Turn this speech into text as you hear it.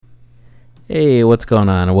Hey, what's going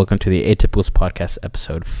on? Welcome to the Atypicals Podcast,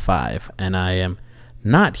 episode 5. And I am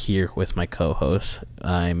not here with my co-host.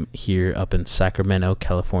 I'm here up in Sacramento,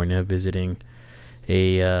 California, visiting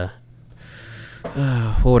a,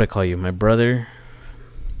 what would I call you? My brother?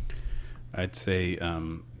 I'd say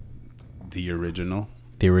the original.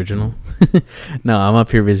 The original? No, I'm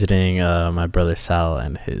up here visiting my brother Sal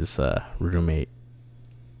and his roommate,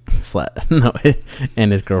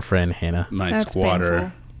 and his girlfriend Hannah. My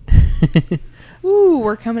squatter. Ooh,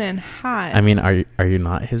 we're coming in hot. I mean, are you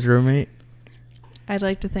not his roommate? I'd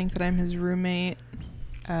like to think that I'm his roommate.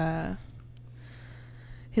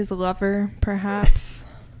 His lover, perhaps.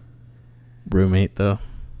 Roommate, though?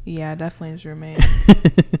 Yeah, definitely his roommate.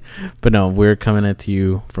 But no, we're coming at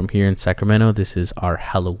you from here in Sacramento. This is our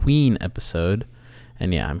Halloween episode.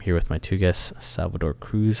 And yeah, I'm here with my two guests, Salvador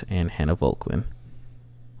Cruz and Hannah Volklin.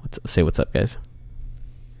 Say what's up, guys.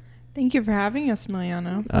 Thank you for having us,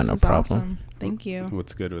 Miliano. This No is problem. Awesome. Thank you.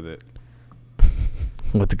 What's good with it?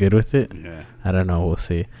 What's good with it? Yeah. I don't know. We'll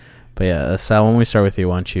see. But yeah, Sal, when we start with you,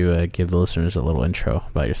 why don't you give the listeners a little intro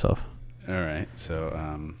about yourself? All right. So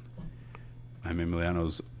I'm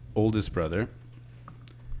Emiliano's oldest brother.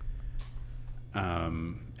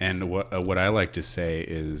 And what I like to say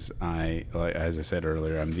is as I said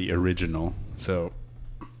earlier, I'm the original. So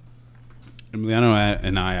Emiliano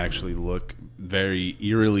and I actually look very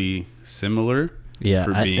eerily similar. Yeah,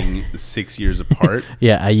 for being 6 years apart.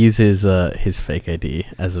 Yeah, I use his fake ID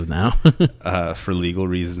as of now. For legal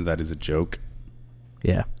reasons, that is a joke.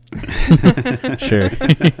 Yeah. Sure.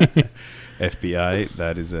 FBI,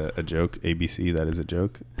 that is a joke. ABC, that is a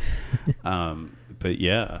joke. But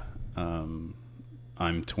yeah, I'm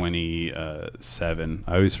 27.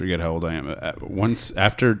 I always forget how old I am. Once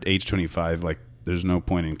after age 25, like there's no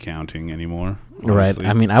point in counting anymore. Honestly. Right.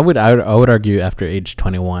 I mean, I would argue after age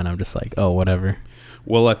 21, I'm just like, oh, whatever.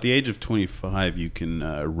 Well, at the age of 25, you can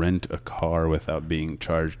rent a car without being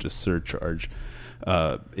charged a surcharge.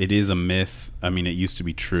 It is a myth. I mean, it used to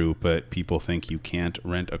be true, but people think you can't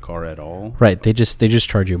rent a car at all. Right. They just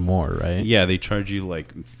charge you more, right? Yeah, they charge you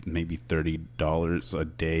like maybe $30 a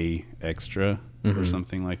day extra or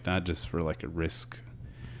something like that, just for like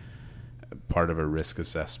part of a risk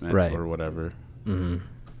assessment, right, or whatever. Mm-hmm.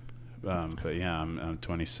 But yeah, I'm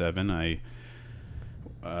 27. I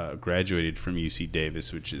graduated from UC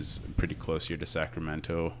Davis, which is pretty close here to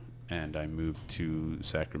Sacramento, and I moved to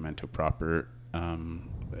Sacramento proper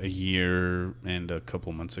a year and a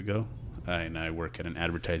couple months ago, and I work at an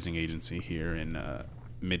advertising agency here in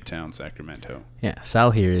Midtown Sacramento. Yeah, Sal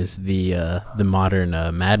here is the modern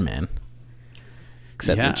madman,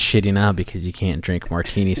 except it's shitty now because you can't drink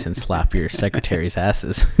martinis and slap your secretary's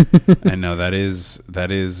asses. I know that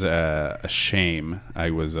is a shame.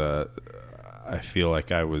 I feel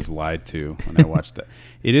like I was lied to when I watched that.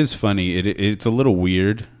 It is funny. It's a little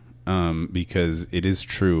weird because it is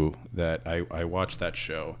true that I watched that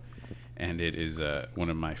show, and it is one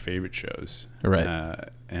of my favorite shows. Right.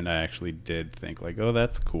 And I actually did think like, oh,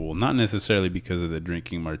 that's cool. Not necessarily because of the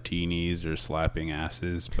drinking martinis or slapping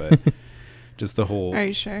asses, but just the whole... Are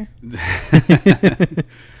you sure?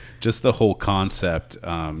 Just the whole concept,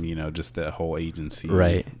 just the whole agency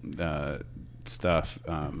right. Stuff.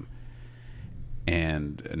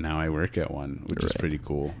 And now I work at one, which is pretty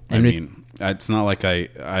cool. And I mean, it's not like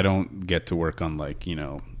I don't get to work on like,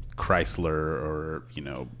 Chrysler or,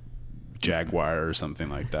 Jaguar or something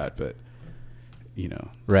like that, but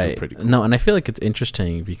right. Still pretty cool. No, and I feel like it's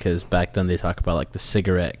interesting because back then they talk about like the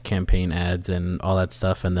cigarette campaign ads and all that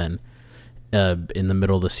stuff, and then in the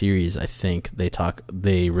middle of the series, I think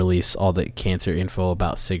they release all the cancer info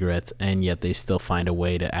about cigarettes, and yet they still find a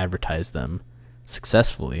way to advertise them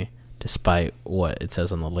successfully, despite what it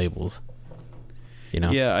says on the labels.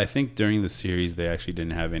 Yeah, I think during the series they actually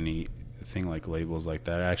didn't have anything like labels like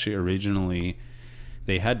that. Actually, originally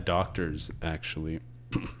they had doctors actually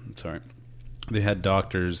they had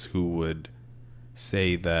doctors who would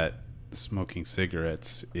say that smoking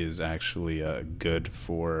cigarettes is actually good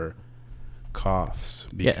for coughs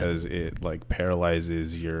because it like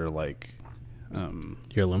paralyzes your like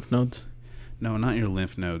your lymph nodes. No, not your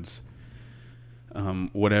lymph nodes.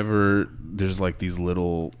 Whatever, there's like these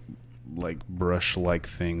little like brush like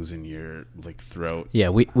things in your like throat. Yeah,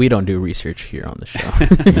 we don't do research here on the show.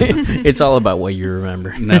 It's all about what you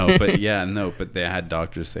remember. But they had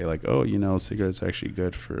doctors say like, oh, cigarettes are actually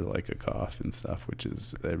good for like a cough and stuff, which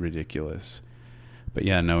is ridiculous. But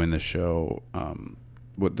yeah, no, in the show,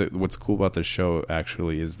 what's cool about the show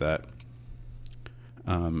actually is that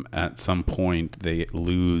at some point they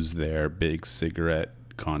lose their big cigarette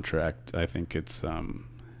contract. I think it's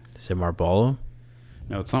is it Marlboro?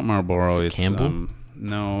 No, it's not Marlboro. Is it Campbell?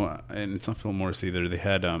 No, and it's not Philip Morris either. They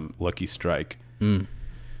had Lucky Strike,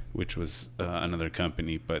 which was another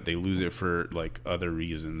company, but they lose it for like other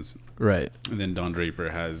reasons. Right. And then Don Draper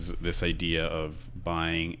has this idea of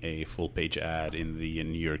buying a full-page ad in the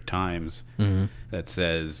New York Times that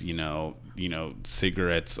says,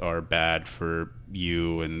 cigarettes are bad for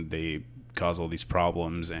you and they cause all these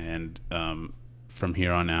problems, and from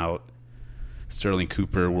here on out, Sterling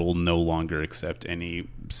Cooper will no longer accept any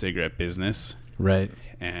cigarette business. Right.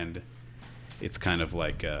 And it's kind of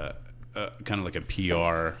like a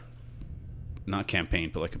PR, not campaign,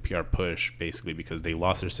 but like a PR push, basically, because they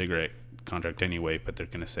lost their cigarette contract anyway, but they're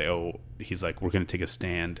going to say, he's like, we're going to take a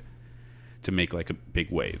stand to make like a big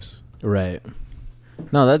waves. Right.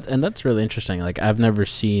 No, that's really interesting. Like, I've never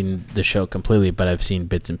seen the show completely, but I've seen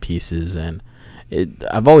bits and pieces, and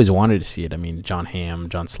I've always wanted to see it. I mean, John Hamm,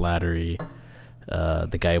 John Slattery,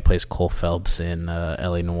 the guy who plays Cole Phelps in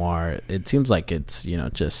L.A. Noire. It seems like it's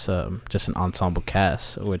just an ensemble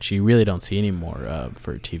cast, which you really don't see anymore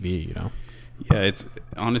for TV. Yeah, it's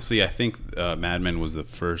honestly, I think Mad Men was the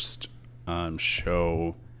first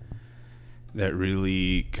show that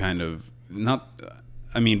really kind of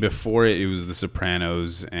before it was The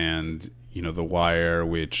Sopranos and The Wire,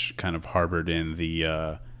 which kind of harbored in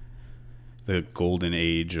the golden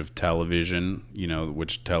age of television.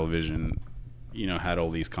 Which television had all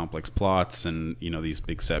these complex plots and these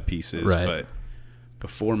big set pieces. Right. But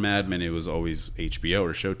before Mad Men, it was always HBO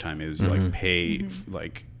or Showtime. It was like pay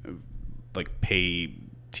like pay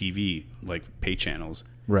TV, like pay channels.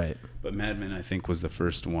 Right. But Mad Men, I think, was the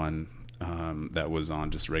first one that was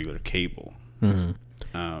on just regular cable,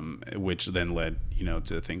 which then led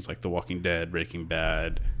to things like The Walking Dead, Breaking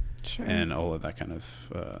Bad, and all of that kind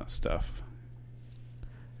of stuff.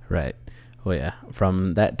 Right. Well, yeah.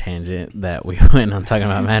 From that tangent that we went on talking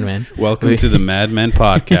about Mad Men. Welcome to the Mad Men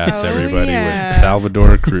podcast, everybody, with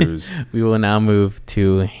Salvador Cruz. We will now move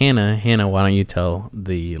to Hannah. Hannah, why don't you tell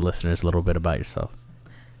the listeners a little bit about yourself?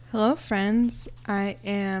 Hello, friends. I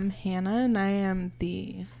am Hannah, and I am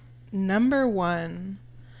the #1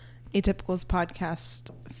 Atypicals podcast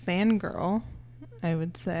fangirl, I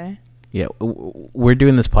would say. Yeah, we're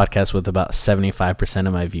doing this podcast with about 75%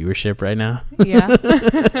 of my viewership right now. Yeah.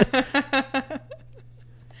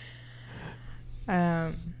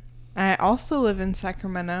 I also live in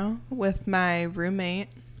Sacramento with my roommate,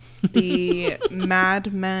 the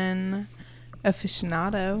Mad Men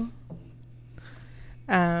aficionado.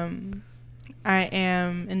 I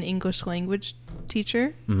am an English language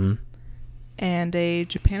teacher and a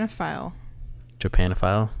Japanophile.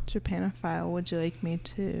 Japanophile. Would you like me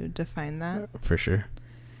to define that? For sure.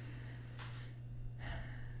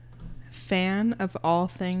 Fan of all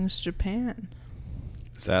things Japan.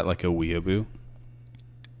 Is that like a weeaboo?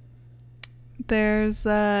 There's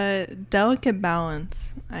a delicate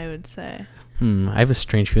balance, I would say. I have a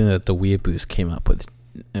strange feeling that the weeaboos came up with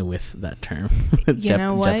that term. You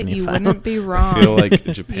know what? You wouldn't be wrong. I feel like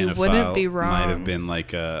Japanophile you wouldn't be wrong. Might have been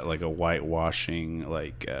like a whitewashing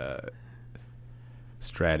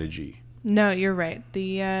strategy. No, you're right.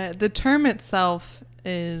 The term itself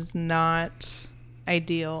is not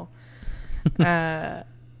ideal. Definitely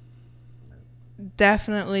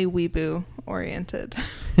weeaboo oriented.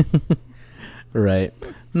 Right.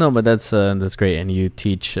 No, but that's great. And you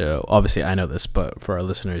teach, obviously I know this, but for our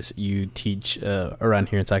listeners, you teach around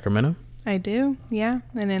here in Sacramento? I do, yeah.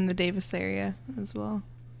 And in the Davis area as well.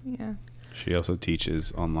 Yeah. She also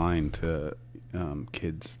teaches online to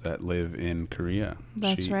kids that live in Korea.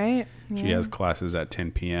 That's right. Yeah. She has classes at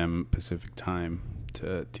 10 p.m. Pacific time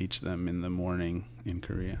to teach them in the morning in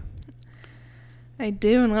Korea. I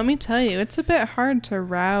do. And let me tell you, it's a bit hard to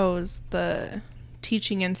rouse the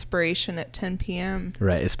teaching inspiration at 10 p.m.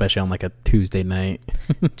 Right, especially on like a Tuesday night.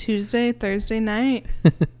 Tuesday, Thursday night.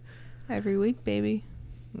 Every week, baby.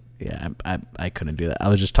 Yeah, I couldn't do that. I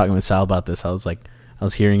was just talking with Sal about this. I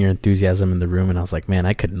was hearing your enthusiasm in the room, and I was like, man,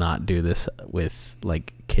 I could not do this with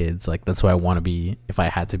like kids. Like, that's why I want to be, if I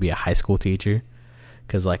had to be a high school teacher,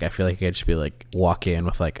 because like I feel like I could just be like walk in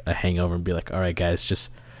with like a hangover and be like, all right guys,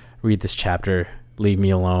 just read this chapter, leave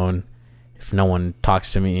me alone. If no one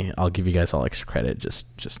talks to me, I'll give you guys all extra credit. Just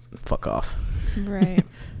fuck off. Right.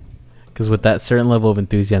 Because with that certain level of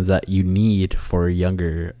enthusiasm that you need for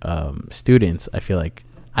younger students, I feel like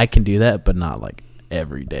I can do that, but not like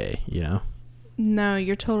every day, No,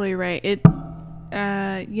 you're totally right. It,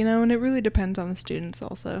 and it really depends on the students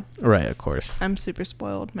also. Right, of course. I'm super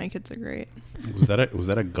spoiled. My kids are great. Was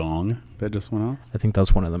that a gong that just went off? I think that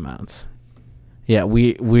was one of the mounts. Yeah,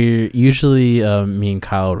 we're usually me and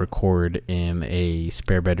Kyle record in a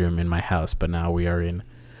spare bedroom in my house, but now we are in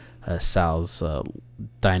Sal's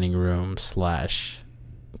dining room /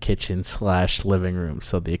 kitchen / living room,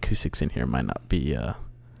 so the acoustics in here might not be.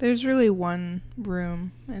 There's really one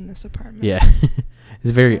room in this apartment. Yeah,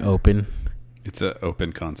 it's very open. It's an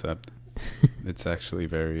open concept. It's actually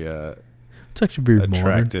very. It's actually very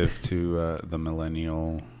attractive to the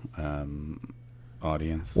millennial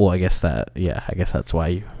audience. Well, I guess that's why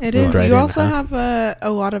you. It is. You also have a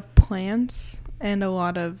lot of plants and a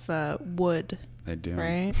lot of wood. I do.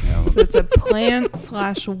 Right? Yeah. So it's a plant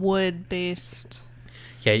 / wood based.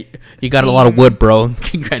 Yeah, you got a lot of wood, bro.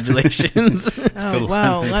 Congratulations. Oh,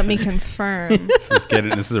 wow. Let me confirm. This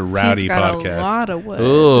is a rowdy podcast. A lot of wood.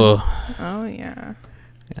 Ooh. Oh, yeah.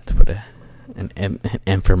 I have to put an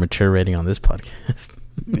M for mature rating on this podcast.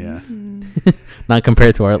 Yeah. Not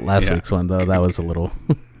compared to our last week's one, though. That was a little...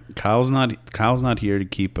 Kyle's not here to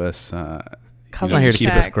keep us... Kyle's not here to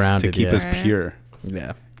keep us grounded. To keep us pure.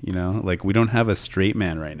 Yeah. You know, like we don't have a straight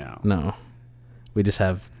man right now. No. We just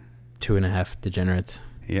have 2.5 degenerates.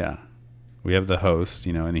 Yeah. We have the host,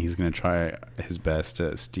 you know, and he's going to try his best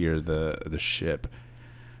to steer the ship.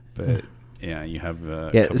 But, yeah, you have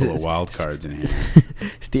a couple of wild cards in here.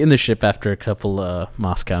 Steering the ship after a couple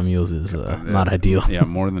Moscow mules is not ideal. Yeah,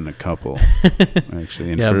 more than a couple,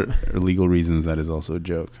 actually. And for legal reasons, that is also a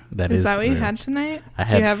joke. Is that what you had tonight?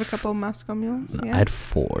 Do you have a couple of Moscow mules? No, I had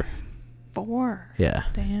 4. 4? Yeah.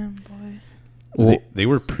 Damn, boy. Well, they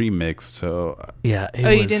were pre-mixed, so... Yeah.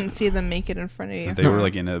 You didn't see them make it in front of you? They were,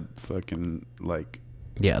 like, in a fucking, like...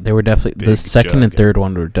 Yeah, they were definitely... The second and third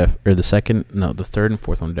one were the third and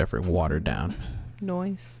fourth one were definitely watered down.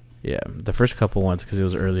 Nice. Yeah, the first couple ones, because it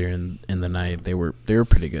was earlier in the night, they were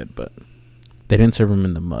pretty good, but they didn't serve them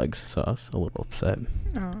in the mugs, so I was a little upset.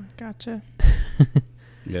 Oh, gotcha.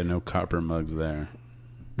 Yeah, no copper mugs there.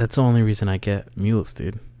 That's the only reason I get mules,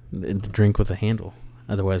 dude. Drink with a handle.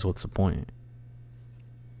 Otherwise, what's the point?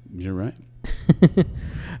 You're right.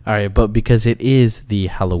 All right, but because it is the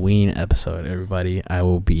Halloween episode, everybody,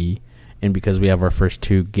 and because we have our first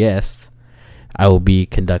 2 guests, I will be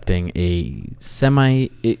conducting a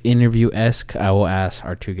semi-interview-esque. I will ask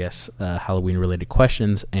our 2 guests Halloween-related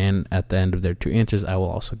questions, and at the end of their 2 answers, I will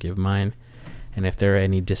also give mine. And if there are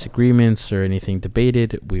any disagreements or anything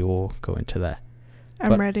debated, we will go into that.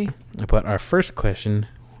 I'm ready. But our first question...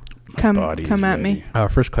 Come at me. Our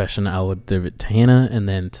first question, I will give it to Hannah and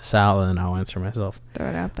then to Sal, and then I'll answer myself. Throw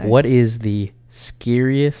it out there. What is the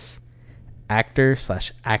scariest actor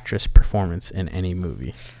 / actress performance in any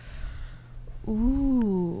movie?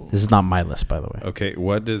 Ooh. This is not my list, by the way. Okay,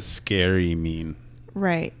 what does scary mean?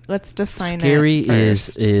 Right. Let's define scary it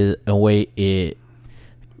first. is a way it...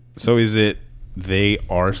 So is it they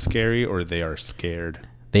are scary or they are scared?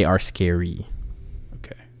 They are scary.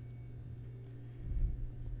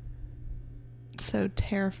 So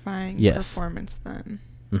terrifying performance then.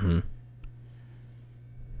 Mm-hmm.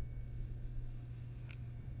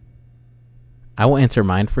 I will answer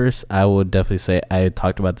mine first. I would definitely say I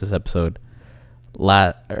talked about this episode.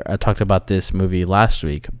 I talked about this movie last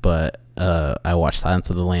week, but I watched Silence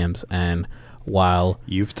of the Lambs, and while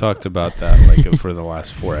you've talked about that like for the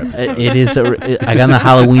last 4 episodes, it is. I got in the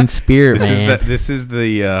Halloween spirit, man. This is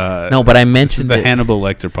the no, but I mentioned the Hannibal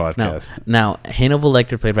Lecter podcast. Now, Hannibal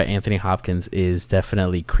Lecter, played by Anthony Hopkins, is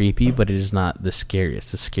definitely creepy, but it is not the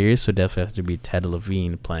scariest. The scariest would definitely have to be Ted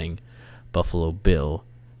Levine playing Buffalo Bill.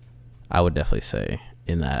 I would definitely say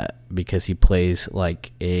in that, because he plays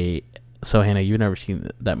like a... So, Hannah, you've never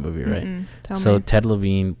seen that movie, right? Tell me. Ted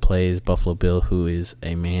Levine plays Buffalo Bill, who is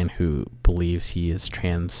a man who believes he is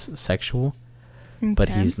transsexual, but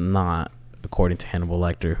he's not, according to Hannibal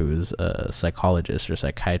Lecter, who is a psychologist or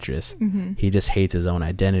psychiatrist. Mm-hmm. He just hates his own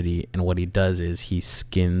identity, and what he does is he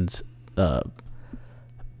skins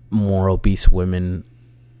more obese women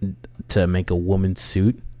to make a woman's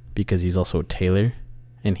suit, because he's also a tailor,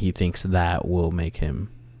 and he thinks that will make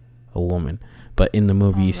him a woman. But in the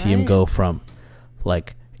movie, you see him go from,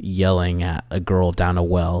 like, yelling at a girl down a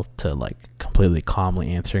well to, like, completely calmly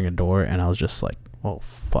answering a door. And I was just like, oh,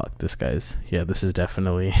 fuck, this is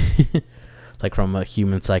definitely, like, from a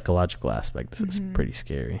human psychological aspect, this is pretty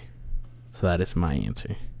scary. So that is my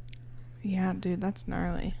answer. Yeah, dude, that's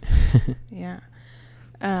gnarly. Yeah.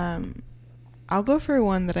 I'll go for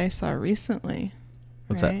one that I saw recently.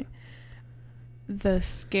 What's that? The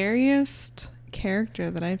scariest character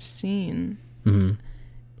that I've seen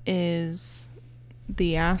is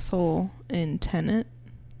the asshole in Tenet.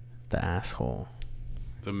 The asshole.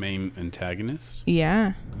 The main antagonist?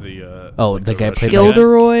 Yeah. The guy played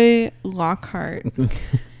Gilderoy Lockhart.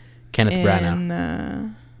 Kenneth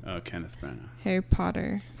Branagh. Kenneth Branagh. Harry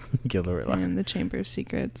Potter. Gilderoy Lockhart. And the Chamber of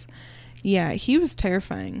Secrets. Yeah, he was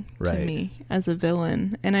terrifying to me as a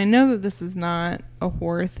villain. And I know that this is not a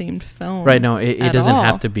horror-themed film. Right, no, it doesn't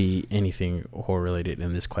have to be anything horror-related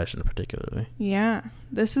in this question particularly. Yeah,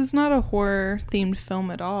 this is not a horror-themed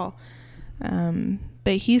film at all.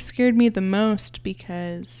 But he scared me the most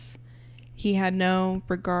because he had no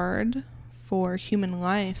regard for human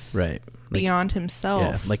life. Right. Beyond himself.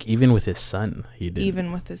 Yeah, like even with his son, he did.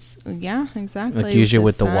 Even with his, yeah, exactly. Like usually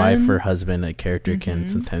with the wife or husband, a character can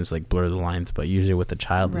sometimes like blur the lines, but usually with the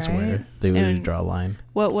child is where they really draw a line.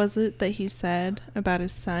 What was it that he said about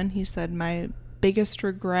his son? He said, "My biggest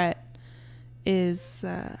regret is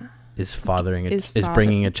fathering, is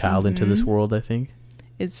bringing a child into this world." I think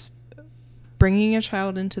is bringing a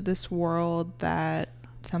child into this world that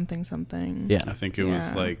something. Yeah, I think it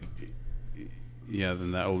was like. Yeah,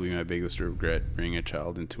 then that will be my biggest regret, bringing a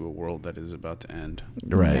child into a world that is about to end.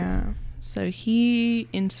 Right. Yeah. So he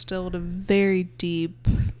instilled a very deep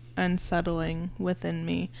unsettling within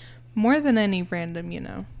me, more than any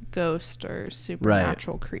random, ghost or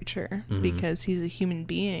supernatural creature, because he's a human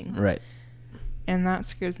being. Right. And that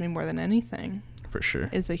scares me more than anything. For sure.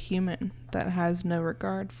 Is a human that has no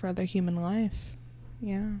regard for other human life.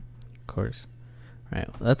 Yeah. Of course. Right,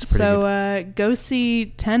 well, that's pretty good. Go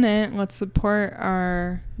see Tenet. Let's support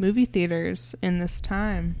our movie theaters in this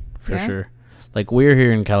time. For sure. Like, we're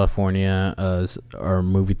here in California. Our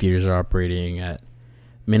movie theaters are operating at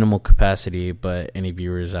minimal capacity, but any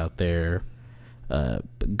viewers out there,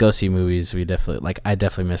 go see movies. I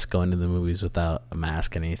definitely miss going to the movies without a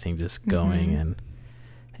mask and anything, just going and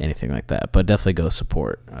anything like that. But definitely go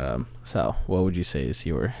support. So, what would you say is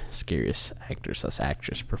your scariest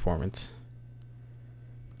actress performance?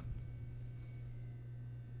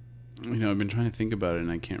 I've been trying to think about it,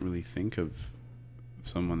 and I can't really think of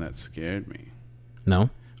someone that scared me. No?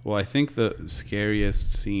 Well, I think the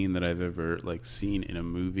scariest scene that I've ever seen in a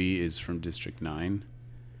movie is from District 9.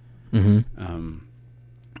 Mm-hmm.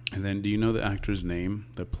 And then, do you know the actor's name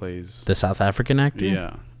that plays... The South African actor?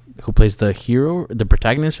 Yeah. Who plays the hero, the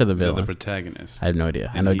protagonist, or the villain? The protagonist. I have no idea.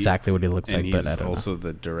 I know exactly what he looks like, but I don't know. He's also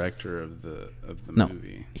the director of the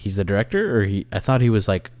movie. He's the director, or I thought he was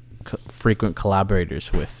frequent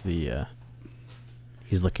collaborators with the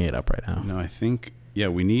he's looking it up right now. No, I think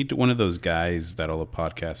we need one of those guys that all the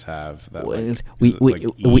podcasts have that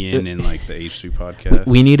Ian in the H3 podcast.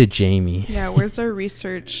 We need a Jamie. Yeah, where's our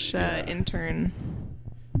research intern?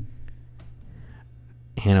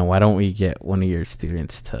 Hannah, why don't we get one of your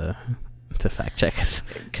students to fact check us?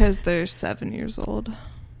 Because they're 7 years old.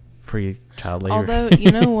 Free child labor. Although,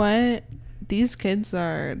 you know what? These kids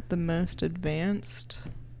are the most advanced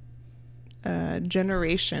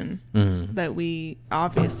generation that we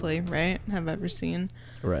obviously have ever seen.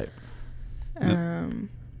 Right.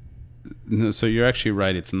 No, so you're actually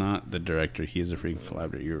right. It's not the director. He is a freaking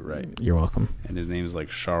collaborator. You're right. You're welcome. And his name is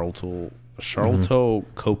Charlton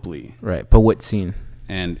Copley. Right. But what scene?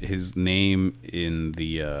 And his name in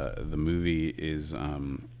the movie is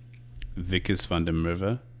Vickers van der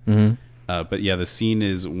Merwe. But yeah, the scene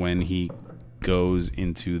is when he goes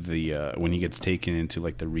into when he gets taken into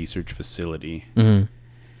the research facility,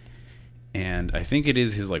 and I think it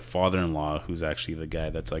is his father-in-law who's actually the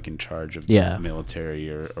guy that's in charge of the military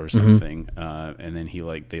or something, and then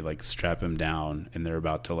they strap him down and they're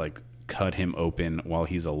about to cut him open while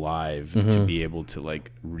he's alive to be able to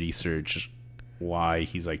research why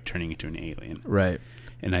he's turning into an alien. Right.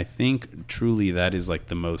 And I think truly that is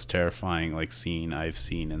the most terrifying scene I've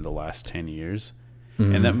seen in the last 10 years.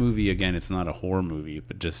 And that movie, again, it's not a horror movie,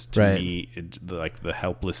 but just to me, the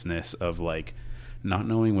helplessness of not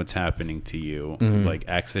knowing what's happening to you,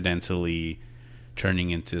 accidentally turning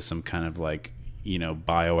into some kind of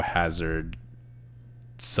biohazard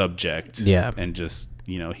subject. Yeah. And just,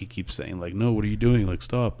 he keeps saying no, what are you doing?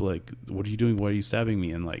 Stop. What are you doing? Why are you stabbing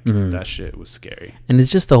me? And that shit was scary. And it's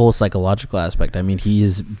just the whole psychological aspect. I mean, he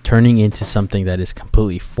is turning into something that is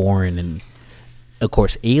completely foreign and, of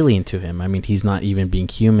course, alien to him. I mean, he's not even being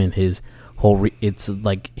human. His whole it's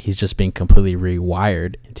he's just being completely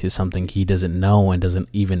rewired into something he doesn't know and doesn't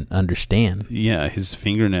even understand. Yeah, his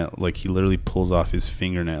fingernail, he literally pulls off his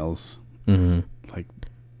fingernails.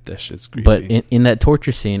 That shit's creepy. But in that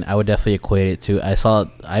torture scene, I would definitely equate it to, I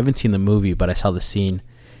haven't seen the movie, but I saw the scene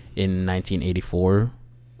in 1984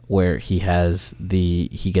 where he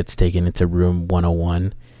gets taken into room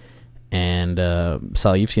 101. And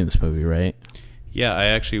Sal, you've seen this movie, right? Yeah, I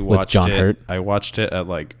actually watched With John Hurt. I watched it at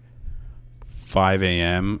 5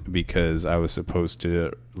 a.m. because I was supposed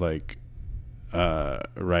to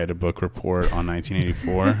write a book report on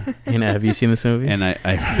 1984. Have you seen this movie? And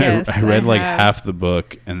I read half the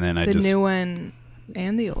book, and then the new one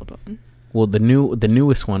and the old one. Well, the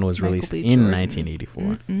newest one was released in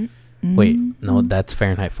 1984. Wait, no, that's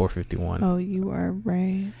Fahrenheit 451. Oh, you are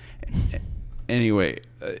right. Anyway,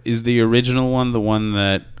 is the original one the one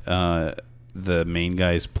that the main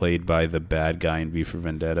guy is played by the bad guy in V for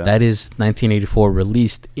Vendetta? That is 1984,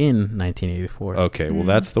 released in 1984. Okay, well,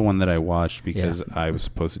 that's the one that I watched because I was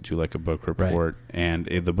supposed to do like a book report, and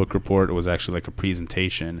the book report was actually like a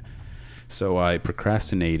presentation. So I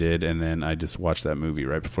procrastinated, and then I just watched that movie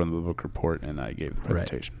right before the book report, and I gave the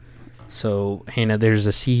presentation. Right. So, Hannah, there's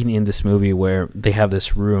a scene in this movie where they have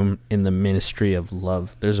this room in the Ministry of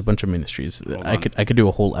Love. There's a bunch of ministries. I could do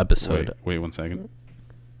a whole episode. Wait 1 second.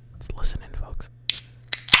 Just listen in, folks.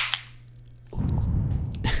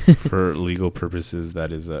 For legal purposes,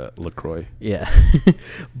 that is a LaCroix. Yeah.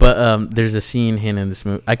 But there's a scene, Hannah, in this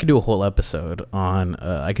movie. I could do a whole episode on...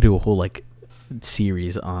 I could do a whole, like,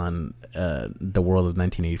 series on the world of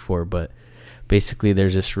 1984, but basically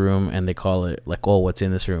there's this room and they call it like, oh, what's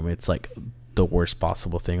in this room? It's like the worst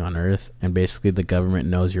possible thing on earth, and basically the government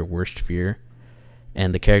knows your worst fear,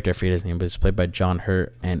 and the character, I forget his name, but it's played by John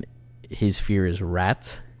Hurt, and his fear is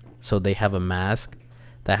rats. So they have a mask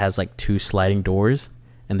that has like 2 sliding doors,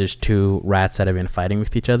 and there's 2 rats that have been fighting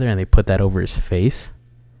with each other, and they put that over his face.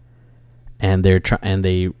 And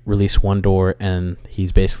they release one door, and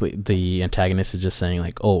he's basically, the antagonist is just saying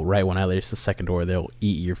like, oh, right when I release the second door, they'll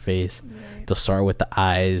eat your face. Right. They'll start with the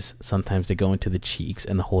eyes. Sometimes they go into the cheeks,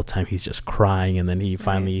 and the whole time he's just crying. And then he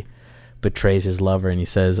finally betrays his lover, and he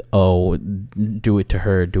says, oh, do it to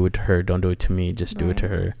her, don't do it to me, just do it to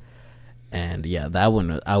her. And yeah, that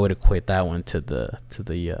one, I would equate that one to the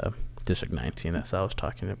District 19 that's what I was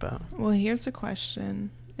talking about. Well, here's a question: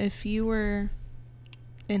 if you were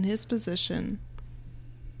in his position,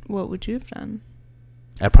 what would you have done?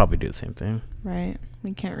 I'd probably do the same thing. Right.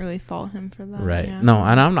 We can't really fault him for that. Right. Yeah. No,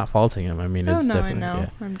 and I'm not faulting him. I mean, it's definitely... I know. Yeah.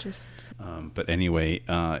 I'm just... But anyway,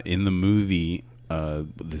 in the movie,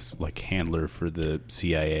 this like handler for the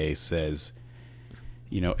CIA says,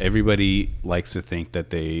 you know, everybody likes to think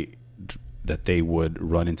that they would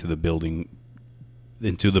run into the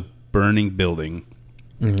burning building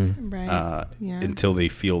until they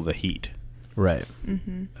feel the heat. Right.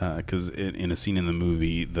 Because in a scene in the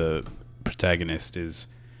movie, the protagonist is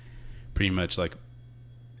pretty much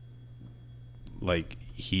like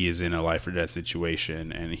he is in a life or death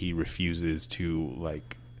situation, and he refuses to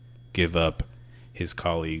like give up his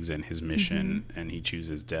colleagues and his mission, and he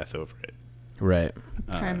chooses death over it. Right.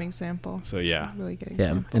 Prime example. So yeah. Really good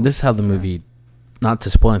example. Yeah, and this is how the movie, not to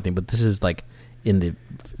spoil anything, but this is like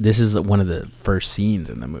this is one of the first scenes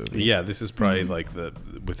in the movie. Yeah, this is probably like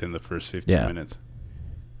within the first 15 minutes.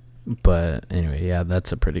 But anyway, yeah,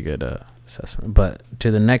 that's a pretty good assessment. But to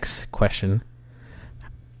the next question,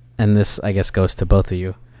 and this I guess goes to both of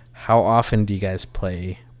you: how often do you guys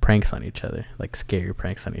play pranks on each other, like scary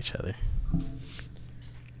pranks on each other?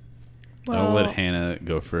 Well, I'll let Hannah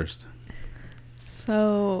go first.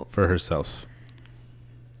 So for herself,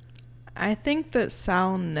 I think that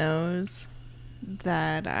Sal knows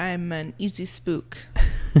that I'm an easy spook.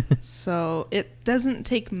 So it doesn't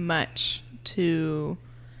take much to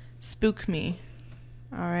spook me.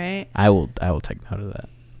 All right? I will take note of that.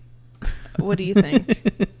 What do you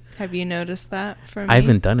think? Have you noticed that from me? I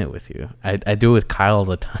haven't done it with you. I do it with Kyle all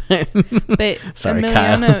the time. But sorry,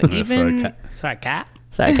 Emiliano, Kyle. even Sorry, cat.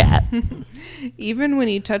 Sorry, cat. Even when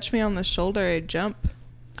you touch me on the shoulder, I jump.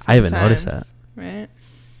 I haven't noticed that. Right?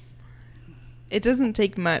 It doesn't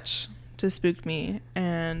take much to spook me,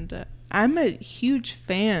 and I'm a huge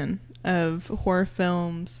fan of horror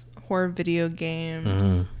films, horror video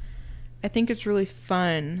games. I think it's really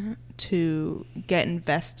fun to get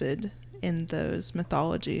invested in those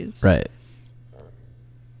mythologies. Right.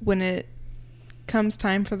 When it comes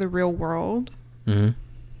time for the real world,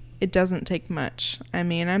 it doesn't take much. I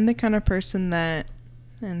mean, I'm the kind of person that,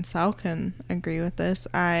 and Sal can agree with this,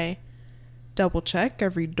 I double check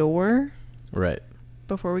every door. Right.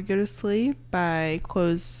 Before we go to sleep. I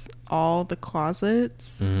close all the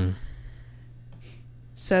closets.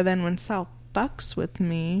 So then when Sal fucks with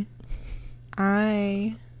me,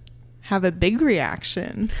 I have a big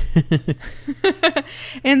reaction.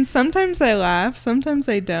 And sometimes I laugh, sometimes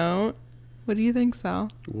I don't. What do you think,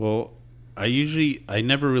 Sal? Well, I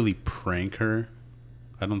never really prank her,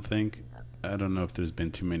 I don't think. I don't know if there's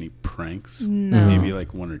been too many pranks. No. Maybe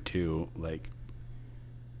like 1 or 2, like...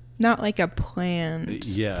 Not like a planned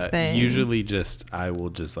thing. Usually I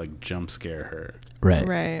will just like jump scare her.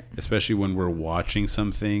 Right. Especially when we're watching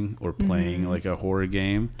something or playing like a horror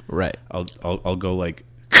game. Right. I'll go like,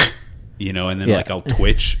 you know, and then like I'll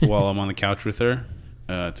twitch while I'm on the couch with her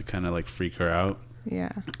to kind of like freak her out.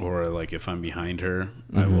 Yeah. Or like if I'm behind her,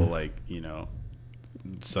 I will like,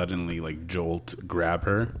 suddenly like jolt, grab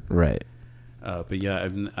her. Right. But yeah,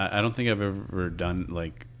 I don't think I've ever done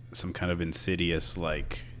like some kind of insidious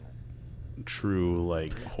like true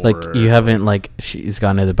like horror. Like you haven't like she's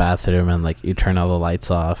gone to the bathroom and like you turn all the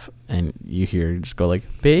lights off and you hear her just go like,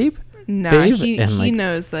 babe. No, babe? he like,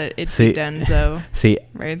 knows that it's Denzo. See,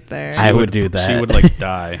 right there. I would do that. She would like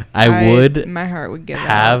die. I would. My heart would give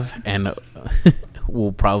have out. And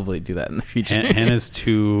we'll probably do that in the future. Hannah's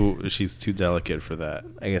she's too delicate for that.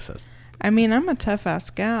 I guess that's. I mean, I'm a tough ass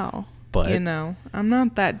gal, but I'm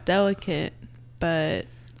not that delicate, but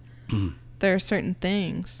there are certain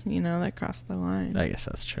things, that cross the line. I guess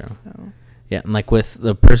that's true. So. Yeah, and like with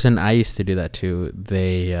the person I used to do that to,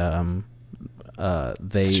 they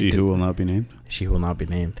she who will not be named. She will not be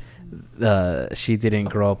named. She didn't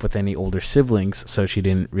grow up with any older siblings, so she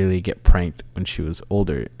didn't really get pranked when she was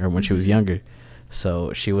older or when she was younger.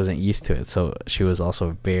 So she wasn't used to it. So she was also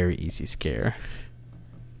a very easy scare.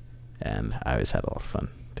 And I always had a lot of fun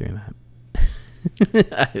doing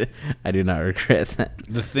that. I do not regret that.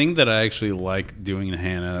 The thing that I actually like doing to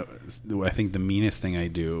Hannah, I think the meanest thing I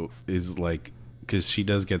do is like, because she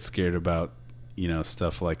does get scared about,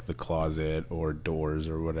 stuff like the closet or doors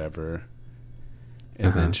or whatever.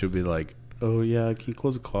 And then she'll be like, oh yeah, can you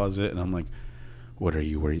close the closet? And I'm like, what, are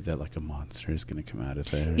you worried that like a monster is going to come out of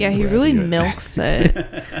there? Yeah, he really milks it.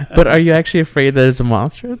 But are you actually afraid there's a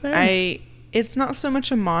monster there? It's not so much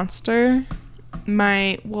a monster.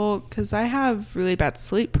 Because I have really bad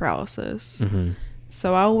sleep paralysis.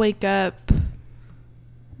 So I'll wake up.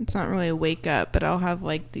 It's not really a wake up, but I'll have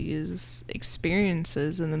like these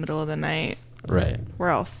experiences in the middle of the night. Right.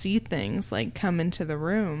 Where I'll see things like come into the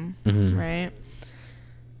room. Right.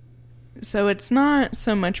 So it's not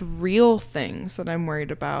so much real things that I'm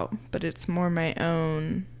worried about, but it's more my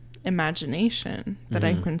own imagination that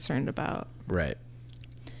I'm concerned about. Right.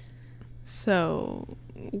 So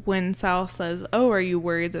when Sal says, oh, are you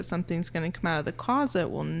worried that something's going to come out of the closet?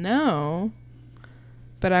 Well, no.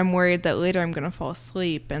 But I'm worried that later I'm going to fall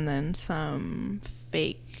asleep and then some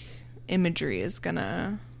fake imagery is going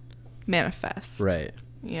to manifest. Right.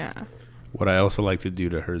 Yeah. What I also like to do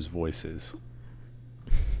to her is voices.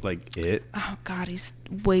 Like it. Oh God, he's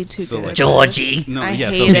way too good. Like, Georgie. This. No, I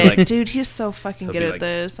hate it, like, dude. He's so fucking good at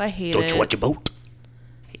this. I hate don't it. Don't you watch your boat?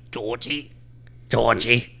 Hey, Georgie. Don't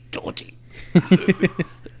you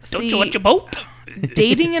watch your boat?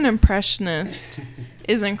 Dating an impressionist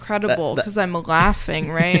is incredible because I'm laughing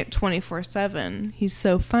 24/7. He's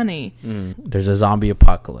so funny. There's a zombie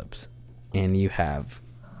apocalypse, and you have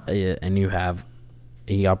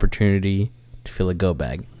a opportunity to fill a go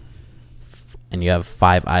bag. And you have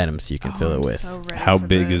 5 items you can fill it with. So how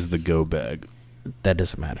big is the go bag? That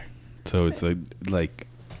doesn't matter. So it's like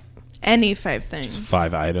any 5 things.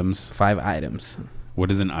 5 items. 5 items. What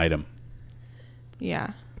is an item?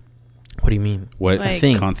 Yeah. What do you mean? What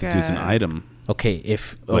constitutes an item? Okay,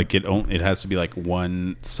 if it has to be like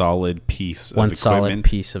one solid piece. One of solid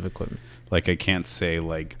piece of equipment. Like I can't say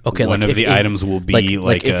like one like of the items will be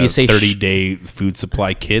like if a you say 30-day food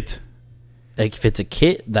supply kit. Like if it's a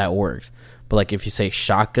kit, that works. But like if you say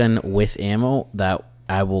shotgun with ammo, that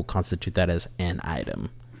I will constitute that as an item.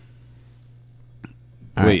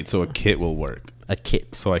 Wait, so a kit will work? A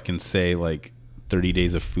kit. So I can say like 30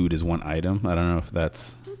 days of food is one item? I don't know if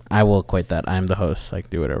that's... I will equate that. I'm the host. I can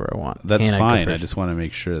do whatever I want. That's fine. I just want to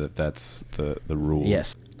make sure that that's the rule.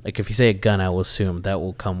 Yes. Like if you say a gun, I will assume that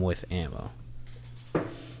will come with ammo.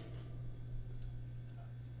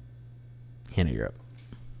 Hannah, you're up.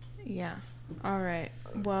 Yeah. All right.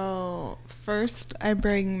 Well, first I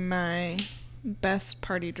bring my best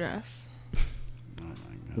party dress.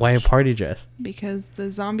 Why a party dress? Because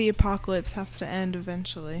the zombie apocalypse has to end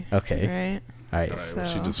eventually. Okay. Right? All right. So.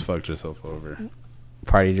 Well, she just fucked herself over.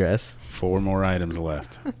 Party dress. 4 more items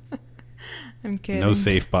left. I'm kidding. No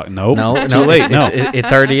safe box. Nope. No, it's too late. No,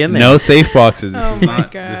 it's already in there. No safe boxes. This is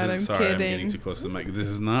not. God, this is, sorry, kidding. I'm getting too close to the mic. This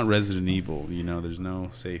is not Resident Evil. There's no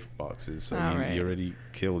safe boxes. So you already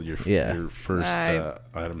killed your first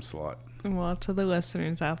item slot. Well, to the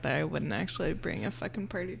listeners out there, I wouldn't actually bring a fucking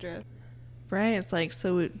party dress. Right? It's like,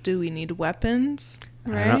 so do we need weapons?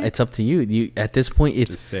 Right? I don't know. It's up to you. You at this point,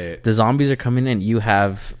 it's just say it. The zombies are coming in. You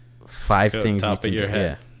have 5 things. Top of your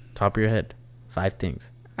head. Yeah, top of your head. 5 things.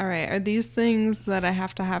 All right. Are these things that I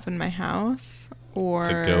have to have in my house, or it's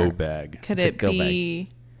a go bag? Could it be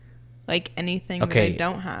like anything that I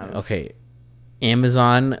don't have? Okay.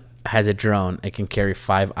 Amazon has a drone. It can carry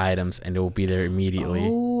 5 items, and it will be there immediately.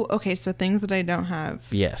 Oh, okay. So things that I don't have.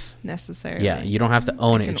 Yes. Necessarily. Yeah, you don't have to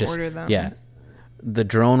own it. Just order them. Yeah. The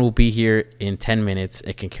drone will be here in 10 minutes.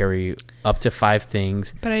 It can carry up to 5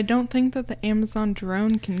 things. But I don't think that the Amazon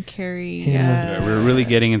drone can carry we're really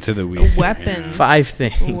getting into the weeds weapons. here. 5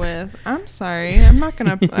 things. I'm sorry. I'm not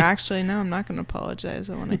going to... Actually, no, I'm not going to apologize.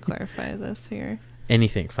 I want to clarify this here.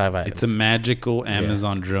 Anything, 5 items. It's a magical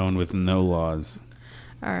Amazon drone with no laws.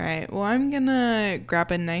 All right. Well, I'm going to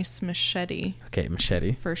grab a nice machete. Okay,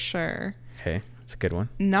 machete. For sure. Okay, that's a good one.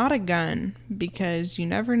 Not a gun, because you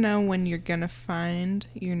never know when you're going to find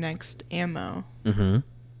your next ammo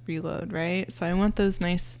reload, right? So I want those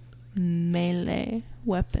nice melee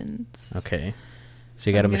weapons. Okay. So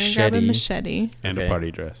you got a machete. Grab a machete. And a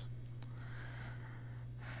party dress.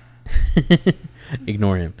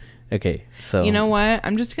 Ignore him. Okay, so... You know what?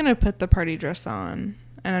 I'm just going to put the party dress on,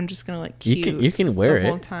 and I'm just going to, like, cute you can wear the it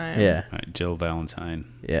whole time. Yeah. All right, Jill Valentine.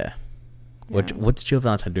 Yeah. What's Jill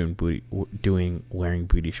Valentine doing wearing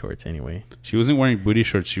booty shorts anyway? She wasn't wearing booty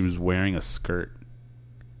shorts. She was wearing a skirt.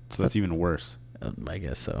 So that's even worse. I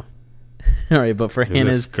guess so. All right, but for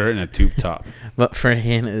Hannah's... a skirt and a tube top. But for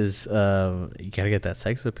Hannah's... you got to get that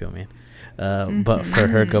sex appeal, man. But for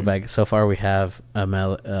her, go back. So far, we have a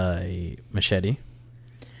machete.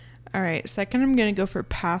 All right. Second, I'm going to go for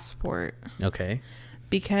passport. Okay.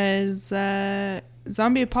 Because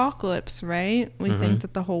zombie apocalypse, right? We think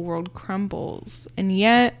that the whole world crumbles. And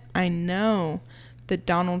yet, I know that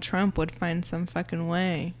Donald Trump would find some fucking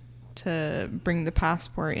way to bring the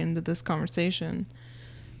passport into this conversation.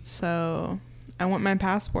 So I want my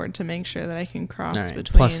passport to make sure that I can cross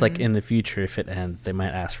between... Plus, like, in the future, if it ends, they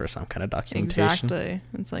might ask for some kind of documentation. Exactly.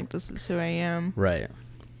 It's like, this is who I am. Right.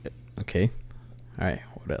 Okay. All right.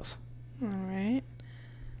 What else? All right.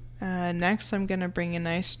 Next, I'm going to bring a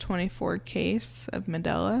nice 24 case of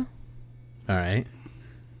Modelo. All right.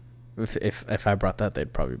 If I brought that,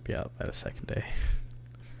 they'd probably be out by the second day.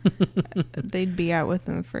 They'd be out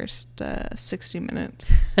within the first 60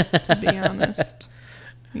 minutes, to be honest.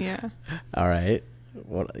 Yeah. All right.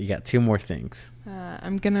 Well, you got 2 more things.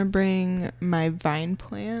 I'm going to bring my vine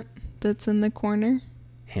plant that's in the corner.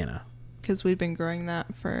 Hannah. Because we've been growing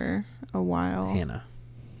that for a while. Hannah.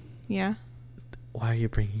 Yeah? Why are you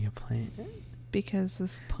bringing a plant? Because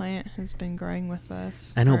this plant has been growing with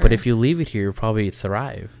us. I know, but if you leave it here, you'll probably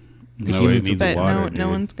thrive. No, it needs water, no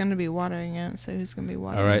one's going to be watering it, so who's going to be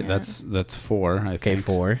watering it? All right, that's 4, I think. Okay,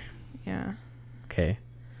 4. Yeah. Okay.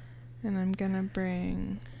 And I'm going to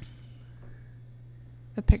bring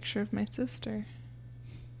a picture of my sister.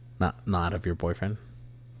 Not of your boyfriend?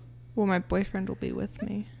 Well, my boyfriend will be with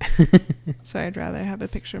me. So I'd rather have a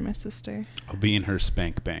picture of my sister. I'll be in her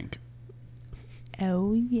spank bank.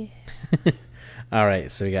 Oh, yeah. All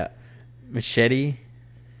right, so we got machete,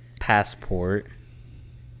 passport,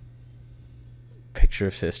 picture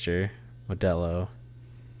of sister, Modelo,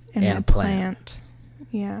 and a plant.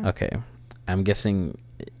 Yeah. Okay. I'm guessing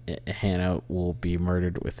Hannah will be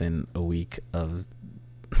murdered within a week of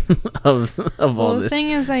all this. Well, the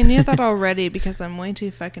thing is, I knew that already because I'm way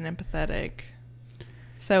too fucking empathetic.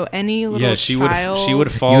 So any little child, she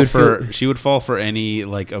would fall for any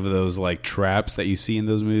like of those like traps that you see in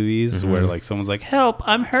those movies where like someone's like, "Help,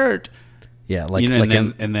 I'm hurt." Yeah, like, you know,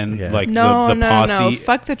 like and then yeah. like no, the posse. No,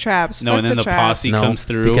 fuck the traps. No, fuck and then the traps. posse comes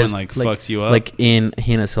through and like fucks you up. Like in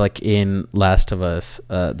Hannah, so like in Last of Us,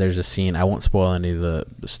 there's a scene. I won't spoil any of the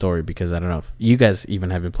story because I don't know if you guys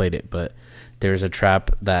even haven't played it, but there's a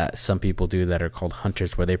trap that some people do that are called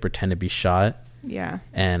hunters, where they pretend to be shot. Yeah.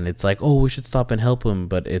 And it's like, oh, we should stop and help him,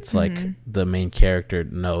 but it's like the main character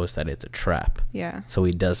knows that it's a trap. Yeah. So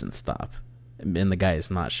he doesn't stop. And the guy is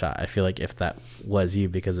not shot. I feel like if that was you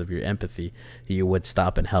because of your empathy, you would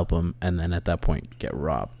stop and help him, and then at that point get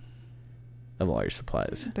robbed of all your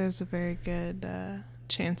supplies. There's a very good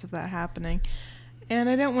chance of that happening. And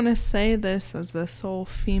I don't want to say this as the sole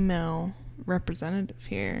female representative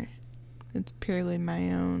here. It's purely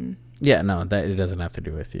my own. Yeah, no, that it doesn't have to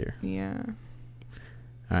do with you. Yeah.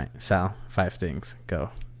 All right, Sal, 5 things.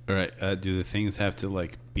 Go. All right. Do the things have to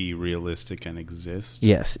like be realistic and exist?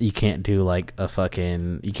 Yes, you can't do like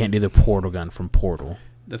you can't do the portal gun from Portal.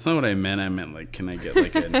 That's not what I meant. I meant like, can I get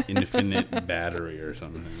like an infinite battery or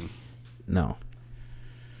something? No.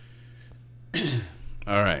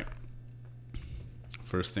 All right.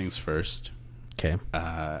 First things first. Okay.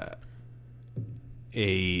 A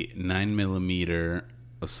 9mm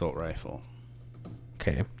assault rifle.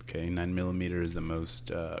 Okay. 9mm is the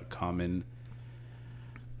most common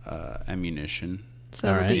ammunition. So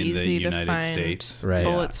it'll be in the easy United to find States. Right.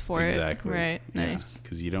 bullets for exactly. it. Right. Nice.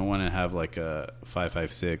 Because you don't want to have like a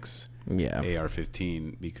 5.56 Yeah.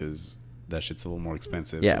 AR-15 because that shit's a little more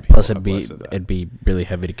expensive. Yeah, so plus it'd be really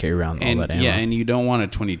heavy to carry around all that ammo. Yeah, and you don't want a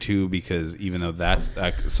 22 because even though that's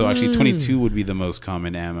so actually 22 would be the most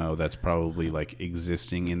common ammo that's probably like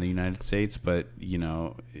existing in the United States, but you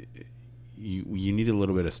know, you need a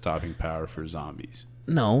little bit of stopping power for zombies.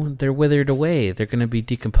 No, they're withered away. They're going to be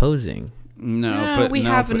decomposing. We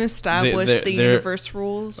haven't established the universe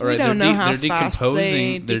rules. We don't know how fast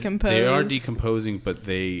they decompose. They are decomposing, but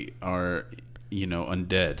they are, you know,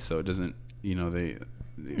 undead. So it doesn't, you know,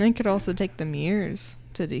 It could also take them years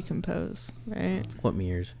to decompose, right? What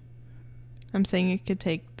years? I'm saying it could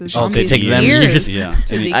take the zombies years. Yeah,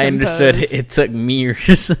 to decompose. I understood. It took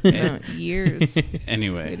years. No, years.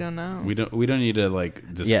 Anyway, we don't know. We don't need to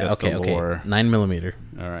like discuss the lore. 9mm.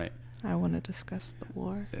 All right. I want to discuss the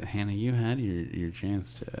war. Hannah, you had your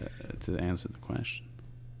chance to answer the question.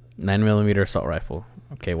 9mm assault rifle.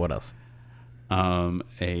 Okay, what else?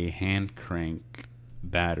 A hand crank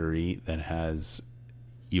battery that has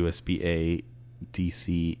USB-A,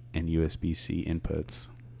 DC, and USB-C inputs.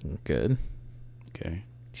 Good. Okay.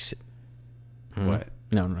 Mm-hmm. What?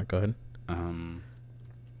 No, go ahead.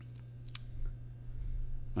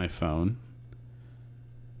 My phone.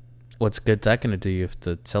 What's good that going to do if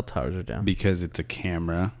the cell towers are down? Because it's a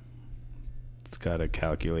camera. It's got a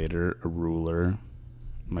calculator, a ruler,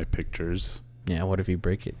 my pictures. Yeah, what if you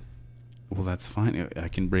break it? Well, that's fine. I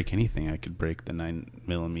can break anything. I could break the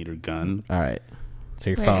 9mm gun. All right. So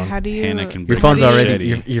your phone. How do you? Hannah can your break phone's your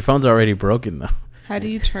already your phone's already broken though. How do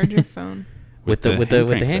you charge your phone? with the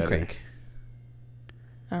hand crank.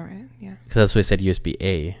 All right. Yeah. Because that's what I said.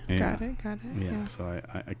 USB-A. Yeah. Got it. Yeah. So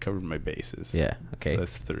I covered my bases. Yeah. Okay. So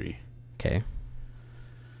that's 3. Okay.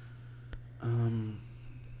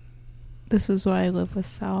 This is why I live with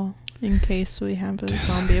Sal, in case we have a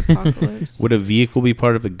zombie apocalypse. Would a vehicle be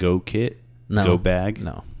part of a go kit? No. Go bag?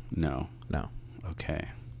 No. Okay.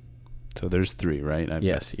 So there's 3, right?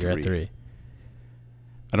 Yes, you're at 3.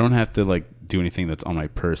 I don't have to like do anything that's on my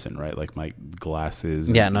person, right? Like my glasses.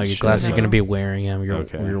 Yeah, no, your glasses. You're gonna be wearing them.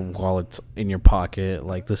 Your wallet's in your pocket.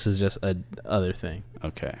 Like this is just a other thing.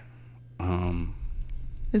 Okay.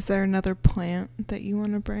 Is there another plant that you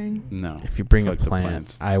want to bring? No. If you bring a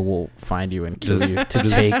plant, I will find you and kill you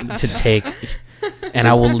to take, and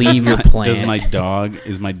I will leave your plant. Is my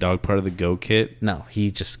dog part of the go kit? No,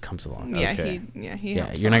 he just comes along. Yeah, okay. he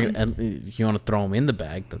helps. You're not gonna, you want to throw him in the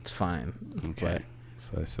bag? That's fine. Okay. But,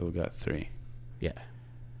 so I still got 3. Yeah.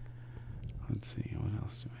 Let's see. What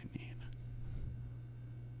else do I need?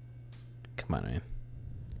 Come on,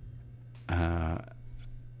 man.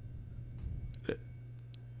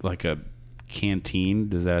 Like a canteen.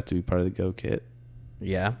 Does that have to be part of the go kit?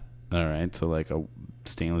 Yeah. All right. So like a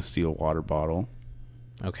stainless steel water bottle.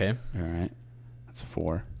 Okay. All right. That's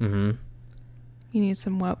 4. Mm-hmm. You need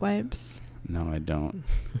some wet wipes. No, I don't.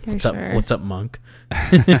 What's up, monk?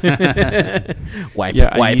 Wipe.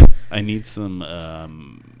 Yeah, wipe. I need some.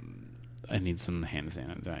 I need some hand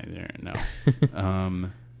sanitizer. No.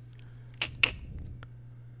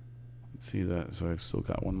 Let's see that. So I've still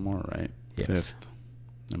got one more, right? Yes. 5th.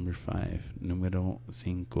 Number 5. Número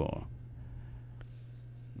 5.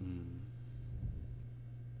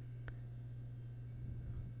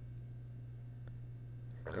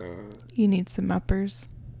 You need some uppers.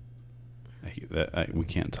 We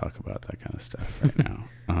can't talk about that kind of stuff right now.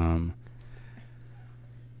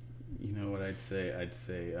 You know what I'd say? I'd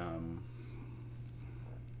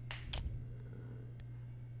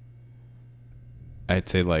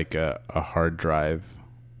say like a hard drive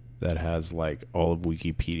that has like all of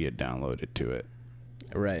Wikipedia downloaded to it.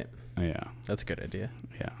 Right. Yeah. That's a good idea.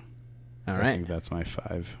 Yeah. All right. I think that's my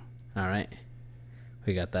 5. All right.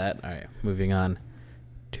 We got that. All right. Moving on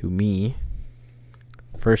to me.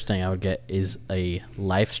 First thing I would get is a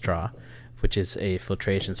life straw, which is a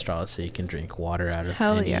filtration straw, so you can drink water out of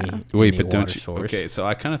Wait, but don't you? Source. Okay, so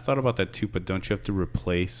I kind of thought about that too, but don't you have to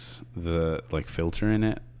replace the like filter in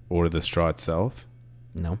it or the straw itself?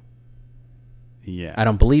 No. Yeah. I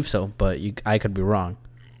don't believe so, but I could be wrong.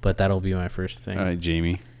 But that'll be my first thing. All right,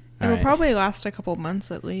 Jamie. It'll probably last a couple months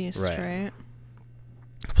at least, right?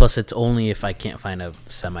 Plus, it's only if I can't find a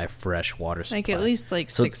semi-fresh water supply. Like at least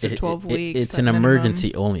 6 to 12 weeks. It's an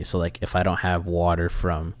emergency only. So like if I don't have water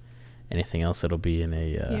from anything else, it'll be in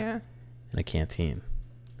a canteen.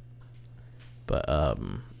 But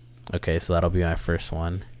okay, so that'll be my first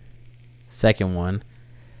one. Second one,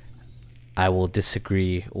 I will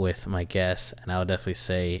disagree with my guess, and I'll definitely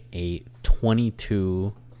say a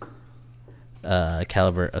 22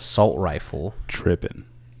 caliber assault rifle. Tripping.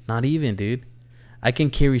 Not even, dude. I can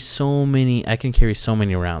carry so many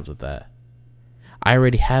rounds with that. I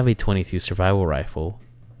already have a 22 survival rifle.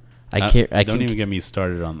 Don't even get me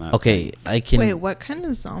started on that. Okay, I can. Wait, what kind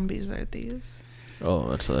of zombies are these?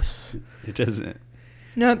 Oh, it doesn't.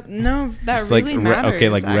 No, that it's really matters. Okay,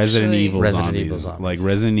 like Resident Evil zombies, like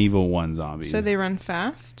Resident Evil 1 zombies. So they run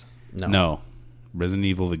fast? No. Resident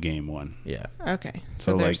Evil the game one. Yeah. Okay,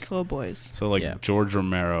 so they're slow boys. So George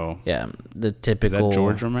Romero. Yeah, the typical. Is that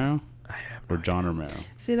George Romero or John Romero?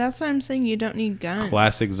 See, that's why I'm saying you don't need guns.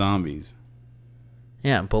 Classic zombies.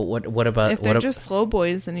 Yeah, but what about if they're just slow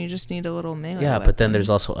boys, then you just need a little melee. Yeah, but then there's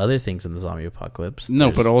also other things in the zombie apocalypse.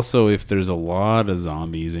 No, but also if there's a lot of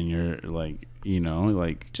zombies and you're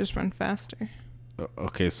just run faster.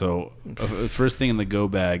 Okay, so first thing in the go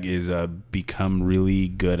bag is become really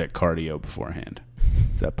good at cardio beforehand.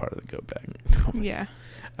 Is that part of the go bag? Yeah.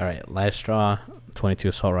 All right, live straw, 22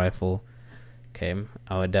 assault rifle. Okay,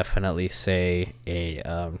 I would definitely say a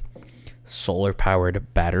solar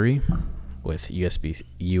powered battery with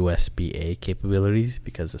USB-A capabilities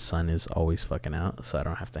because the sun is always fucking out, so I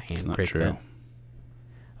don't have to hand crank that.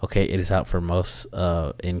 Okay, it is out for most.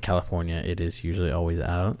 In California, it is usually always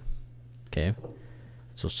out. Okay.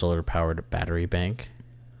 So solar powered battery bank,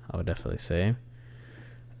 I would definitely say.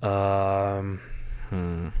 All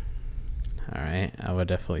right, I would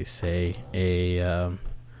definitely say a.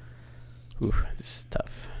 This is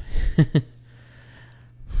tough.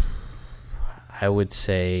 I would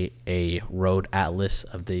say a road atlas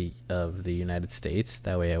of the United States.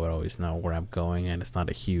 That way, I would always know where I'm going, and it's not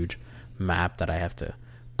a huge map that I have to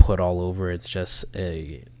put all over. It's just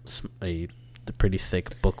a pretty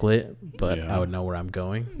thick booklet, but I would know where I'm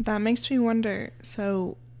going. That makes me wonder,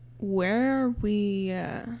 so where are we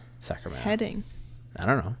Sacramento heading? I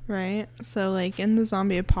don't know. Right? So like in the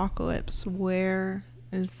zombie apocalypse, where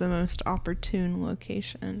is the most opportune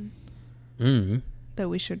location that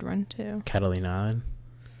we should run to? Catalina Island.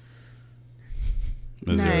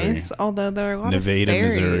 Missouri. Nice, although there are a lot Nevada,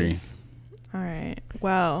 of ferries. Missouri. All right.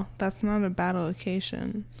 Well, that's not a bad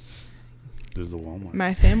location. There's a Walmart.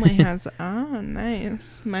 My family has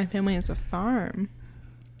nice. My family has a farm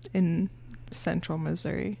in central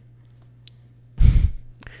Missouri.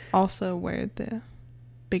 Also where the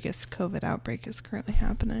biggest COVID outbreak is currently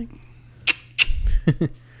happening. All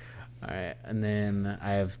right, and then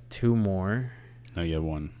I have two more. No, you have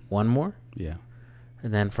one. One more? Yeah.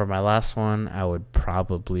 And then for my last one, I would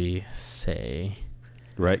probably say...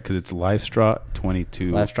 Right, because it's Livestraw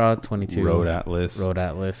 22. Livestraw 22. Road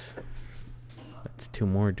Atlas. That's two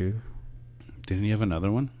more, dude. Didn't you have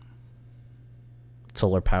another one?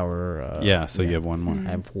 Solar power. You have one more.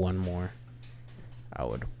 I have one more. I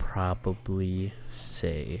would probably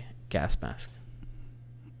say gas mask.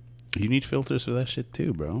 You need filters for that shit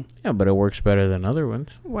too, bro. Yeah, but it works better than other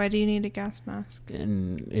ones. Why do you need a gas mask?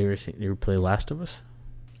 And you ever play Last of Us?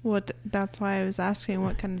 What? That's why I was asking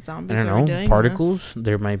what kind of zombies I don't know. are we dealing Particles? with?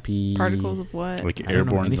 There might be... Particles of what? Like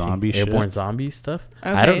airborne zombie shit? Airborne zombie stuff? Okay,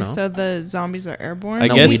 I don't know. so the zombies are airborne? I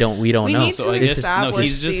guess we don't we know. Need so to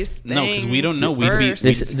establish these things because we don't know.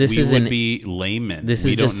 This would be laymen. This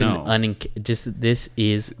we is just don't know. This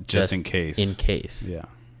is just in case. In case. Yeah.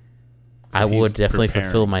 So I would definitely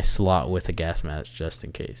fulfill my slot with a gas mask just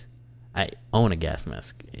in case. I own a gas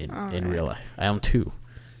mask in real life. I own two.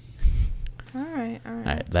 All right.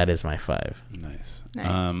 That is my 5. Nice.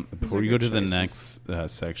 Before we go to the next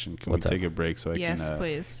section, can we take a break so I can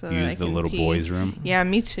please, so use the little boys' room? Yeah,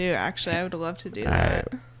 me too. Actually, I would love to do that.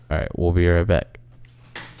 All right, we'll be right back.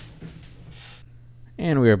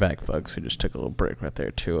 And we are back, folks. We just took a little break right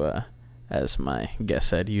there to, as my guest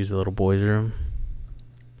said, use the little boys' room.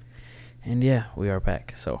 And yeah, we are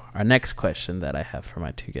back. So our next question that I have for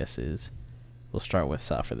my two guests is, we'll start with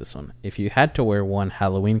Sal for this one. If you had to wear one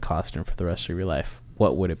Halloween costume for the rest of your life,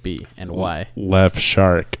 what would it be and why? Left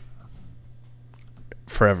shark.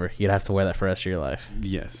 Forever. You'd have to wear that for the rest of your life.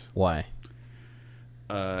 Yes. Why?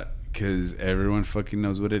 Because everyone fucking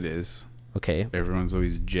knows what it is. Okay. Everyone's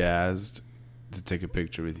always jazzed to take a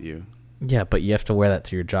picture with you. Yeah, but you have to wear that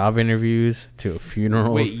to your job interviews, to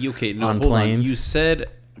funerals. Wait, okay, no, on hold planes. on. You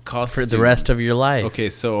said costume for the rest of your life. Okay,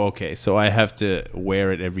 so I have to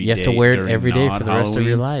wear it every day. You have to wear it every day for the rest of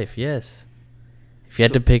your life. Yes. If you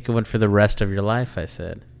had to pick one for the rest of your life, I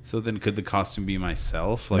said. So then, could the costume be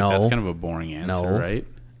myself? Like no. That's kind of a boring answer, right?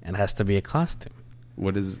 It has to be a costume.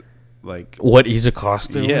 What is What is a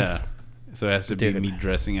costume? Yeah. So it has to be me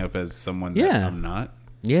dressing up as someone that I'm not.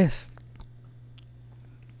 Yes.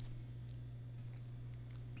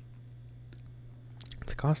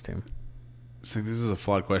 It's a costume. So this is a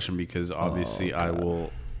flawed question because obviously I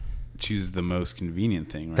will choose the most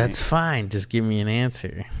convenient thing, right? That's fine. Just give me an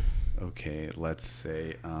answer. Okay, let's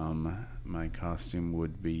say my costume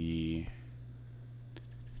would be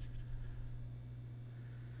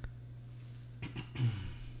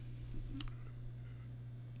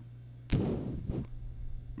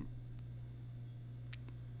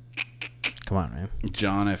Come on, man.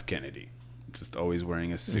 John F. Kennedy. Just always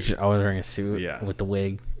wearing a suit. You're always wearing a suit, yeah, with the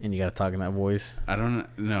wig, and you got to talk in that voice. I don't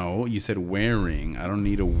know. You said wearing. I don't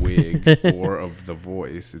need a wig or of the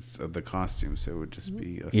voice. It's of the costume, so it would just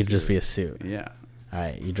be a suit. You'd just be a suit. Yeah. All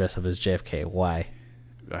right, you dress up as JFK. Why?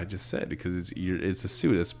 I just said because it's a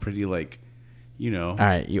suit. It's pretty like, you know. All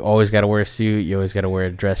right, you always got to wear a suit. You always got to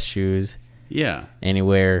wear dress shoes. Yeah.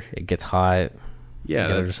 Anywhere it gets hot. Yeah. You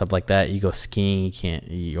got to dress up like that. You go skiing.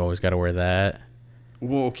 You always got to wear that.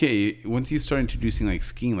 Well, okay. Once you start introducing like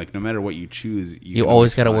skiing, like no matter what you choose, you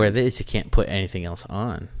always got to wear this. You can't put anything else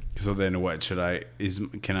on. So then, what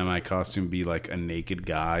can my costume be like a naked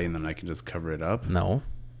guy, and then I can just cover it up? No.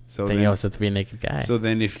 So then you always have to be a naked guy. So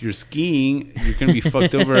then, if you're skiing, you're gonna be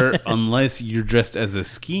fucked over unless you're dressed as a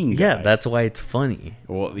skiing guy. Yeah, that's why it's funny.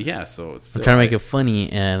 Well, yeah. So it's I'm trying to make it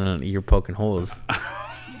funny, and you're poking holes.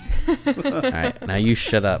 All right, now you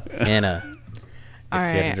shut up, Anna. All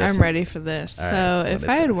right, I'm ready for this. All so right, if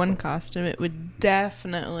I had one costume, it would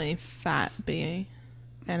definitely be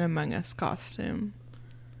an Among Us costume.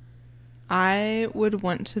 I would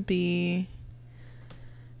want to be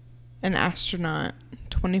an astronaut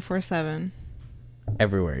 24/7.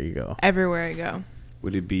 Everywhere you go. Everywhere I go.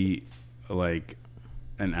 Would it be like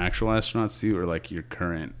an actual astronaut suit or like your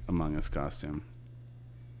current Among Us costume?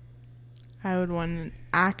 I would want an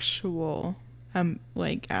actual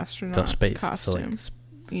like astronaut costume. So like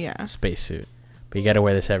yeah, spacesuit. But you got to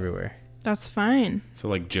wear this everywhere. That's fine. So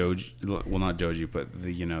like Joji, well not Joji, but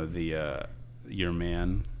the your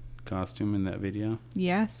man costume in that video.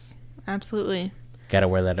 Yes, absolutely. Got to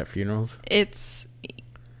wear that at funerals. It's,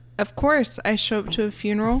 of course, I show up to a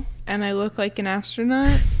funeral and I look like an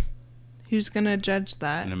astronaut. Who's gonna judge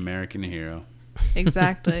that? An American hero.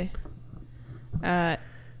 Exactly.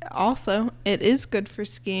 Also, it is good for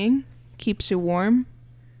skiing. Keeps you warm.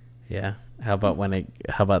 Yeah. How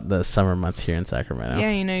about the summer months here in Sacramento?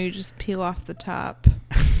 Yeah, you just peel off the top.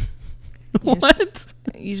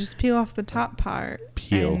 You just peel off the top part.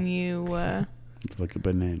 Peel. And you it's like a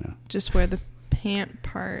banana. Just wear the pant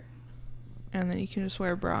part. And then you can just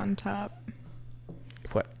wear a bra on top.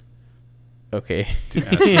 What? Okay. Do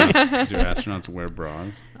astronauts wear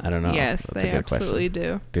bras? I don't know. Yes, That's they absolutely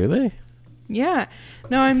do. Do they? Yeah.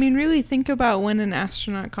 No, I mean, really think about when an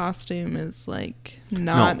astronaut costume is, like,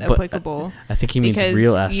 not applicable. I think he means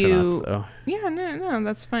real astronauts, though. Yeah, no,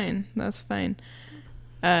 that's fine. That's fine.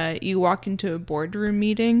 You walk into a boardroom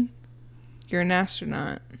meeting, you're an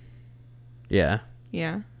astronaut. Yeah.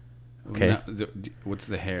 Yeah. Okay. Now, what's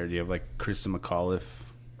the hair? Do you have, like, Krista McAuliffe?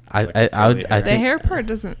 The hair part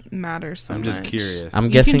doesn't matter so much. I'm just curious. I'm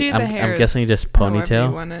guessing just ponytail.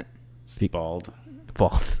 You want it. Bald.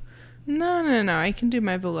 No. I can do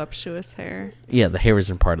my voluptuous hair. Yeah, the hair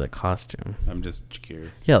isn't part of the costume. I'm just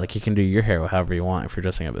curious. Yeah, like you can do your hair however you want if you're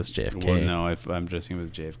dressing up as JFK. Well, no, if I'm dressing up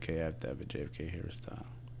as JFK, I have to have a JFK hairstyle.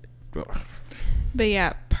 But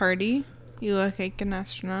yeah, party. You look like an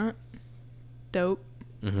astronaut. Dope.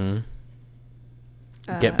 Mm-hmm.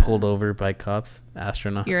 Get pulled over by cops.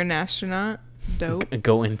 Astronaut. You're an astronaut. Dope.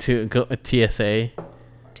 Go TSA.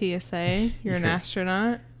 TSA. You're an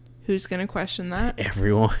astronaut. Who's going to question that?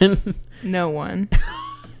 Everyone. No one.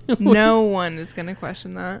 No one is going to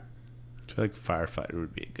question that. I feel like firefighter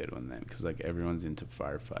would be a good one then, because like everyone's into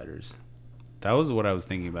firefighters. That was what I was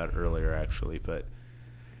thinking about earlier, actually, but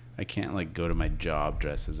I can't like go to my job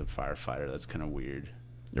dressed as a firefighter. That's kind of weird.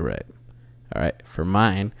 Right. All right. For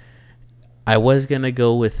mine, I was going to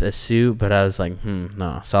go with a suit, but I was like,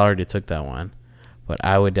 no. So I already took that one. But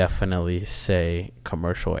I would definitely say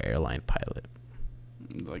commercial airline pilot.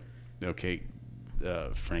 Like, okay,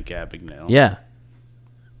 Frank Abagnale. Yeah.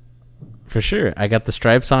 For sure. I got the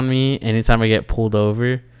stripes on me. Anytime I get pulled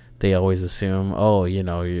over, they always assume,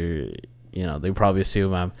 they probably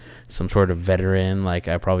assume I'm some sort of veteran. Like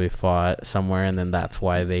I probably fought somewhere, and then that's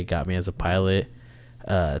why they got me as a pilot.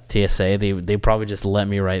 TSA, they probably just let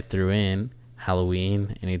me right through in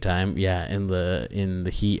Halloween anytime. Yeah, in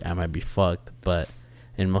the heat, I might be fucked, but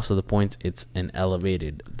in most of the points, it's an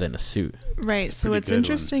elevated than a suit. Right. So what's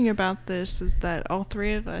interesting about this is that all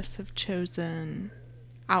three of us have chosen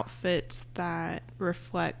outfits that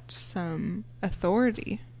reflect some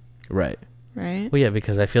authority. Right. Right. Well, yeah,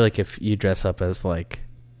 because I feel like if you dress up as like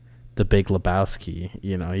the Big Lebowski,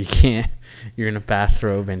 you can't. You're in a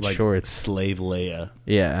bathrobe and like shorts. Slave Leia.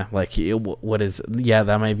 Yeah, like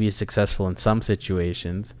that might be successful in some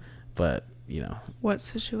situations, but What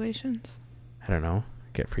situations? I don't know.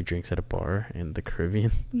 Get free drinks at a bar in the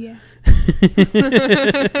Caribbean. Yeah.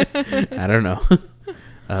 I don't know.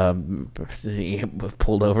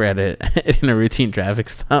 Pulled over in a routine traffic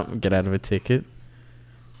stop, get out of a ticket.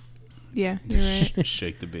 Yeah, you're right.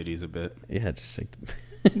 Shake the biddies a bit. Yeah, just shake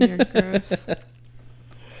You're gross.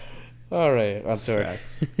 All right, on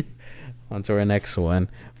to our next one.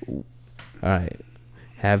 All right.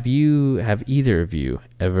 Have either of you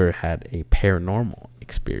ever had a paranormal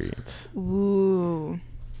experience? Ooh.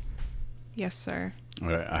 Yes, sir. All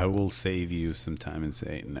right, I will save you some time and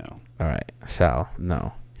say no. All right, Sal,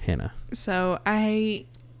 no. Hannah. So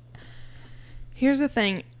here's the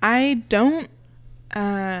thing. I don't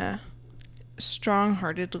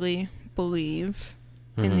strong-heartedly believe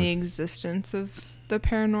in the existence of the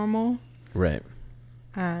paranormal. Right.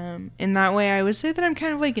 In that way, I would say that I'm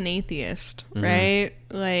kind of like an atheist, right?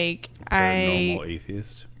 Like paranormal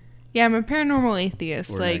atheist. Yeah, I'm a paranormal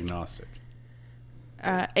atheist. Or like an agnostic.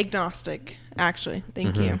 Agnostic, actually.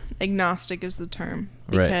 Thank you. Agnostic is the term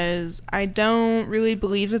because I don't really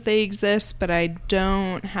believe that they exist, but I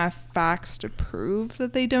don't have facts to prove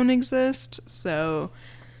that they don't exist. So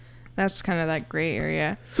that's kind of that gray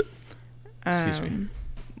area. Excuse me.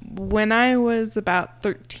 When I was about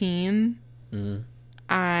 13,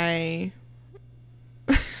 I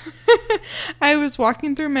was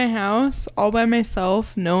walking through my house all by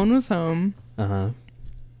myself. No one was home.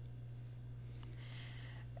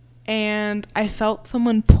 And I felt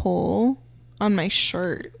someone pull on my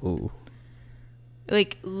shirt. Ooh.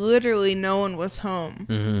 Like, literally no one was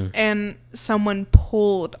home. And someone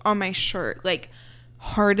pulled on my shirt, like,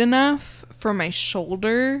 hard enough for my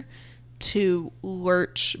shoulder to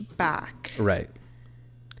lurch back. Right.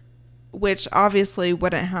 Which obviously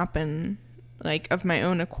wouldn't happen, like, of my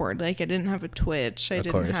own accord. Like, I didn't have a twitch. I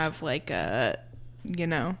didn't have, like, a,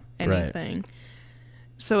 anything. Right.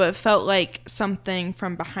 So it felt like something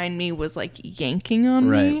from behind me was, like, yanking on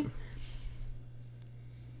me.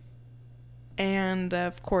 And,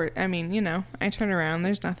 of course, I mean, I turn around.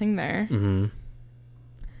 There's nothing there.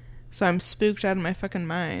 So I'm spooked out of my fucking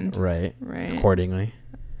mind. Right. Accordingly.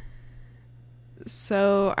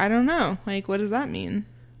 So, I don't know. Like, what does that mean?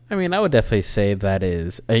 I mean, I would definitely say that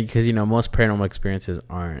is... Because, most paranormal experiences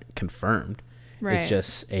aren't confirmed. Right. It's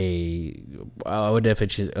just I would definitely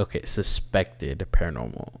choose... Okay, suspected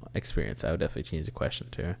paranormal experience. I would definitely change the question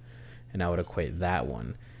to. And I would equate that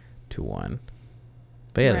one to one.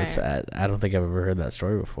 But yeah, that's, I don't think I've ever heard that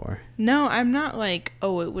story before. No, I'm not like, it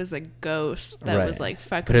was a ghost that was like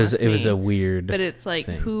fucking. But it was a weird. But it's like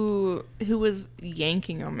thing. who was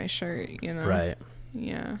yanking on my shirt, Right.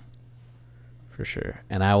 Yeah. For sure.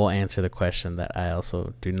 And I will answer the question that I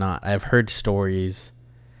also do not. I've heard stories,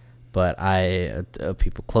 but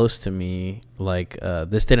people close to me, like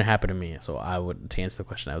this didn't happen to me. So to answer the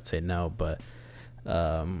question, I would say no. But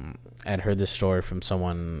I'd heard this story from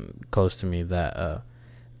someone close to me that.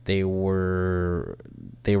 They were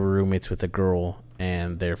roommates with a girl,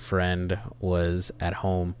 and their friend was at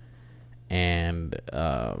home, and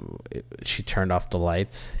she turned off the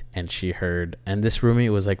lights, and she heard. And this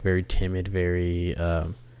roommate was like very timid, very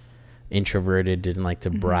introverted, didn't like to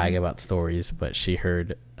brag about stories, but she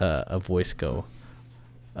heard a voice go,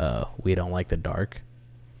 "We don't like the dark,"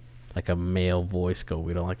 like a male voice go,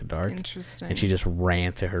 "We don't like the dark." Interesting. And she just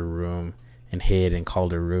ran to her room and hid and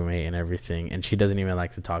called her roommate and everything, and she doesn't even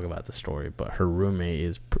like to talk about the story, but her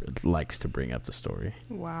roommate likes to bring up the story.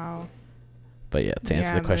 Wow. But yeah, to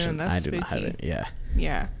answer the question, I do not have it.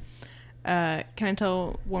 Yeah. Can I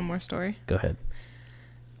tell one more story? Go ahead.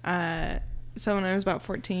 So when I was about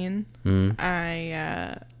 14,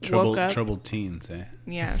 I woke up. Troubled teens, eh?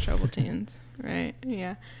 Yeah, troubled teens. Right.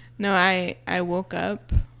 Yeah. No, I woke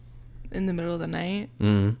up in the middle of the night.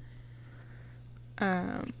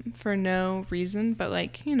 For no reason, but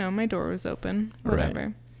like, my door was open, whatever.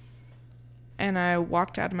 Right. And I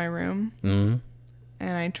walked out of my room, and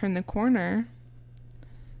I turned the corner.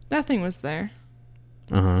 Nothing was there.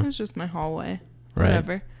 It was just my hallway. Right.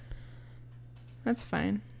 Whatever. That's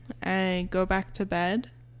fine. I go back to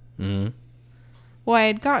bed. Well, I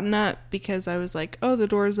had gotten up because I was like, the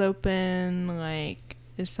door's open. Like,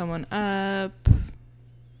 is someone up?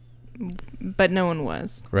 But no one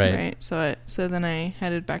was. Right. So then I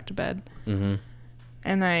headed back to bed.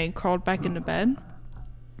 And I crawled back into bed.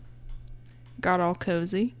 Got all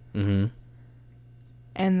cozy. And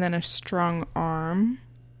then a strong arm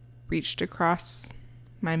reached across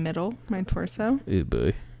my torso. Ooh,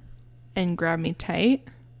 boy. And grabbed me tight.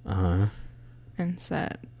 And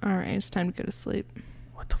said, "All right, it's time to go to sleep."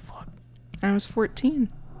 What the fuck? I was 14.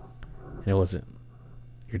 And it wasn't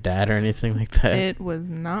your dad or anything like that? It was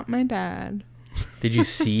not my dad. Did you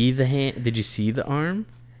see the hand? Did you see the arm?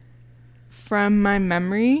 From my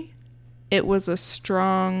memory, it was a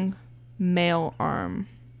strong male arm.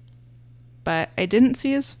 but I didn't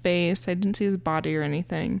see his face. I didn't see his body or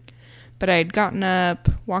anything. But I had gotten up,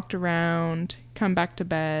 walked around, come back to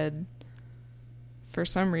bed for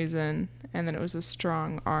some reason, and then it was a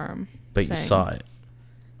strong arm. But you saw it.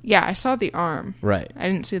 Yeah, I saw the arm. Right. I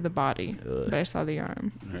didn't see the body, but I saw the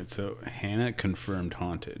arm. All right, so Hannah confirmed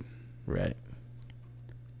haunted. Right.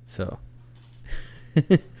 So,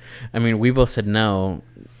 I mean, we both said no,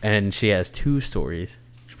 and she has 2 stories.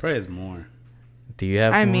 She probably has more. Do you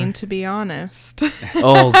have more? I mean, to be honest.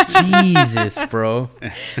 Oh, Jesus, bro.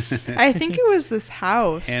 I think it was this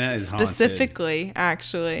house. Hannah is specifically, haunted.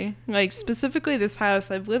 actually. Like, specifically this house.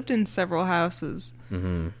 I've lived in several houses.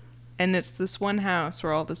 Mm-hmm. And it's this one house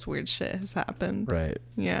where all this weird shit has happened. Right.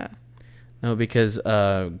 Yeah. No, because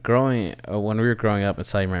when we were growing up, and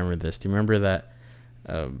so I remember this. Do you remember that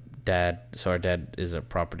dad? So our dad is a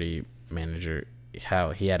property manager. How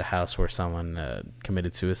he had a house where someone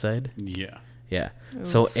committed suicide. Yeah. Yeah. Oof.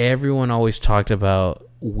 So everyone always talked about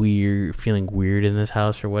feeling weird in this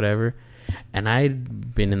house or whatever. And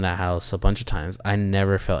I'd been in that house a bunch of times. I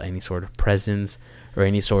never felt any sort of presence or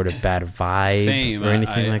any sort of bad vibe or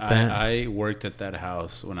anything like that. I worked at that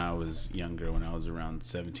house when I was younger, when I was around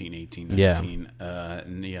 17, 18, 19.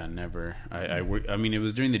 Yeah, never. I worked, I mean, it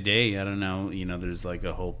was during the day. I don't know. You know, there's like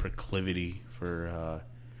a whole proclivity for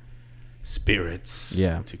spirits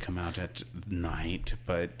to come out at night.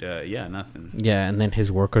 But yeah, nothing. Yeah, and then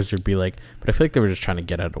his workers would be like, but I feel like they were just trying to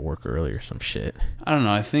get out of work early or some shit. I don't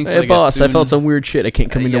know. I think, hey, like, boss, I felt some weird shit. I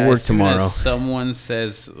can't come into work tomorrow. As someone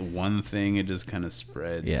says one thing, it just kind of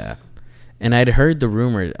spreads. Yeah. And I'd heard the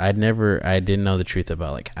rumor. I didn't know the truth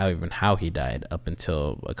about like how he died up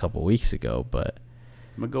until a couple weeks ago. But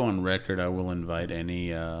I'm gonna go on record. I will invite any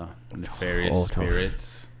nefarious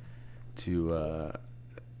spirits to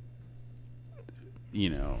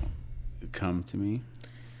come to me.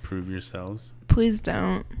 Prove yourselves. Please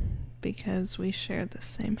don't, because we share the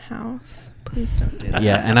same house. Please don't do that.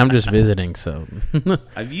 Yeah, and I'm just visiting, so.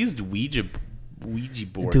 I've used Ouija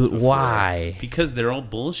boards. Dude, before. why? Because they're all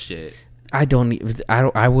bullshit. I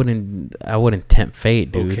wouldn't tempt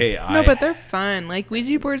fate, dude. Okay, no, but they're fun. Like,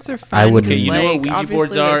 Ouija boards are fun. I wouldn't. Okay, you know what Ouija obviously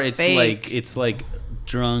boards are? It's like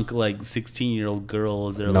drunk, like 16-year-old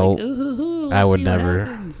girls. They're nope. like, ooh, I would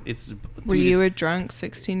never. Were you a drunk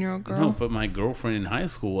 16-year-old girl? No, but my girlfriend in high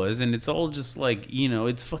school was, and it's all just like,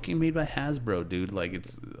 it's fucking made by Hasbro, dude. Like,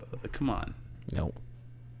 it's come on. No.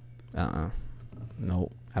 No,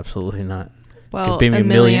 absolutely not. Well,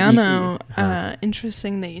 Emiliano,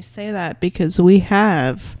 interesting that you say that, because we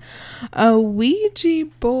have a Ouija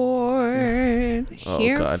board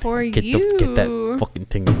here for you. Get that fucking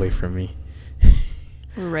thing away from me.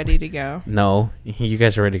 We're ready to go. No, you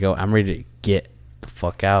guys are ready to go. I'm ready to get the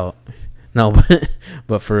fuck out. No,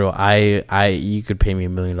 but for real, you could pay me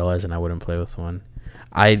 $1 million and I wouldn't play with one.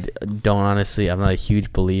 I don't, honestly. I'm not a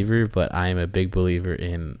huge believer, but I am a big believer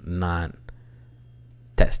in not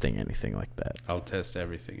testing anything like that. I'll test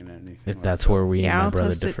everything and anything. If that's where we and my I'll brother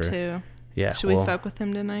test differ. it too. Yeah. Should we fuck with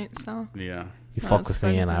him tonight, Sal? Yeah. You fuck with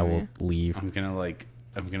me and I will leave. I'm gonna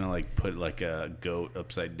put like a goat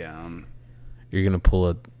upside down. You're gonna pull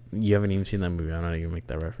a. You haven't even seen that movie. I'm not even gonna make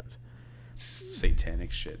that reference. It's just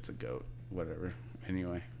satanic shit. It's a goat. Whatever.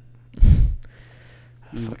 Anyway. I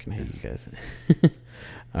fucking hate you guys.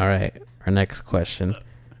 All right. Our next question.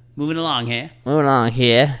 Moving along here. All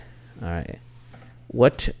right.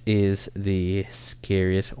 What is the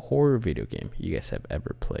scariest horror video game you guys have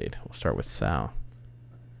ever played? We'll start with Sal.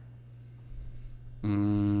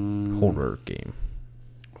 Horror game.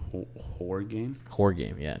 Horror game? Horror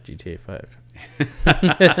game, yeah. GTA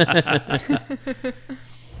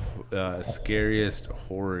 5. Scariest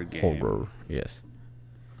horror game. Horror, yes.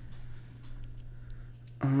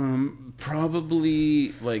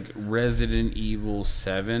 Probably like Resident Evil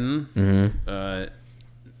 7. Mm-hmm.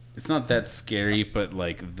 It's not that scary, but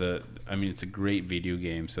like it's a great video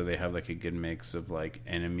game, so they have like a good mix of like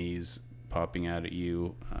enemies popping out at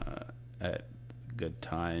you at good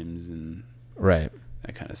times and right,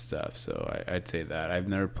 that kind of stuff. So I'd say that. I've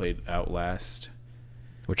never played Outlast,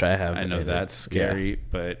 which I have. I know that's scary,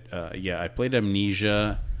 but I played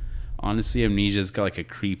Amnesia. Honestly, Amnesia's got like a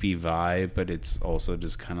creepy vibe, but it's also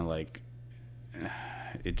just kind of like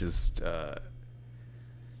it just.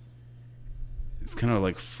 It's kind of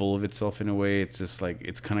like full of itself in a way. It's just like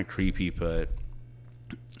it's kind of creepy, but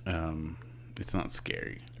it's not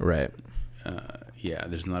scary. Right.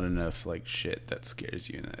 There's not enough like shit that scares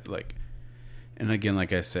you in it. Like, and again,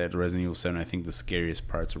 like I said, Resident Evil 7. I think the scariest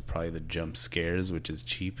parts were probably the jump scares, which is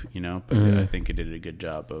cheap, But I think it did a good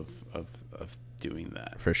job of doing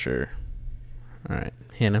that for sure. All right,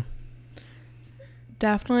 Hannah.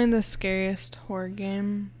 Definitely the scariest horror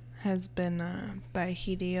game has been by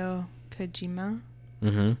Hideo Kojima,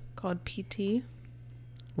 called PT.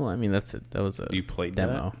 Well, I mean, that's it. That was a you played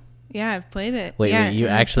demo. That? Yeah, I've played it. Wait, you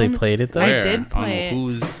actually played it though? I did play it.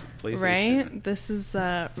 Whose PlayStation? Right? This is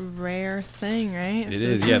a rare thing, right? It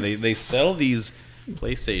is. Yeah, they sell these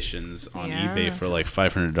PlayStations on eBay for like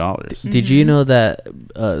 $500. Did you know that?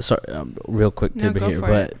 Sorry, real quick tidbit here,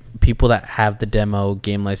 but people that have the demo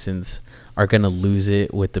game license are gonna lose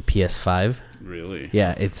it with the PS5. Really?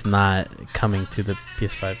 Yeah, it's not coming to the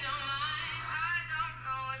PS5.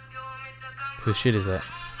 Whose shit is that?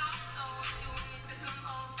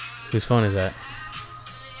 Whose phone is that?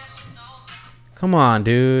 Come on,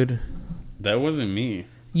 dude. That wasn't me.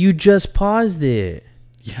 You just paused it.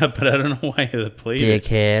 Yeah, but I don't know why I played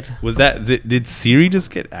Dickhead. it. Was that... Did Siri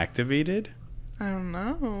just get activated? I don't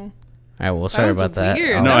know. All right, well, sorry about that.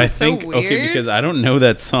 No, I think... Okay, because I don't know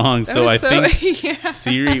that song, so I think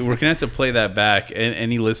Siri... We're going to have to play that back. And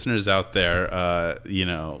any listeners out there,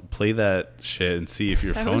 play that shit and see if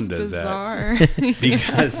your phone does bizarre. that.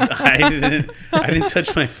 Because I didn't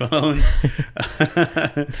touch my phone.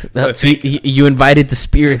 So you invited the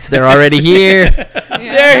spirits. They're already here.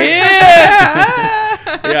 They're here!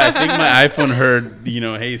 Yeah, I think my iPhone heard,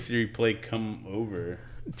 hey Siri, play Come Over.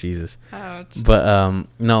 Jesus. Ouch. But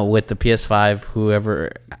no, with the PS5,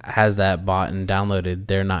 whoever has that bought and downloaded,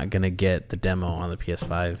 they're not gonna get the demo on the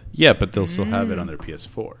PS5. Yeah, but they'll still have it on their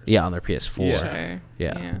PS4. Yeah, on their PS4. Yeah. Sure.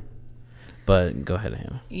 Yeah. But go ahead,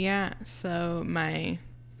 Hannah. Yeah. So my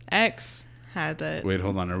ex had a. Wait,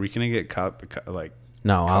 hold on. Are we gonna get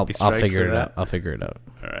No, I'll figure it out. I'll figure it out.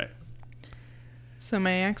 All right. So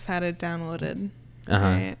my ex had it downloaded.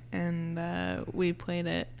 Right? And we played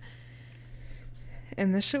it.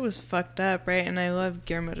 And this shit was fucked up, right? And I love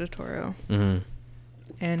Guillermo del Toro. And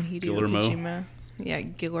Hideo Kojima. Yeah,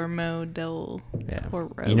 Guillermo del Toro.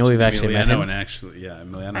 You know, we've actually met him.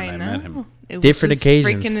 Emiliano and I met him. It different was just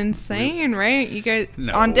occasions. Freaking insane, right? You guys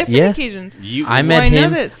on different occasions. I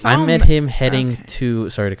met him heading to.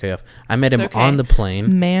 Sorry to cut you off. I met him on the plane.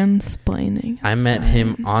 Mansplaining. I met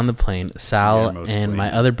him on the plane. Sal and my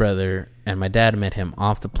other brother and my dad met him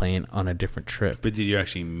off the plane on a different trip. But did you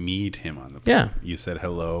actually meet him on the plane? Yeah. You said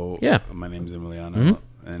hello. Yeah. My name's Emiliano.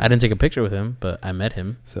 I didn't take a picture with him, but I met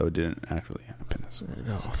him. So it didn't actually happen.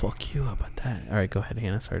 Oh, fuck you. How about that? All right, go ahead,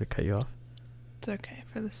 Hannah. Sorry to cut you off. It's okay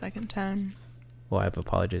for the second time. Well, I've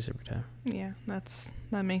apologized every time. Yeah,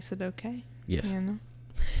 that makes it okay. Yes.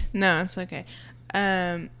 No, it's okay.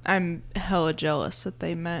 I'm hella jealous that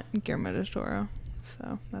they met Guillermo del Toro,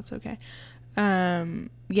 so that's okay.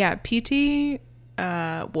 Yeah, PT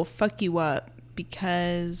will fuck you up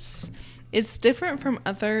because it's different from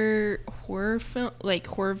other horror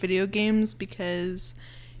video games because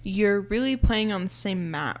you're really playing on the same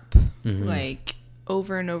map, like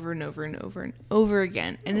over and over and over and over and over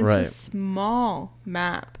again, and it's a small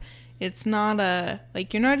map. It's not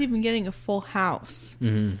you're not even getting a full house,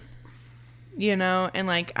 and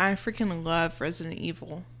like I freaking love Resident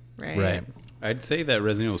Evil, right? I'd say that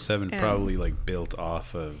Resident Evil 7 probably built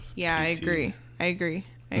off of PT. I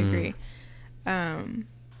agree.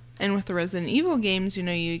 And with the Resident Evil games,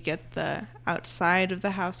 you get the outside of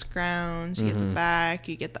the house grounds, you get the back,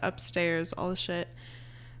 you get the upstairs, all the shit.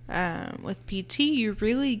 With PT, you're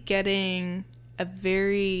really getting a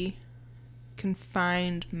very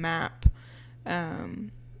confined map.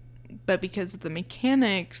 But because of the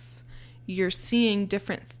mechanics, you're seeing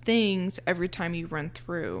different things every time you run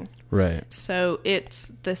through. Right. So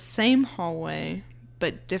it's the same hallway,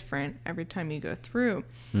 but different every time you go through.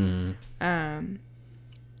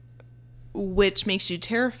 Which makes you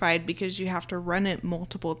terrified because you have to run it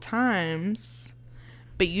multiple times,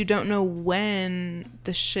 but you don't know when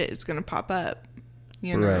the shit is going to pop up,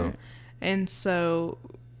 Right. And so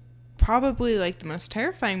probably the most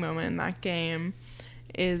terrifying moment in that game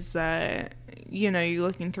is, you're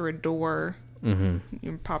looking through a door,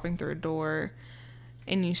 you're popping through a door,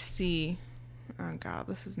 and you see, oh God,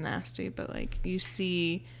 this is nasty, but you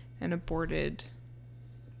see an aborted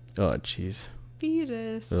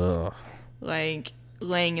fetus. Ugh.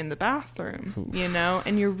 Laying in the bathroom,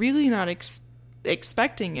 and you're really not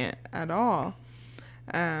expecting it at all.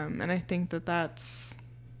 And I think that's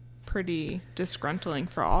pretty disgruntling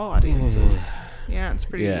for all audiences. Yeah, it's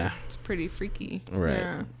pretty freaky. Right.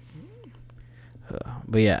 Yeah.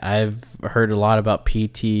 But yeah, I've heard a lot about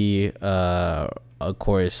PT. Of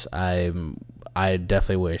course, I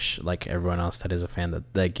definitely wish, like everyone else that is a fan,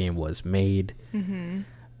 that game was made.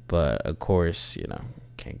 But of course,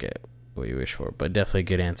 can't get what you wish for. But definitely a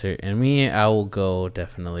good answer. And me, I will go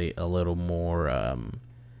definitely a little more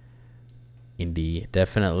indie.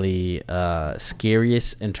 Definitely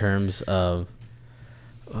scariest in terms of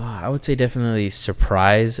I would say definitely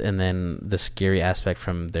surprise, and then the scary aspect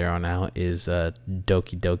from there on out is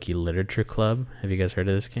Doki Doki Literature Club. Have you guys heard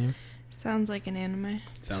of this game? Sounds like an anime.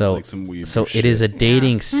 Sounds like some weird So shit. it is a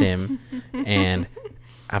dating sim, and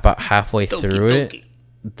about halfway through it,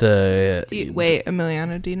 wait,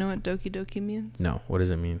 Emiliano, do you know what Doki Doki means? No, what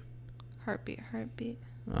does it mean? Heartbeat.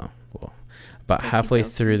 Oh, well, about halfway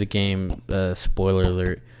through the game, spoiler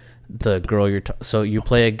alert, the girl so you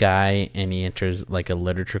play a guy and he enters like a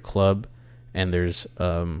literature club, and there's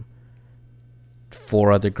 4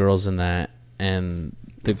 other girls in that, and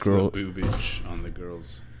What's the boobage on the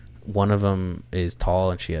girls? One of them is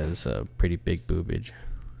tall and she has a pretty big boobage.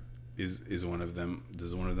 Is one of them?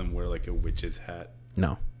 Does one of them wear like a witch's hat?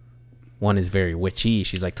 No, one is very witchy.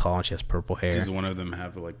 She's like tall and she has purple hair. Does one of them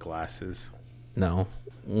have like glasses? No,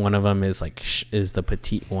 one of them is like is the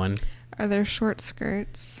petite one. Are there short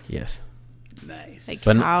skirts? Yes. Nice. Like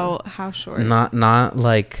but how short? Not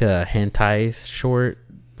like hentai short,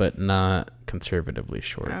 but not conservatively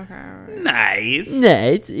short. Okay.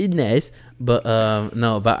 Nice. But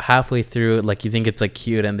no, about halfway through, like you think it's like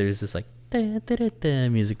cute, and there's this like da, da, da, da,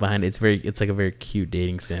 music behind it. It's like a very cute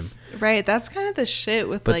dating sim. Right, that's kind of the shit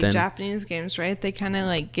with like Japanese games, right? They kind of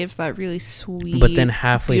like give that really sweet, but then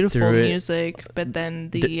halfway beautiful through music, but then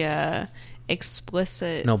the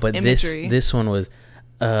explicit but imagery. this one was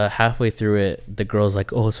halfway through it, the girl's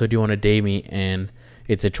like, oh, so do you want to date me? And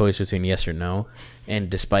it's a choice between yes or no, and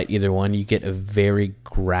despite either one, you get a very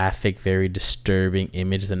graphic, very disturbing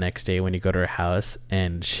image the next day when you go to her house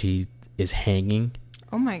and she is hanging.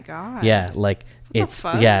 Oh my god. Yeah, like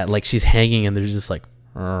like she's hanging and there's just like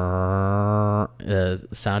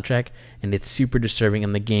soundtrack, and it's super disturbing,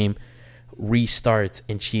 and the game restarts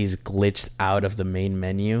and she's glitched out of the main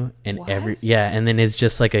menu, and and then it's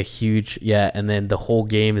just like a huge and then the whole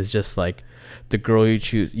game is just like the girl you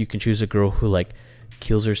can choose a girl who like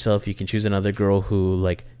kills herself, you can choose another girl who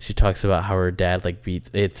like she talks about how her dad like beats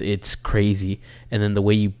it's crazy, and then the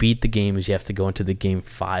way you beat the game is you have to go into the game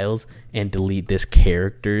files and delete this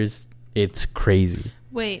characters. It's crazy.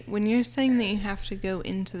 Wait, when you're saying that you have to go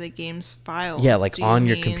into the game's files, like on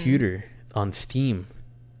your computer on Steam.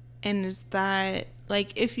 And is that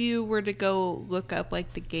like if you were to go look up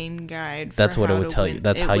like the game guide? That's what it would tell you.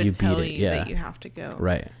 That's how you beat it. Yeah, that you have to go.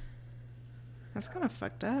 Right. That's kind of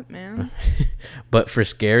fucked up, man. But for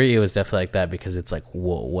scary, it was definitely like that because it's like,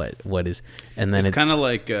 whoa, what is? And then it's kind of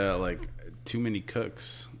like Too Many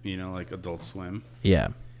Cooks, like Adult Swim. Yeah,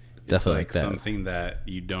 definitely like that. Something that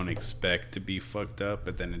you don't expect to be fucked up,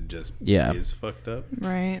 but then it just is fucked up.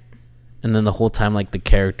 Right. And then the whole time, like the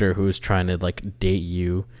character who's trying to like date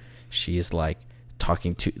you, she's like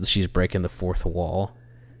she's breaking the fourth wall.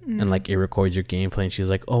 And like it records your gameplay, and she's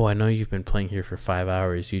like, oh, I know you've been playing here for 5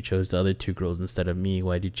 hours, you chose the other 2 girls instead of me,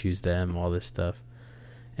 why'd you choose them, all this stuff.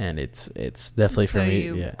 And it's definitely for me.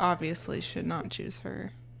 You obviously should not choose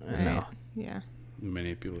her, right? No. Yeah.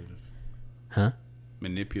 Manipulative. Huh?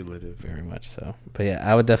 Manipulative. Very much so. But yeah,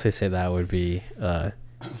 I would definitely say that would be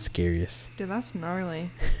scariest. Dude, that's gnarly.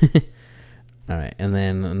 All right, and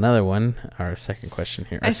then another one, our second question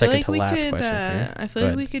here. Our second to last question here. I feel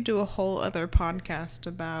like we could do a whole other podcast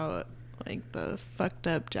about like the fucked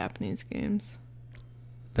up Japanese games.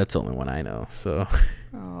 That's the only one I know, so.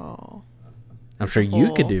 Oh. I'm sure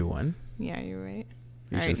you could do one. Yeah, you're right.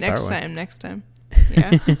 All right, next time.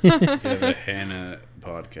 Yeah. The Hannah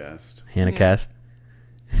podcast. Hannah cast.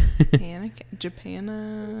 Hannah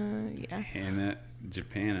Japana. Yeah. Hannah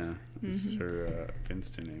Japana is her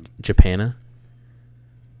Finsta name. Japana?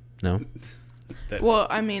 No. Well,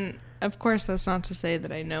 I mean, of course, that's not to say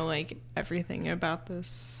that I know like everything about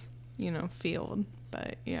this, field,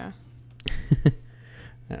 but yeah.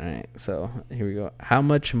 All right, so here we go. How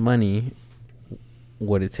much money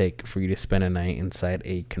would it take for you to spend a night inside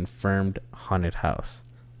a confirmed haunted house?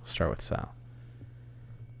 We'll start with Sal.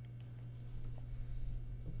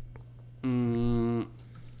 I don't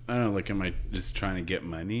know. Like, am I just trying to get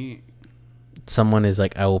money? Someone is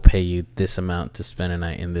like, I will pay you this amount to spend a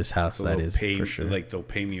night in this house. So that is for sure. Like, they'll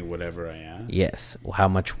pay me whatever I ask? Yes. Well, how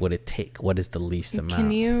much would it take? What is the least amount?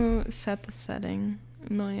 Can you set the setting,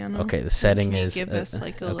 Emiliano? Okay, the setting is... Can you give us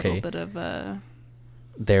like a little bit of a...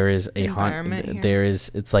 There is a haunted...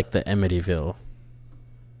 It's like the Amityville.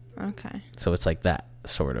 Okay. So it's like that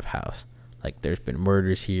sort of house. Like, there's been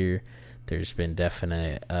murders here. There's been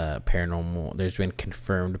definite paranormal... There's been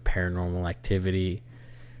confirmed paranormal activity.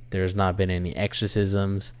 There's not been any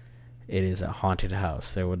exorcisms. It is a haunted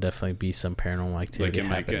house. There will definitely be some paranormal activity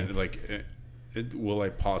happening. Will I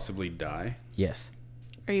possibly die? Yes.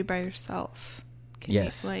 Are you by yourself?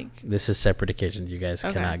 Yes. This is separate occasions. You guys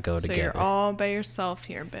cannot go together. So you're all by yourself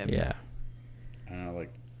here, babe. Yeah. I don't know,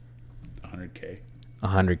 like 100K.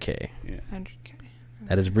 100K. Yeah. 100K.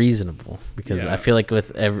 That is reasonable because I feel like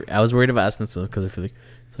I was worried about asking this one because I feel like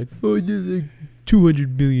it's like, oh, like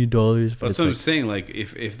 $200 million. That's what I'm saying. Like,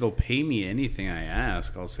 if they'll pay me anything I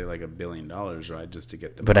ask, I'll say like $1 billion, right? Just to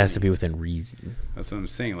get the But money. it has to be within reason. That's what I'm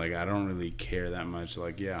saying. Like, I don't really care that much.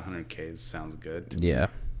 Like, yeah, 100K sounds good. Yeah.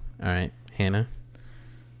 All right. Hannah?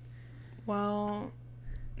 Well,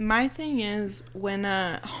 my thing is when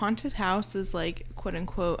a haunted house is like, quote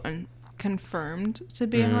unquote, confirmed to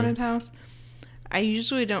be a haunted house, I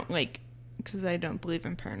usually don't because I don't believe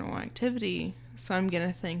in paranormal activity. So I'm going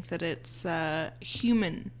to think that it's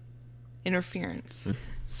human interference.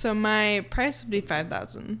 So my price would be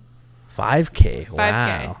 $5,000. $5K. Wow.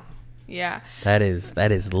 $5K. Yeah. That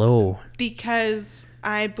is low. Because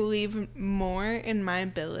I believe more in my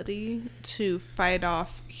ability to fight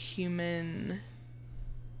off human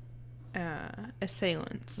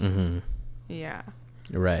assailants. Mm-hmm. Yeah.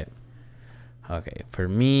 Right. Okay. For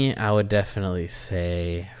me, I would definitely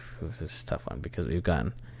say this is a tough one because we've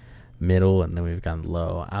gone middle and then we've gone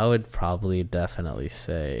low. I would probably definitely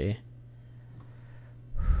say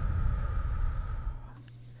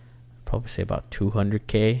about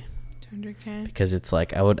 200K. 200K. Because it's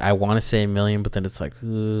like I want to say $1 million, but then it's like,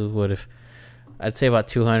 what if? I'd say about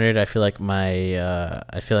 200. I feel like my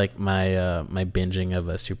my binging of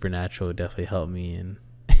a Supernatural would definitely help me in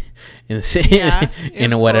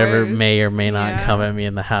whatever may or may not come at me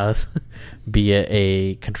in the house, be it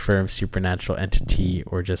a confirmed supernatural entity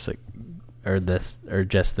or just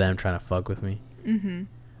just them trying to fuck with me. Mm-hmm.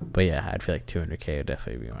 But yeah, I'd feel like 200K would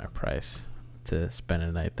definitely be my price to spend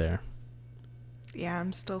a night there. Yeah,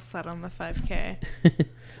 I'm still set on the 5K.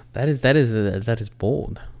 That is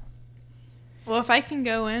bold. Well, if I can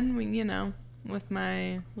go in, with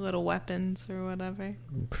my little weapons or whatever.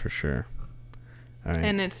 For sure. All right.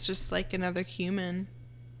 And it's just like another human.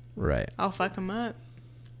 Right. I'll fuck them up.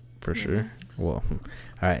 For sure. Well,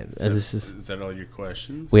 all right. Is that all your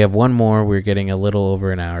questions? We have one more. We're getting a little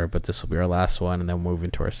over an hour, but this will be our last one, and then we'll move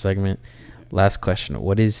into our segment. Last question.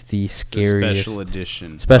 What is the scariest... special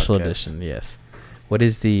edition. Special edition, yes. What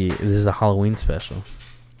is this is the Halloween special.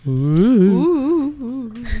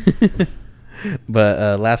 Ooh.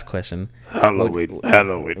 But last question. Halloween.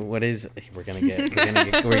 What is we're gonna get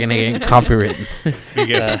copywritten. We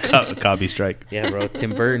get a copy strike. Yeah, bro.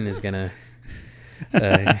 Tim Burton is gonna.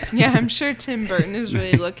 Yeah, I'm sure Tim Burton is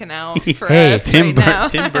really looking out for us right now.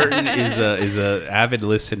 Tim Burton is a avid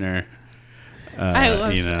listener. I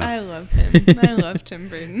love him. I love Tim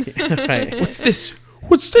Burton. Right. What's this?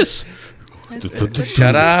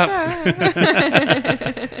 Shut up.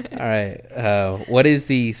 All right. What is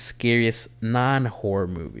the scariest non-horror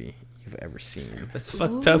movie you've ever seen? That's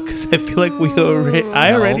fucked up because I feel like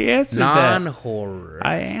I already answered that. Non-horror.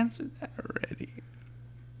 I answered that already.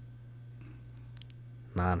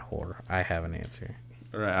 Non-horror. I have an answer.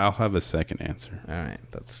 All right, I'll have a second answer. All right,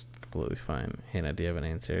 that's completely fine. Hannah, do you have an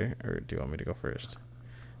answer, or do you want me to go first?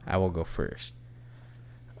 I will go first.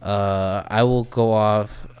 I will go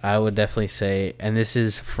off. I would definitely say, and this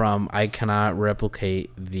is from, I cannot replicate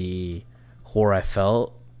the horror I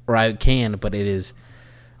felt, or I can, but it is,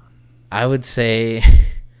 I would say,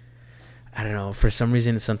 I don't know, for some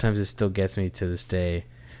reason, sometimes it still gets me to this day.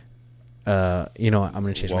 I'm going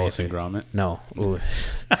to change Wallace my answer. and Gromit? No. No,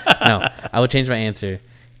 I would change my answer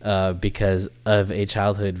because of a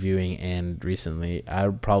childhood viewing and recently. I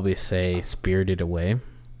would probably say Spirited Away.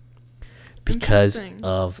 Because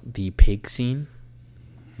of the pig scene.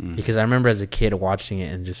 Because I remember as a kid watching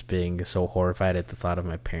it and just being so horrified at the thought of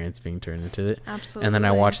my parents being turned into it. Absolutely. And then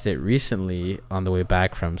I watched it recently on the way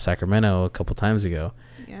back from Sacramento a couple times ago.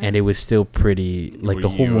 Yeah. And it was still pretty, like the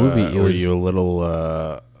whole movie. Were you a little,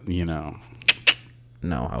 No,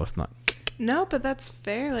 I was not. No, but that's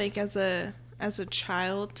fair. Like as a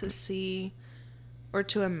child to see or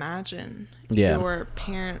to imagine your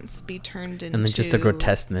parents be turned into, and then just the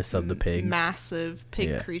grotesqueness of the pigs, massive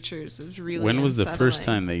pig creatures is really. When was unsettling. the first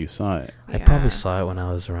time that you saw it? I probably saw it when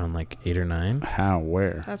I was around like 8 or 9. How?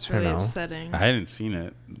 Where? That's really upsetting. I hadn't seen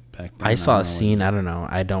it back then. I saw a scene. I don't know.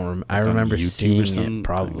 I don't. I remember seeing it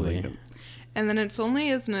probably. Like and then it's only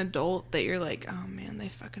as an adult that you're like, oh man, they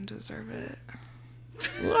fucking deserve it.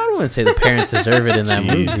 Well, I wouldn't say the parents deserve it in that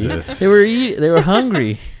Jesus. movie. They were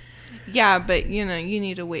hungry. Yeah, but you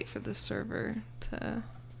need to wait for the server to,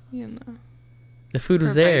 the food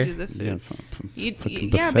was there. The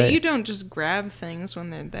food. Yeah, but you don't just grab things when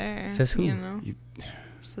they're there. Says who?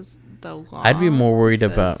 Says the law. I'd be more worried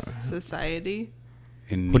about society.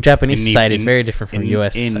 Japanese society is very different from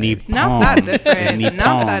U.S. society. Not that different.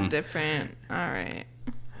 Not that different. All right.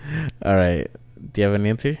 All right. Do you have an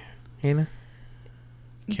answer, Hannah?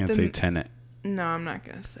 Can't say Tenet. No, I'm not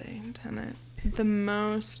gonna say Tenet. The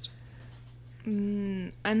most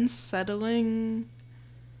unsettling.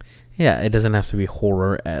 Yeah, it doesn't have to be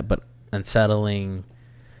horror, but unsettling,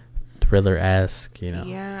 thriller-esque.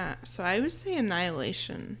 Yeah, so I would say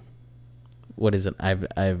Annihilation. What is it? I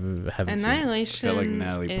haven't Annihilation. It's got like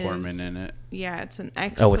Natalie Portman in it. Yeah, it's an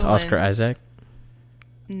excellent. with Oscar Isaac.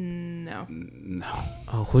 No.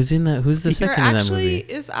 Oh, who's in that? Who's the second in that movie?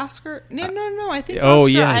 Actually, is Oscar? No. I think. Oh,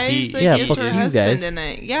 Oscar yeah, Isaac yeah, is fuck her these husband guys. in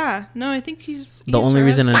it. Yeah, no, I think he's The only her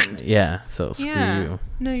reason, husband. so screw you.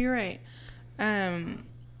 No, you're right.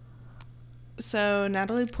 So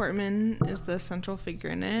Natalie Portman is the central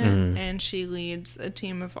figure in it, and she leads a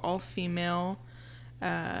team of all female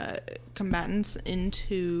combatants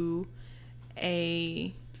into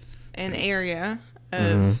an area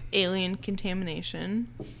of alien contamination.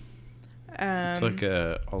 It's like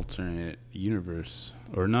a alternate universe,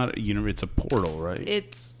 or not a universe. It's a portal, right?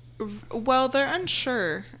 They're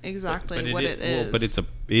unsure exactly what it is. But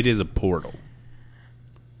it is a portal.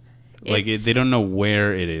 Like they don't know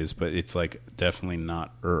where it is, but it's like definitely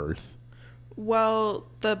not Earth. Well,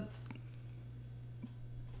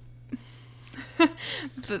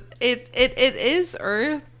 it is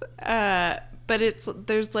Earth, but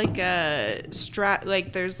there's like a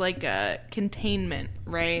there's like a containment,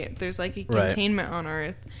 right? There's like a containment on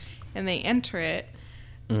Earth, and they enter it,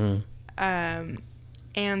 and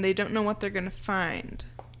they don't know what they're gonna find,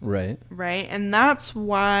 right? And that's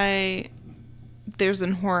why there's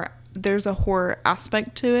a horror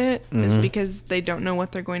aspect to it, is because they don't know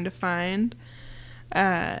what they're going to find,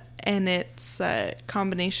 and it's a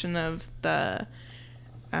combination of the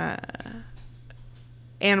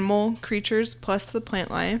animal creatures plus the plant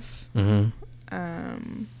life, and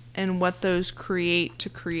what those to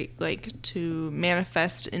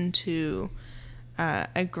manifest into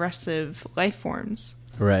aggressive life forms,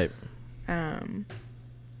 right?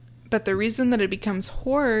 But the reason that it becomes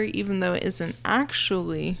horror, even though it isn't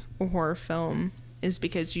actually a horror film, is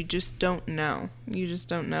because you just don't know. You just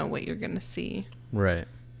don't know what you're going to see. Right.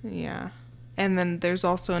 Yeah. And then there's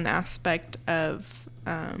also an aspect of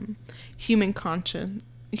human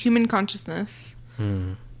consciousness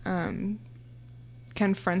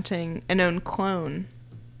confronting an own clone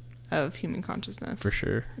of human consciousness. For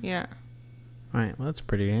sure. Yeah. All right, well, that's a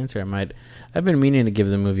pretty good answer. I've been meaning to give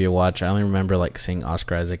the movie a watch. I only remember like seeing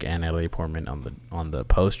Oscar Isaac and Natalie Portman on the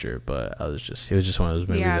poster, but it was just one of those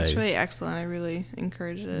movies. Yeah, it's really excellent. I really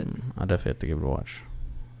encourage it. I'll definitely have to give it a watch.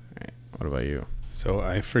 All right, what about you? So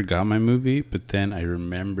I forgot my movie, but then I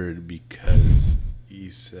remembered because you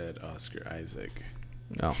said Oscar Isaac.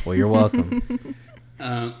 Oh, well, you're welcome.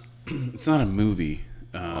 It's not a movie.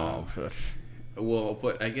 Well,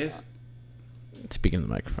 but I guess. Speaking of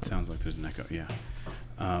the microphone. It sounds like there's an echo. Yeah.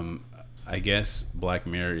 I guess Black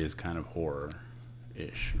Mirror is kind of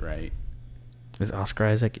horror-ish, right? Is Oscar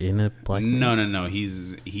Isaac in a Black Mirror? No. He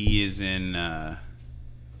is in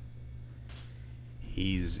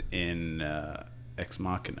Ex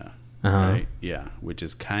Machina, right? Yeah, which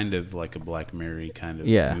is kind of like a Black Mirror kind of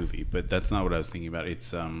movie, but that's not what I was thinking about.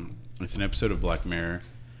 It's an episode of Black Mirror.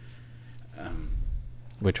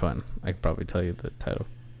 Which one? I could probably tell you the title.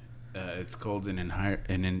 It's called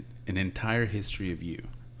an entire history of you.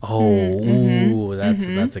 Oh,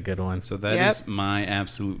 that's a good one. So that is my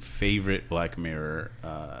absolute favorite Black Mirror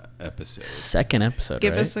episode. Second episode.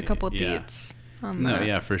 Give us a couple dates on that. No,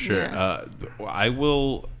 yeah, for sure. Yeah. I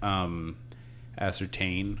will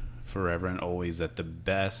ascertain forever and always that the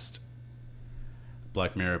best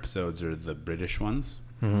Black Mirror episodes are the British ones.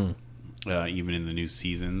 Even in the new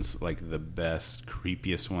seasons, like the best,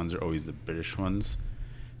 creepiest ones are always the British ones.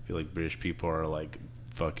 I feel like British people are like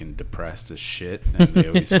fucking depressed as shit, and they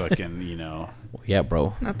always fucking, yeah,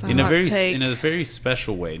 bro. In a very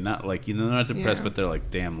special way. Not like, they're not depressed, but they're like,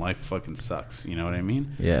 damn, life fucking sucks. You know what I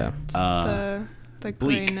mean? Yeah. The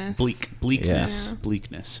bleakness.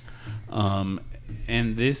 Bleakness.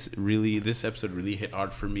 And this episode really hit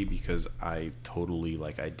hard for me because I totally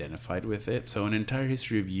like identified with it. So an entire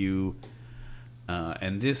history of you,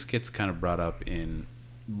 and this gets kind of brought up in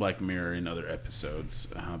Black Mirror in other episodes,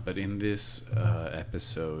 but in this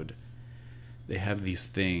episode they have these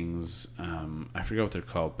things, I forget what they're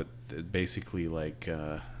called, but basically like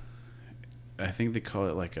I think they call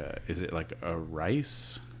it like is it like a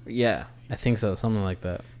rice? Yeah, I think so, something like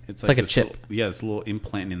that. It's like a chip. This little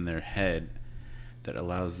implant in their head that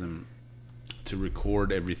allows them to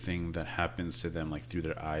record everything that happens to them, like through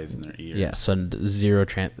their eyes and their ears. Yeah, so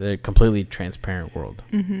completely transparent world.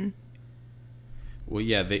 Well,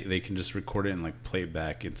 yeah, they can just record it and like play it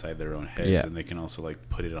back inside their own heads, and they can also like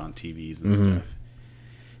put it on TVs and stuff.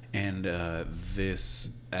 And And this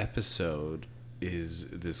episode is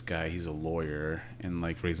this guy, he's a lawyer, and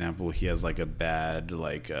like, for example, he has like a bad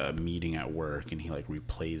like meeting at work, and he like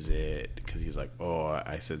replays it because he's like, oh,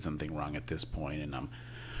 I said something wrong at this point, and I'm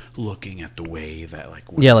looking at the way that like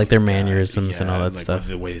like their mannerisms and all that like, stuff,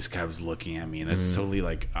 the way this guy was looking at me, and that's totally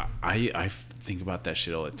like I think about that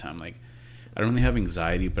shit all the time. Like, I don't really have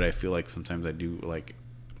anxiety, but I feel like sometimes I do, like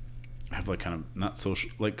I have like kind of not social,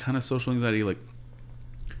 like kind of social anxiety. Like,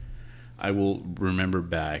 I will remember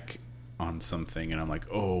back on something and I'm like,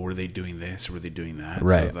 oh, were they doing this or were they doing that?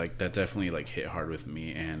 Right. So like that definitely like hit hard with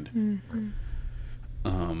me. And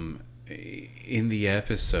in the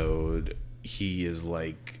episode, he is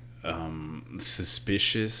like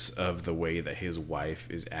suspicious of the way that his wife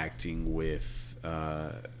is acting with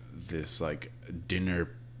this like dinner.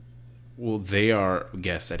 Well, they are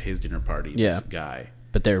guests at his dinner party. Yeah. This guy,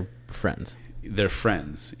 but they're friends. They're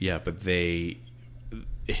friends, yeah. But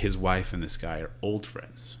his wife and this guy are old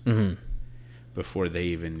friends before they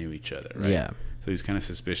even knew each other, right? Yeah. So he's kind of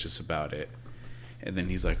suspicious about it, and then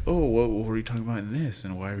he's like, "Oh, what were you talking about in this?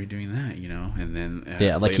 And why are we doing that? You know?" And then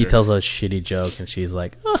like later, he tells a shitty joke, and she's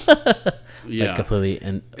like, yeah, like completely.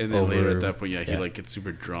 And then later at that point, he like gets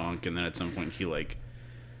super drunk, and then at some point he like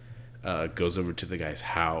goes over to the guy's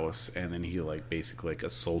house, and then he like basically like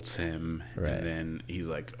assaults him, right. And then he's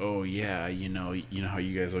like, "Oh yeah, you know how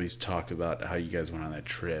you guys always talk about how you guys went on that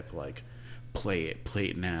trip, like play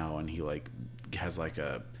it now." And he like has like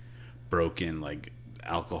a broken like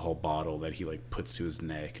alcohol bottle that he like puts to his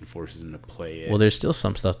neck and forces him to play it. Well, there's still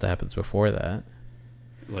some stuff that happens before that.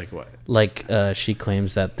 Like what? Like she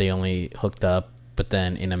claims that they only hooked up, but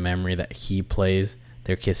then in a memory that he plays,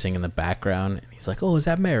 they're kissing in the background, and he's like, "Oh, is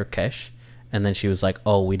that Marrakesh?" And then she was like,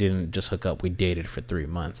 "Oh, we didn't just hook up, we dated for 3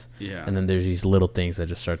 months." Yeah. And then there's these little things that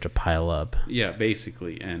just start to pile up. Yeah,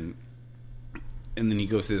 basically. And then he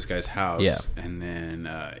goes to this guy's house, yeah. And then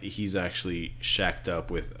he's actually shacked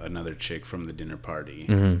up with another chick from the dinner party.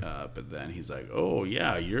 But then he's like, "Oh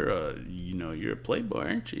yeah, you're a playboy,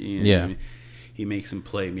 aren't you?" And yeah. He makes him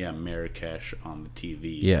play Marrakesh on the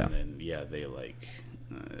TV. Yeah. And then they like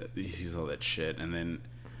he sees all that shit, and then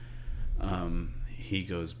he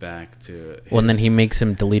goes back to and then he makes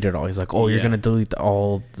him delete it all. He's like, "Oh, you're gonna delete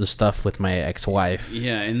all the stuff with my ex-wife."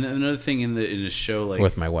 Yeah, and another thing in the show, like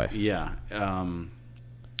with my wife. Yeah.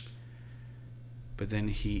 But then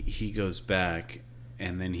he goes back,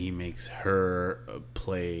 and then he makes her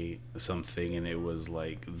play something, and it was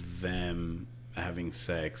like them having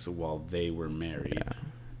sex while they were married. Yeah.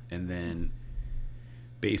 And then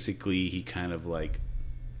basically he kind of like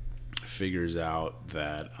figures out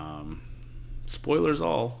that spoilers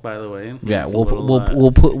all, by the way. Yeah,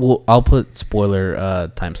 I'll put spoiler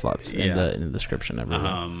time slots in the description.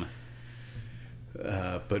 Everyone.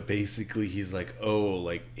 But basically he's like, oh,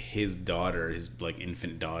 like his daughter, his like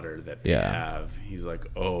infant daughter that they have, he's like,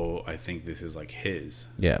 oh, I think this is like his.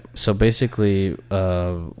 Yeah. So basically,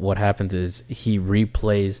 what happens is he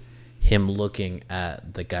replays him looking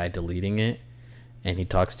at the guy deleting it, and he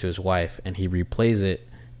talks to his wife, and he replays it,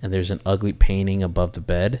 and there's an ugly painting above the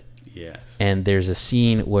bed. Yes. And there's a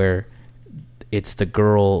scene where it's the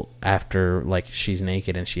girl after like she's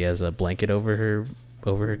naked and she has a blanket over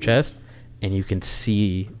her chest, and you can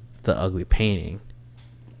see the ugly painting.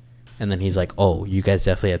 And then he's like, "Oh, you guys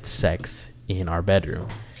definitely had sex in our bedroom."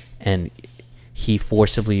 And he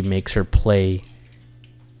forcibly makes her play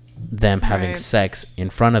them having sex in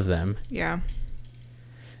front of them. Yeah.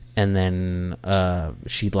 And then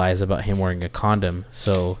she lies about him wearing a condom,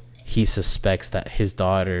 so he suspects that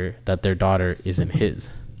their daughter isn't his.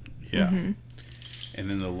 Yeah. Mm-hmm. And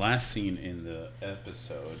then the last scene in the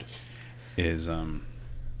episode is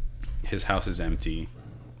his house is empty,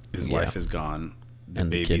 his wife is gone, the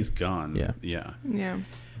baby's gone. Yeah.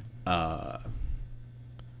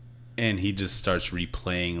 And he just starts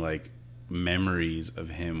replaying like memories of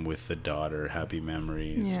him with the daughter, happy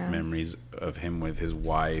memories, memories of him with his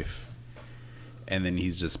wife. And then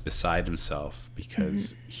he's just beside himself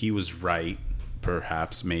because he was right.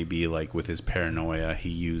 Perhaps maybe like with his paranoia, he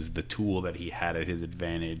used the tool that he had at his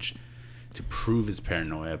advantage to prove his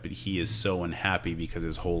paranoia, but he is so unhappy because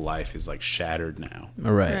his whole life is like shattered now.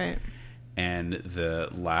 Right. And the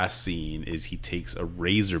last scene is he takes a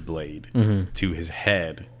razor blade to his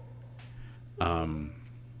head, or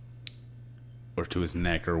to his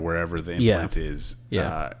neck or wherever the implant is,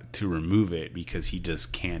 to remove it because he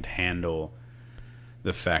just can't handle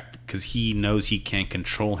the fact, because he knows he can't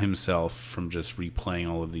control himself from just replaying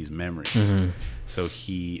all of these memories. So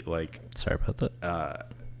he like, sorry about that,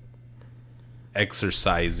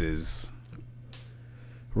 exercises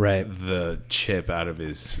the chip out of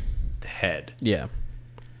his head. Yeah.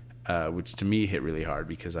 which to me hit really hard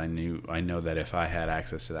because I know that if I had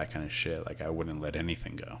access to that kind of shit, like I wouldn't let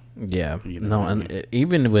anything go. Yeah,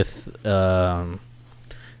 even with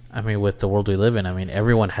with the world we live in,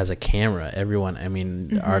 everyone has a camera.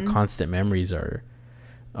 Everyone, our constant memories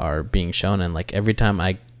are being shown, and like every time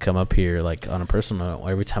I come up here, like on a personal note,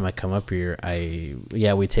 every time I come up here,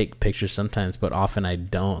 we take pictures sometimes, but often I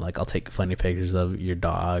don't. Like I'll take funny pictures of your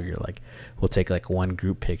dog, or like we'll take like one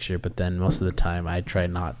group picture, but then most of the time I try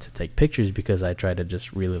not to take pictures because I try to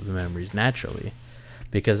just relive the memories naturally,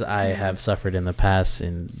 because I have suffered in the past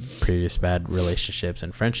in previous bad relationships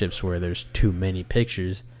and friendships where there's too many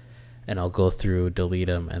pictures, and I'll go through, delete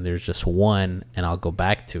them, and there's just one, and I'll go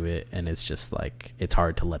back to it, and it's just like it's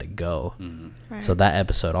hard to let it go. Right. So that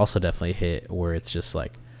episode also definitely hit, where it's just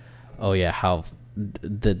like, oh yeah, how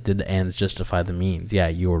did the ends justify the means? Yeah,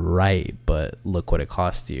 you were right, but look what it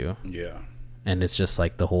cost you. Yeah. And it's just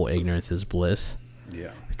like the whole ignorance is bliss.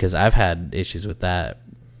 Yeah. Because I've had issues with that.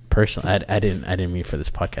 Personally, I didn't mean for this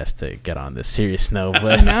podcast to get on this serious note,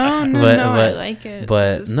 but no, I like it.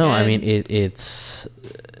 But no, good.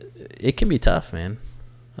 It can be tough, man.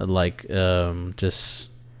 Like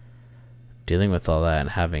just dealing with all that and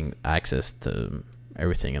having access to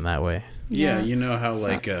everything in that way. Yeah, you know how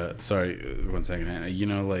like sorry, 1 second, Hannah. You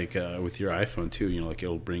know, like with your iPhone too, you know, like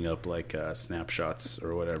it'll bring up like snapshots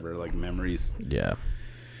or whatever, like memories. Yeah.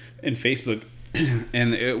 And Facebook,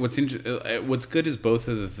 and what's good is both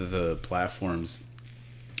of the platforms.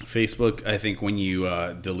 Facebook, I think when you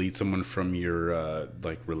delete someone from your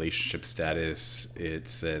like relationship status, it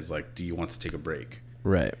says like, do you want to take a break?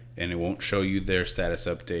 Right. And it won't show you their status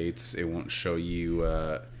updates. It won't show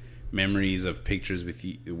you memories of pictures of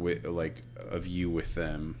you with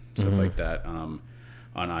them, stuff like that. On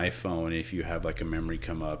iPhone, if you have like a memory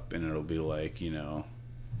come up and it'll be like, you know,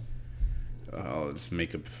 I'll just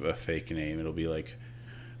make up a fake name. It'll be like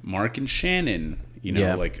Mark and Shannon, you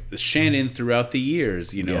know, like Shannon throughout the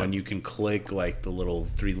years, you know, and you can click like the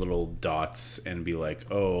 3 little dots and be like,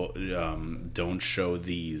 don't show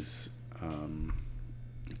these,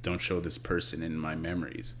 don't show this person in my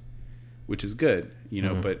memories, which is good, you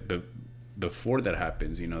know, but before that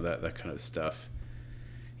happens, you know, that kind of stuff,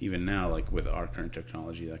 even now, like with our current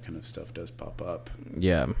technology, that kind of stuff does pop up.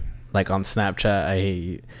 Yeah. Like on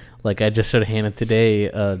Snapchat, I just showed Hannah today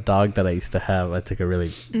a dog that I used to have. I took a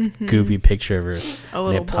really goofy picture of her. A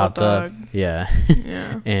little popped up. Yeah.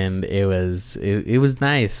 Yeah. And it was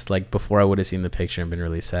nice. Like before I would have seen the picture and been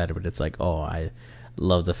really sad, but it's like, oh, I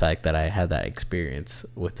love the fact that I had that experience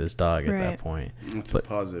with this dog at that point. It's a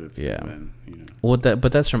positive thing, man. You know. Well,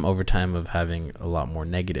 but that's from over time of having a lot more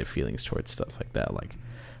negative feelings towards stuff like that. Like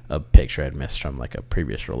a picture I'd missed from like a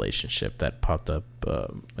previous relationship that popped up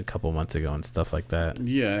a couple months ago and stuff like that.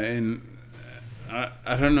 Yeah, and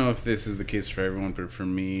I don't know if this is the case for everyone, but for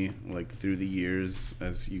me, like through the years,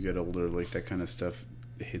 as you get older, like that kind of stuff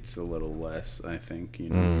hits a little less. I think, you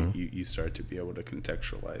know, you start to be able to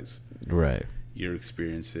contextualize your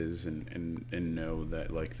experiences and know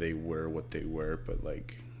that like they were what they were, but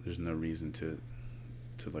like there's no reason to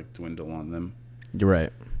like dwindle on them. You're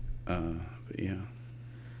right. But yeah.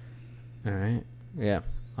 All right. Yeah.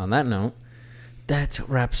 On that note, that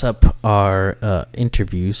wraps up our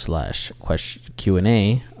interview / question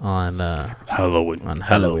Q&A on Halloween. On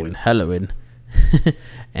Halloween.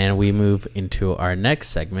 And we move into our next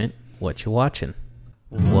segment, What You Watching?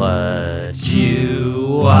 What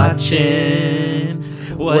you watching?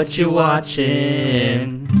 What you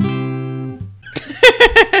watching?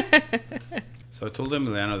 So I told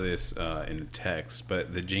Emiliano this in the text,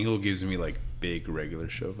 but the jingle gives me like big regular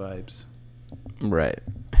show vibes. Right.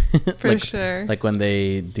 For sure. Like when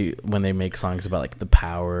they make songs about like the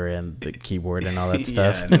power and the keyboard and all that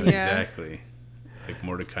stuff. Yeah, no, exactly. Like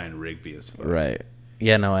Mordecai and Rigby as well. Right.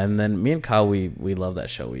 Yeah, no, and then me and Kyle, we love that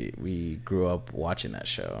show. We grew up watching that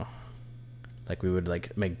show. Like we would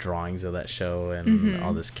like make drawings of that show and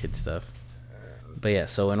all this kid stuff. But yeah,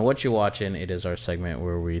 so in What You Watching, it is our segment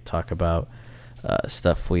where we talk about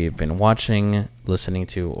stuff we've been watching, listening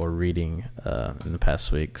to, or reading in the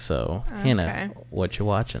past week. So, Hannah, what you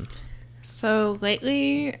watching? So,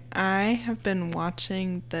 lately, I have been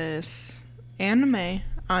watching this anime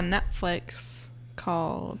on Netflix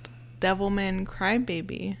called Devilman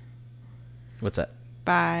Crybaby. What's that?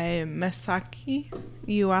 By Masaki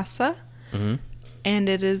Yuasa. Mm-hmm. And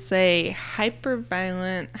it is a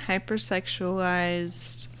hyper-violent,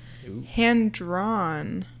 hyper-sexualized,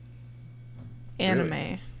 hand-drawn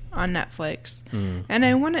anime on Netflix. And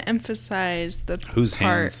I want to emphasize the whose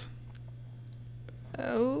hands?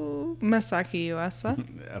 Masaki Yuasa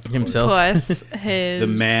himself, plus his the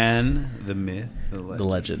man, the myth, the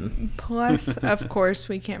legend. Plus, of course,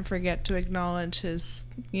 we can't forget to acknowledge his,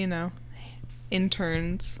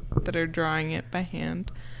 interns that are drawing it by hand.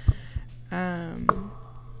 And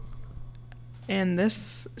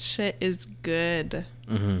this shit is good.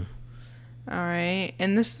 Mm-hmm. All right,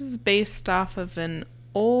 and this is based off of an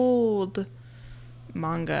old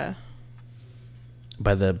manga.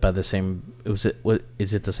 By the same, is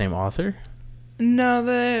it the same author? No,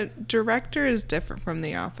 the director is different from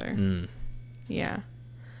the author. Mm. Yeah.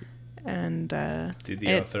 And did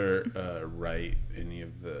the author write any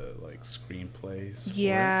of the screenplays?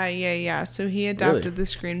 Yeah. So he adapted the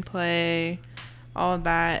screenplay, all of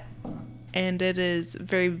that, and it is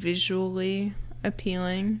very visually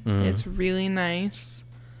appealing. Mm. It's really nice.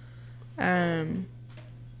 I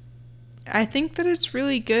think that it's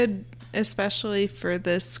really good, especially for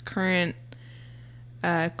this current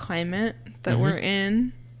climate that we're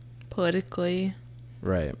in, politically.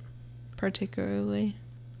 Right. Particularly.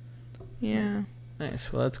 Yeah.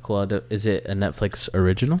 Nice. Well, that's cool. Is it a Netflix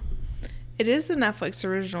original? It is a Netflix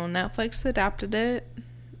original. Netflix adapted it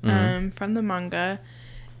from the manga.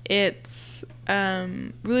 It's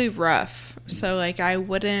really rough. So, I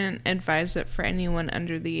wouldn't advise it for anyone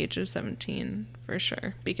under the age of 17, for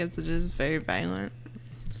sure, because it is very violent.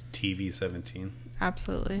 It's TV 17.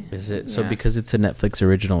 Absolutely. Is it? Yeah. So because it's a Netflix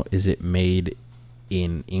original, is it made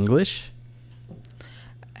in English?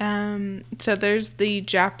 So there's the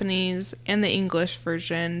Japanese and the English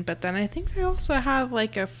version, but then I think they also have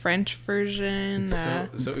a French version.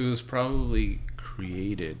 So it was probably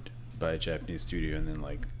created by a Japanese studio and then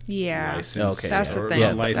licensed. Okay. That's the thing.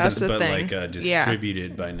 Yeah, licensed, but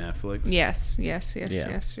distributed by Netflix. Yes.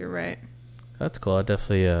 You're right. That's cool. I'll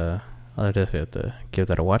definitely have to give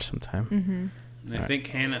that a watch sometime. Mm-hmm. And I think,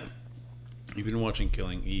 Hannah, you've been watching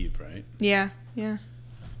Killing Eve, right? Yeah.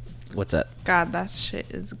 What's that? God, that shit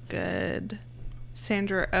is good.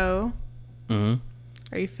 Sandra Oh. Mm-hmm.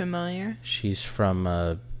 Are you familiar? She's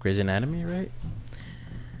from Grey's Anatomy, right?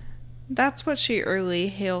 That's what she early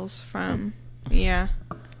hails from. Yeah.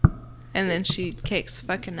 And then she kicks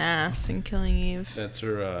fucking ass in Killing Eve. That's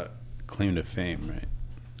her claim to fame, right?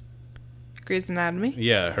 Grey's Anatomy?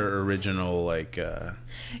 Yeah, her original,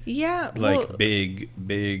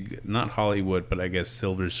 big, not Hollywood, but I guess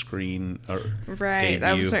silver screen. Right, debut.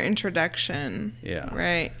 That was her introduction. Yeah.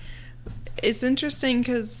 Right. It's interesting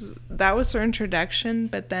because that was her introduction,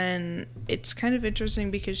 but then it's kind of interesting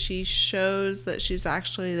because she shows that she's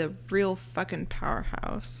actually the real fucking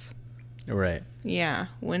powerhouse. Right. Yeah,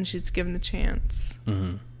 when she's given the chance.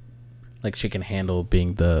 Mm-hmm. She can handle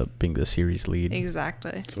being the series lead.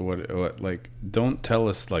 Exactly. So what don't tell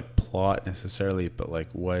us plot necessarily, but what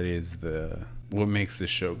makes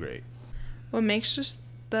this show great? What makes just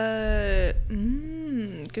the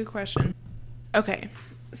good question. Okay.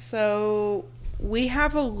 So we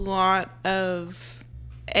have a lot of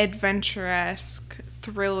adventure-esque,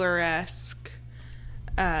 thriller-esque,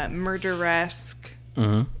 murder-esque.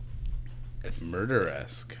 Mm-hmm.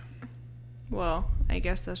 Murder-esque. Well, I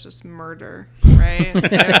guess that's just murder, right?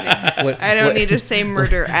 I don't need to say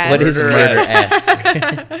murder-esque. What is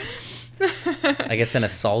murder-esque? I guess an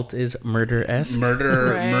assault is murder-esque.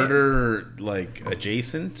 Murder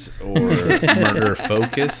adjacent or murder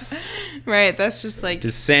focused. Right, that's just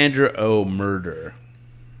Does Sandra Oh murder?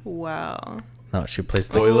 Wow. No, she plays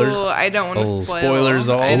spoilers. I don't want to spoil. Spoilers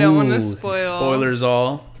all. I don't want to spoil. Spoilers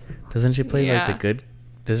all. Doesn't she play the good?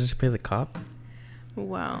 Doesn't she play the cop?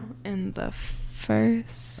 Well, in the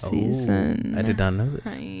first season. I did not know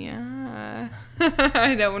this. Yeah.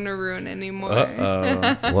 I don't want to ruin anymore.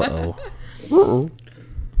 Uh-oh.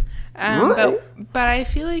 But I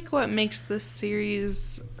feel like what makes this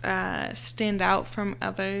series stand out from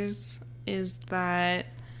others is that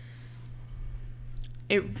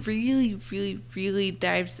it really, really, really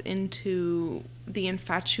dives into the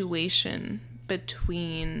infatuation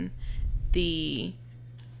between the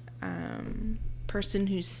person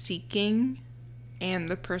who's seeking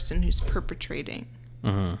and the person who's perpetrating.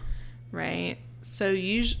 Mm-hmm. Right? So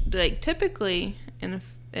usually, typically in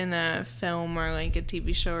a film or a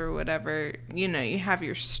TV show or whatever, you have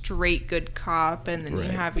your straight good cop and then you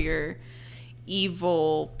have your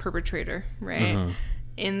evil perpetrator, right? Mm-hmm.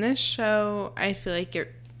 In this show, I feel like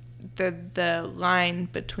the line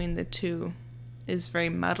between the two is very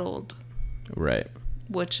muddled. Right.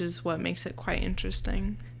 Which is what makes it quite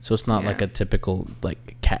interesting. So it's not like a typical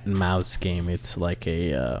cat and mouse game. It's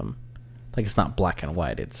it's not black and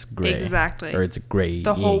white. It's gray. Exactly. Or it's gray.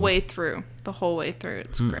 The whole way through,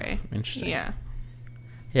 it's gray. Interesting. Yeah.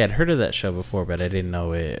 Yeah, I'd heard of that show before, but I didn't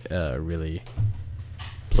know it really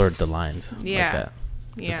blurred the lines. Yeah. Like that.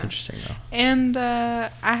 Yeah. That's interesting, though. And I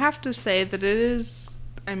have to say that it is,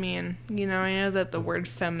 I mean, I know that the word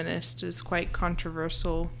feminist is quite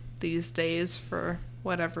controversial these days for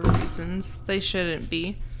whatever reasons. They shouldn't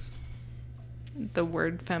be. The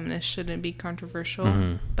word feminist shouldn't be controversial.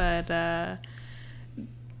 Mm-hmm. But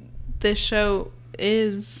this show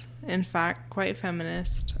is, in fact, quite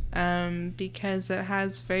feminist because it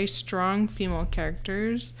has very strong female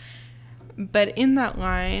characters. But in that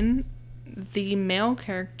line, the male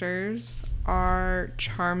characters are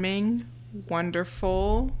charming,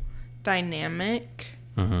 wonderful, dynamic,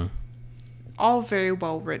 all very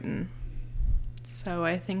well written. So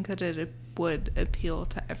I think that it would appeal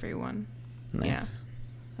to everyone. Nice. Yeah.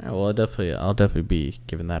 All right, well, I'll definitely be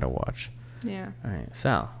giving that a watch. Yeah. All right,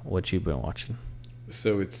 Sal, what you been watching?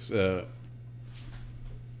 So it's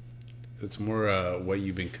more what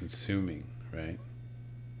you've been consuming, right?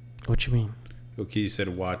 What you mean? Okay, you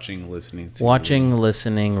said watching, listening to. Watching,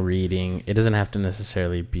 listening, reading. It doesn't have to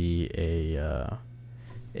necessarily be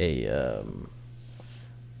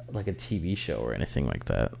like a TV show or anything like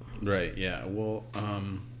that. Right. Yeah. Well.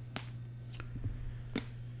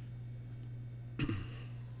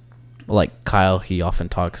 Like Kyle, he often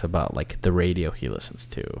talks about like the radio he listens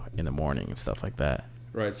to in the morning and stuff like that.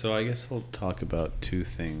 Right. So I guess I'll talk about two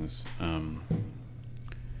things.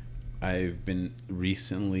 I've been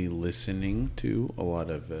recently listening to a lot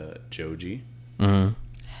of Joji. Mm-hmm.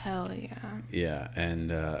 Hell yeah. Yeah,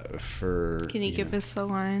 and for... Can you give us a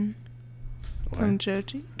line from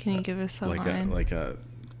Joji? Can you give us a line? I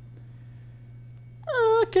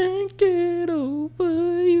can't get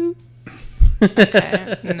over you.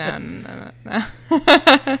 Okay. No.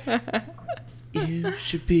 You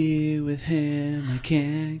should be with him. I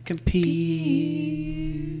can't compete.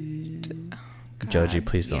 God, Joji,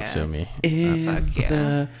 please don't sue me. Fuck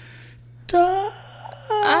yeah.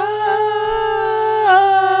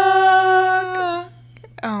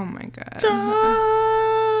 Oh my god. Dog.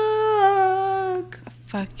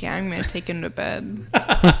 Fuck yeah, I'm gonna take him to bed.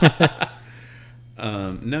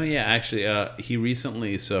 No, yeah, actually, he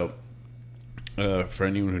recently, for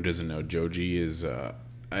anyone who doesn't know, Joji is,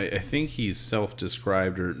 I think he's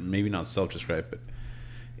self-described, or maybe not self-described, but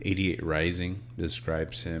 88 Rising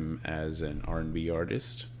describes him as an R&B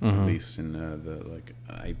artist, at least in the like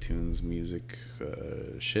iTunes music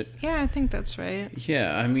shit. Yeah, I think that's right.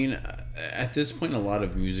 Yeah, I mean, at this point, a lot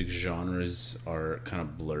of music genres are kind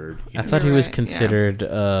of blurred. I thought he was considered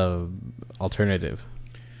alternative.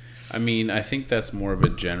 I mean, I think that's more of a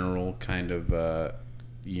general kind of,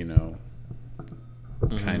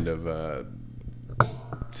 kind of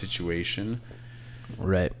situation.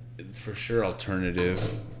 Right. For sure, alternative.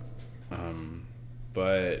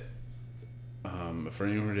 But for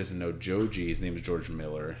anyone who doesn't know Joji, his name is George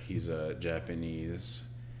Miller. He's a Japanese,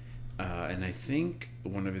 and I think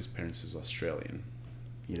one of his parents is Australian.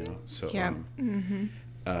 So yeah.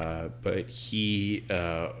 But he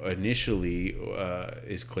initially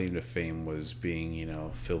his claim to fame was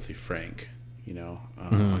being Filthy Frank,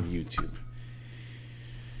 on YouTube.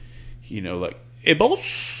 Like, hey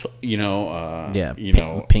boss, pink guy. Yeah,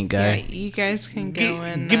 you guys can go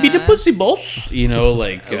and give me the pussy, boss.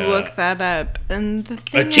 Look that up. And the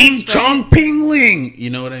thing a ching chong ping ling. You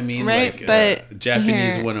know what I mean? Right, like, but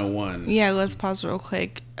Japanese 101. Yeah, let's pause real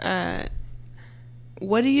quick.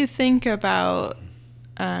 What do you think about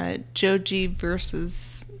Joji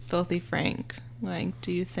versus Filthy Frank? Like,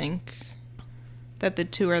 do you think that the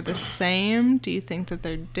two are the same? Do you think that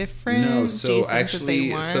they're different? No, so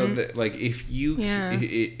actually, if you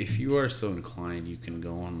if you are so inclined, you can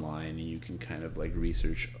go online and you can kind of like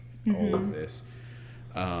research all of this.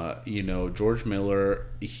 George Miller,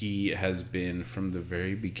 he has been from the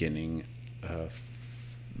very beginning,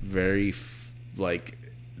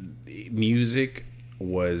 music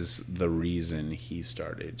was the reason he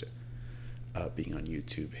started being on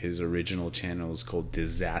YouTube. His original channel was called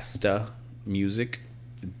Dizasta Music,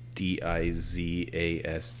 Dizasta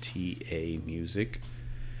Music,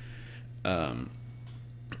 and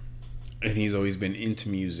he's always been into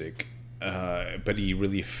music, but he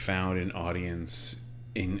really found an audience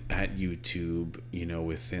at YouTube,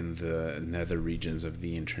 within the nether regions of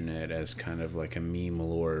the internet, as kind of like a meme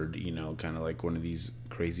lord, kind of like one of these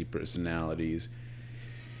crazy personalities,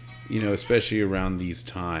 especially around these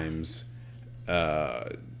times,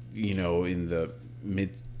 in the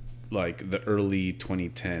the early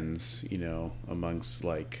 2010s, amongst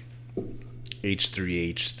like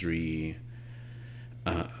H3H3,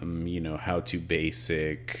 How to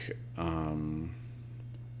Basic,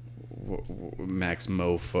 Max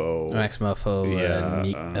Mofo,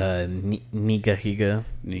 Nigahiga,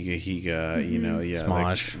 you know,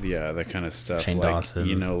 Smosh, that kind of stuff. Shane like, Dawson,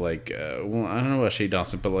 you know, like well, I don't know about Shane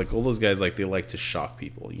Dawson, but like all those guys, like they like to shock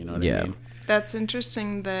people. You know what I mean? That's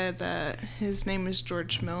interesting that his name is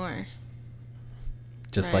George Miller.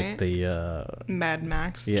 Just right? like the Mad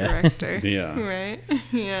Max director. Yeah. Right?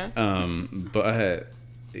 Yeah. But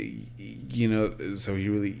you know, so he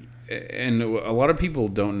really, and a lot of people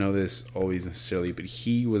don't know this always necessarily, but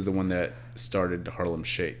he was the one that started Harlem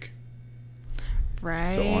Shake. Right.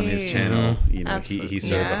 So on his channel, you know, he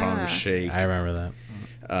started the Harlem Shake. I remember that.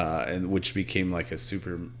 And which became like a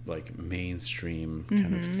super like mainstream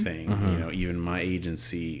kind of thing. You know, even my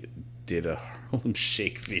agency did a Harlem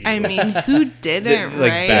Shake video. I mean, who didn't?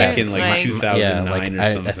 Like right? back in like 2009 or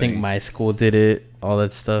something. I think my school did it. All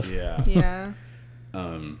that stuff. Yeah. Yeah.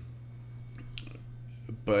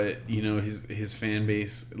 But you know, his fan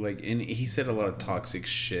base, like, and he said a lot of toxic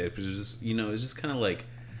shit. It was just, you know, it's just kind of like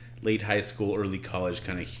late high school, early college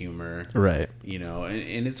kind of humor, right? You know,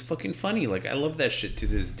 and it's fucking funny. Like, I love that shit to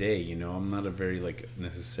this day. You know, I'm not a very like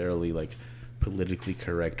necessarily like politically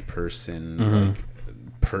correct person, like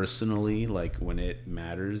personally, like when it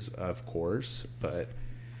matters, of course. But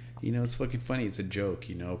you know, it's fucking funny. It's a joke,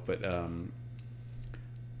 you know. But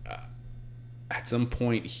at some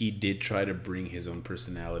point he did try to bring his own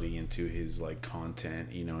personality into his like content,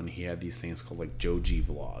 you know, and he had these things called like Joji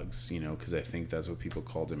vlogs, you know, because I think that's what people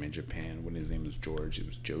called him in Japan. When his name was George, it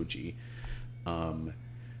was Joji.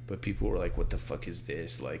 But people were like, what the fuck is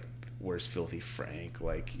this? Like, where's Filthy Frank?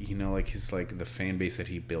 Like, you know, like his like the fan base that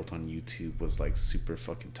he built on YouTube was like super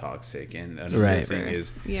fucking toxic. And another thing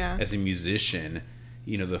is, as a musician,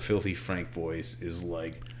 you know, the Filthy Frank voice is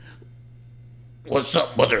like, what's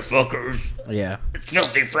up, motherfuckers? Yeah. It's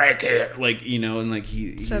Filthy Frank here. Like, you know, and like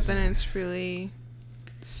so then it's really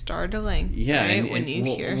startling. Yeah. Right? And when you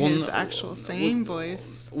hear his actual singing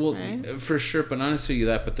voice. Well, right? For sure. But not necessarily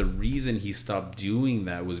that. But the reason he stopped doing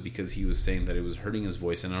that was because he was saying that it was hurting his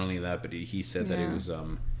voice. And not only that, but he said that it was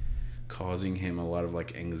causing him a lot of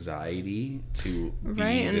like anxiety to be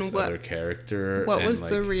this other character. What was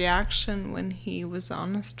the reaction when he was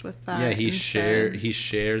honest with that? Yeah, he shared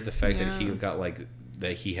the fact that he got like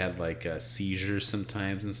that he had like seizures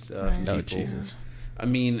sometimes and stuff. Right. And people, Jesus. I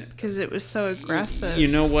mean, because it was so aggressive. You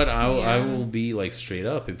know what? I will be like straight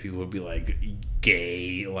up, and people would be like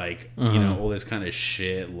gay, like you know, all this kind of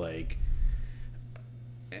shit, like,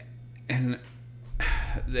 and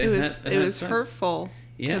it was hurtful.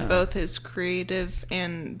 To both his creative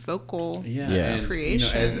and vocal creation. You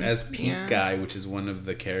know, as Pink Guy, which is one of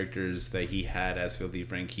the characters that he had as Filthy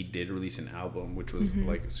Frank, he did release an album which was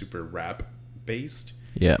like super rap based.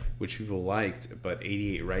 Yeah. Which people liked, but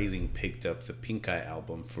 88 Rising picked up the Pink Guy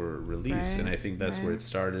album for release. And I think that's where it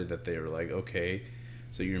started, that they were like, okay,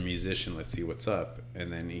 so you're a musician, let's see what's up.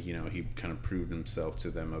 And then, you know, he kind of proved himself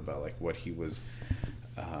to them about like what he was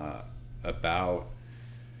about.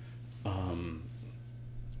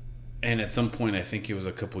 And at some point, I think it was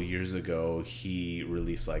a couple years ago, he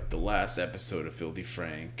released like the last episode of Filthy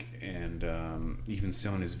Frank, and even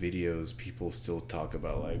still in his videos, people still talk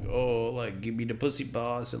about like, oh, like give me the pussy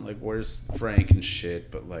boss, and like where's Frank and shit.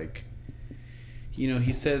 But like, you know,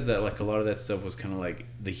 he says that like a lot of that stuff was kind of like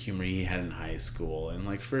the humor he had in high school, and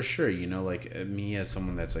like for sure, you know, like me as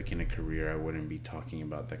someone that's like in a career, I wouldn't be talking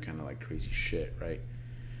about that kind of like crazy shit, right?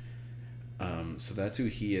 So that's who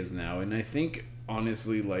he is now, and I think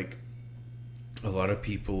honestly, like, a lot of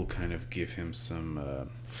people kind of give him some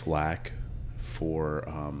flack for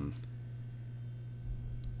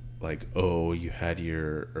like, oh, you had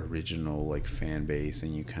your original like fan base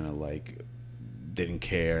and you kind of like didn't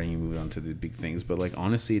care and you moved on to the big things. But like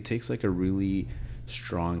honestly, it takes like a really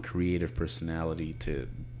strong creative personality to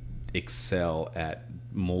excel at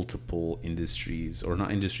multiple industries, or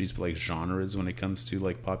not industries but like genres, when it comes to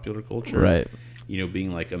like popular culture, right? You know,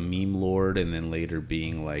 being like a meme lord and then later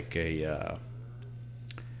being like a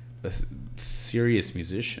serious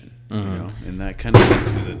musician, you know, and that kind of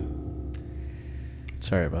is a.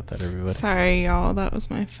 Sorry about that, everybody. Sorry, y'all. That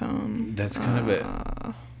was my phone. That's kind of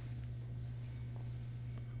a.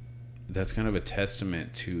 That's kind of a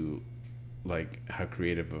testament to, like, how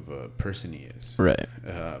creative of a person he is. Right.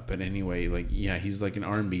 But anyway, like, yeah, he's like an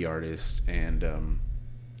R&B artist, and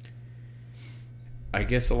I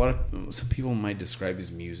guess some people might describe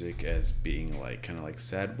his music as being like kind of like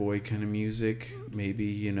sad boy kind of music, maybe,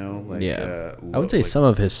 you know, like I would say like, some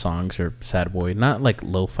of his songs are sad boy, not like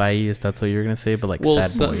lo-fi, if that's what you're gonna say, but like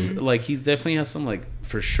sad boy. Like he's definitely has some like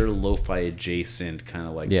for sure lo-fi adjacent kind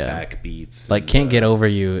of like backbeats. Like Can't Get Over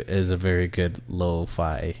You is a very good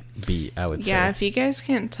lo-fi beat, I would say. Yeah, if you guys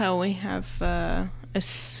can't tell, we have a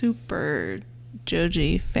super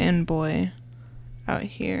Joji fanboy out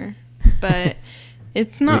here, but.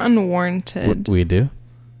 It's not unwarranted. We do?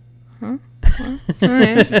 Huh? Well, all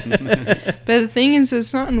right. But the thing is,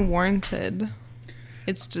 it's not unwarranted.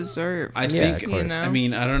 It's deserved. I think, you know? I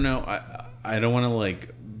mean, I don't know. I don't want to,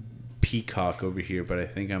 like, peacock over here, but I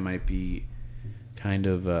think I might be kind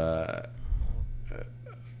of,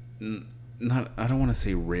 not, I don't want to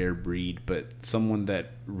say rare breed, but someone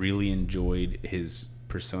that really enjoyed his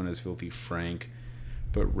persona as Filthy Frank,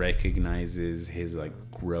 but recognizes his like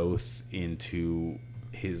growth into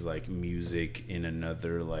his like music in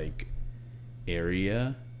another like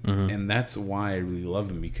area, and that's why I really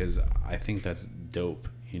love him, because I think that's dope.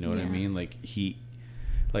 You know what I mean? Like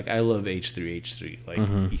I love H3H3,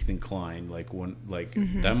 like Ethan Klein, like one like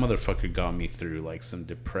that motherfucker got me through like some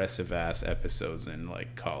depressive ass episodes in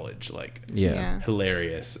like college, like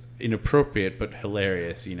hilarious, inappropriate but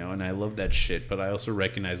hilarious, you know. And I love that shit, but I also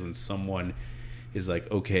recognize when someone is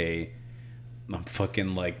like, okay, I'm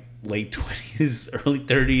fucking like late 20s, early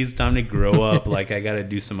 30s, time to grow up. Like I got to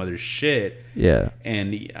do some other shit. Yeah.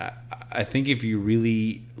 And I think if you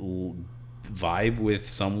really vibe with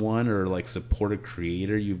someone or like support a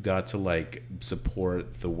creator, you've got to like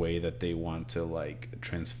support the way that they want to like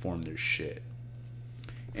transform their shit.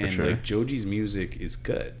 And like Joji's music is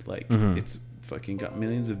good. Like it's fucking got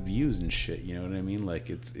millions of views and shit. You know what I mean? Like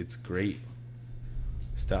it's great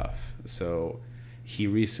stuff. So he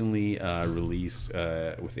recently released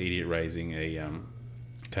with 88 Rising a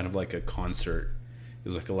kind of like a concert. It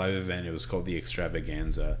was like a live event. It was called The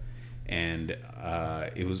Extravaganza, and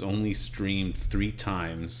it was only streamed 3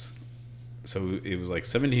 times. So it was like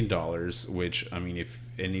 $17, which, I mean, if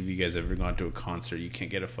any of you guys ever gone to a concert, you can't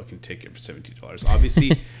get a fucking ticket for $17. Obviously,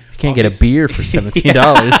 you can't get a beer for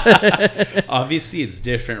 $17. Obviously, it's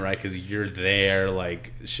different, right? Because you're there,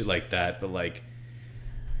 like shit like that. But like,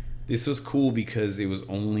 this was cool because it was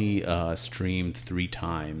only streamed 3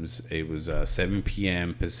 times. It was 7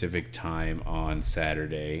 p.m. Pacific time on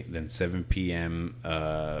Saturday, then 7 p.m.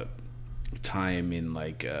 Time in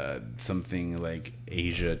like something like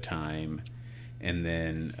Asia time, and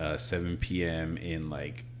then 7 p.m. in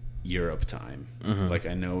like Europe time. Like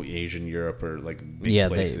I know Asia and Europe are like big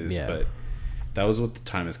places, but that was what the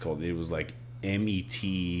time is called. It was like MET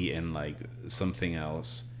and like something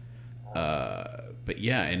else. But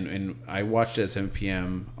yeah, and I watched it at 7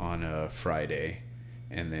 p.m. on a Friday,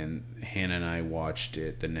 and then Hannah and I watched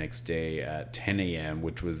it the next day at 10 a.m.,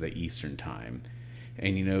 which was the Eastern time.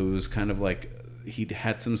 And, you know, it was kind of like he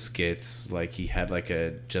had some skits, like he had like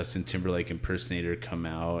a Justin Timberlake impersonator come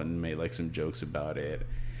out and made like some jokes about it,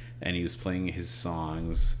 and he was playing his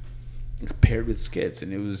songs paired with skits,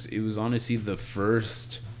 and it was honestly the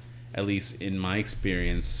first, at least in my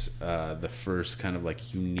experience, the first kind of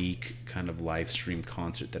like unique kind of live stream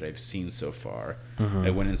concert that I've seen so far. I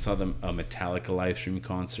went and saw a Metallica live stream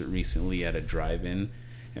concert recently at a drive-in,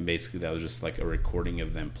 and basically that was just like a recording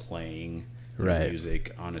of them playing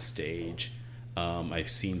music on a stage.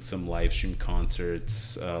 I've seen some live stream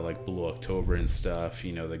concerts like Blue October and stuff.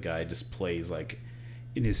 You know, the guy just plays like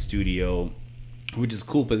in his studio, which is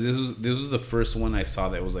cool. But this was the first one I saw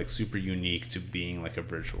that was like super unique to being like a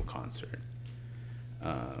virtual concert,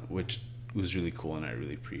 which was really cool, and I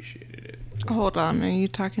really appreciated it. Hold on, are you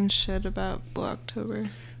talking shit about Blue October?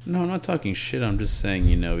 No, I'm not talking shit. I'm just saying,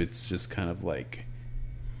 you know, it's just kind of like,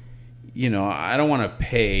 you know, I don't want to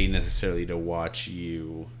pay necessarily to watch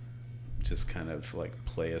you just kind of like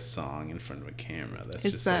play a song in front of a camera. That's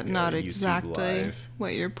Is just that like not a YouTube exactly live.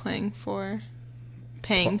 What you're paying for?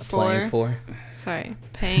 Paying for? Sorry,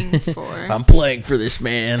 paying for. I'm playing for this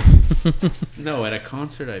man. No, at a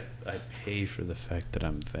concert, I pay for the fact that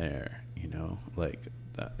I'm there, you know, like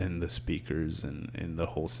that, and the speakers and the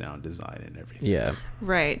whole sound design and everything. Yeah.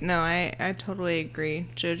 Right. No, I totally agree.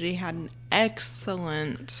 Joji had an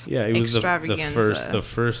excellent it was extravaganza. the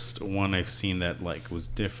first one I've seen that like was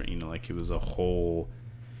different, you know, like it was a whole,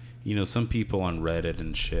 you know, some people on Reddit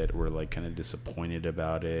and shit were like kind of disappointed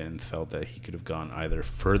about it and felt that he could have gone either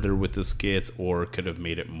further with the skits or could have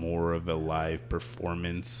made it more of a live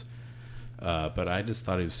performance. But I just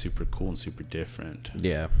thought it was super cool and super different.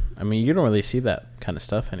 Yeah. I mean, you don't really see that kind of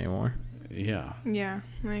stuff anymore. Yeah. Yeah,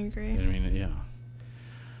 I agree. I mean, yeah.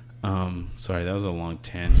 Sorry, that was a long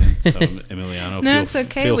tangent. So Emiliano, no, it's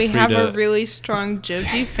okay. We have a really strong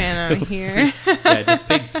Joji fan out here. Yeah, I just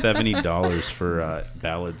paid $70 for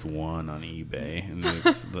Ballads 1 on eBay, and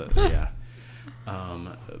it's yeah.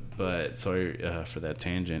 But sorry for that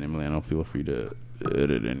tangent, Emiliano. Feel free to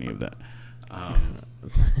edit any of that.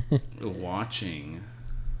 Watching.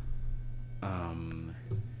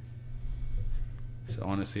 So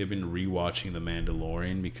honestly, I've been rewatching The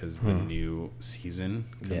Mandalorian because the new season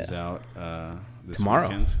comes out this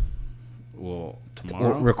weekend. Well,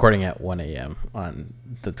 tomorrow. We're recording at 1 a.m. on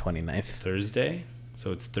the 29th. Thursday?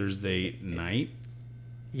 So it's Thursday night?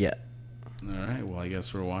 Yeah. All right. Well, I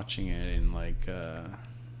guess we're watching it in like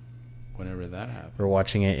whenever that happens. We're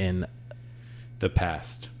watching it in the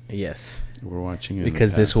past. Yes. We're watching it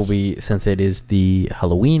because this will be, since it is the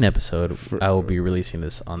Halloween episode, I will be releasing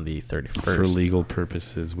this on the 31st. For legal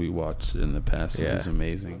purposes, we watched it in the past. Yeah. It was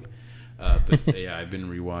amazing. But yeah, I've been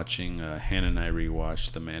rewatching. Hannah and I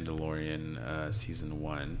rewatched The Mandalorian season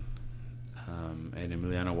 1. And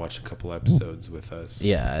Emiliano watched a couple episodes with us.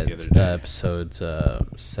 Yeah, it's episodes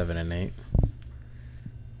 7 and 8.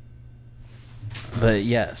 But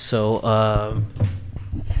yeah, so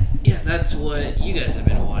yeah, that's what you guys have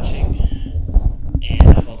been watching.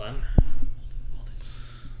 And hold on,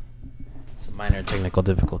 some minor technical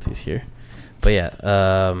difficulties here, but yeah,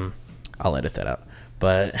 I'll edit that out.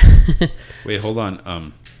 But wait, hold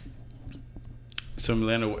on. So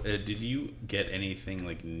Milano, did you get anything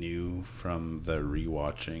like new from the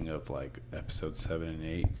rewatching of like episodes 7 and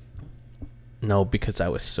 8? No, because I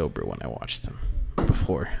was sober when I watched them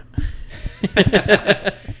before.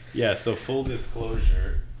 Yeah. So full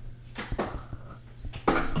disclosure.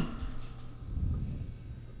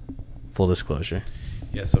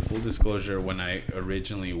 Yeah, so full disclosure, when I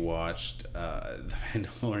originally watched The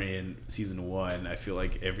Mandalorian season 1, I feel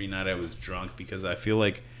like every night I was drunk because I feel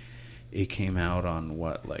like it came out on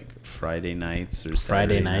what, like Friday nights or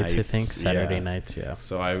Saturday nights? I think. Saturday nights, yeah.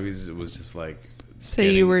 So I always was just like... So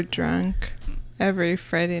you were drunk every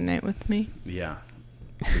Friday night with me? Yeah,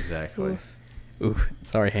 exactly. Oof.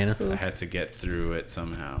 Sorry, Hannah. I had to get through it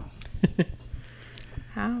somehow.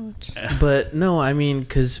 Ouch. But no, I mean,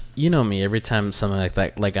 because you know me, every time something like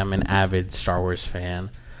that, like I'm an avid Star Wars fan,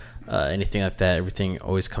 anything like that, everything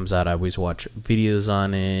always comes out. I always watch videos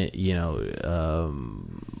on it, you know,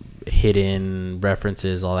 hidden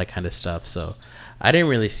references, all that kind of stuff. So I didn't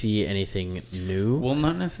really see anything new. Well,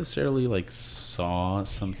 not necessarily like saw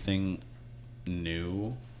something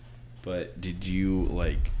new, but did you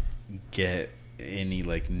like get any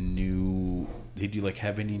like new, did you like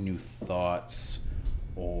have any new thoughts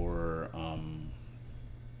or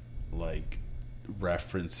like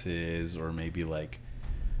references or maybe like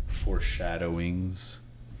foreshadowings?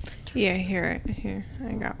 Yeah, here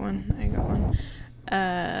I got one.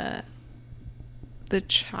 The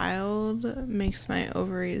child makes my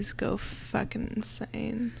ovaries go fucking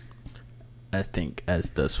insane. I think as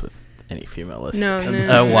does with any female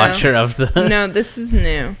watcher of the... No, this is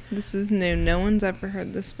new. No one's ever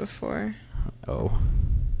heard this before. Oh.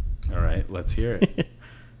 All right, let's hear it.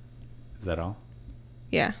 Is that all?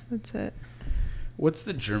 Yeah, that's it. What's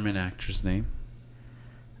the German actor's name?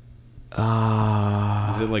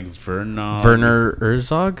 Is it like Werner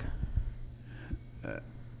Herzog?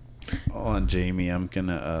 Hold on, Jamie. I'm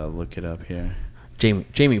gonna look it up here.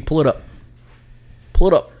 Jamie, pull it up.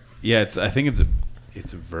 Yeah, I think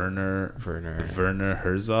it's Werner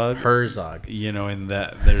Herzog. Herzog. You know, in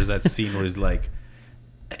that there's that scene where he's like,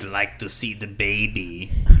 I'd like to see the baby,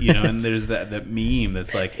 you know, and there's that meme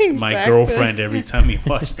that's like exactly. My girlfriend every time we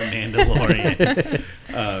watch The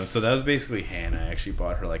Mandalorian. So that was basically Hannah. I actually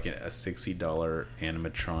bought her like a $60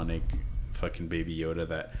 animatronic fucking Baby Yoda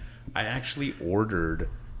that I actually ordered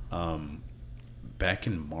back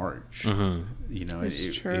in March. Mm-hmm. You know,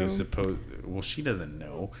 it was supposed. Well, she doesn't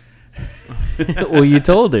know. Well, you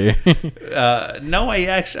told her. No,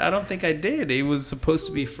 I don't think I did. It was supposed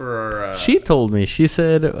to be for our... She told me. She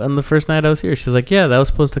said on the first night I was here, she's like, yeah, that was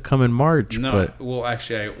supposed to come in March. No, well,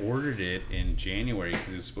 actually, I ordered it in January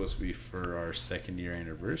because it was supposed to be for our 2nd year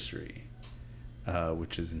anniversary,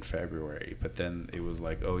 which is in February. But then it was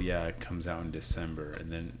like, oh, yeah, it comes out in December.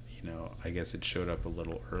 And then, you know, I guess it showed up a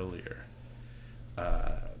little earlier.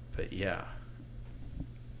 But, yeah.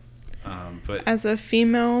 But as a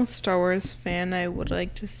female Star Wars fan, I would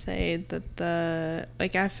like to say that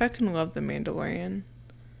I fucking love The Mandalorian.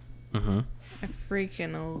 Mm-hmm. I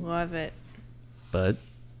freaking love it. But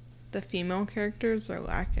the female characters are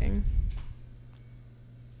lacking.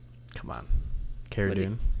 Come on, Cara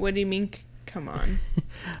Dune. What do you mean? Come on.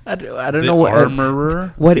 I don't know what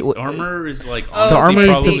armorer. What armorer is like the armor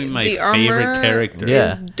probably my favorite character.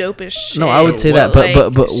 Yeah, is dope as shit. No, I would say that,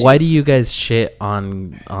 but why do you guys shit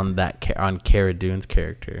on Cara Dune's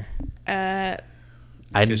character?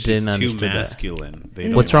 I didn't understand too masculine.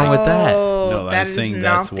 What's wrong with that? No, that is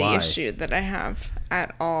not the issue that I have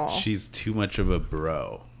at all. She's too much of a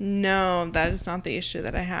bro. No, that is not the issue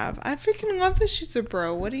that I have. I freaking love that she's a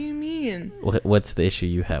bro. What do you mean? What's the issue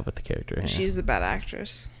you have with the character? Hannah? She's a bad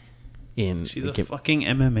actress. She's a fucking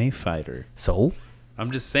MMA fighter. So?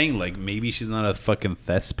 I'm just saying, like, maybe she's not a fucking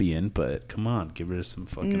thespian, but come on, give her some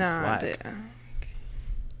fucking slack. Okay.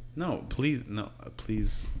 No,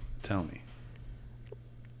 please tell me.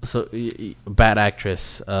 So, bad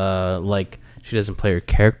actress, like, she doesn't play her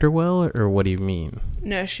character well, or what do you mean?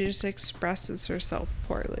 No, she just expresses herself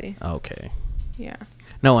poorly. Okay. Yeah.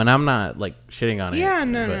 No, and I'm not, like, shitting on it. Yeah,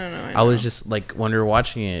 no. I was just, like, when we were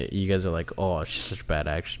watching it, you guys are like, oh, she's such a bad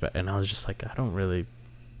actress. And I was just like, I don't really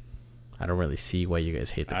see why you guys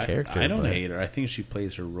hate the character. I don't hate her. I think she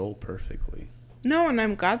plays her role perfectly. No, and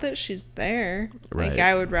I'm glad that she's there. Right. Like,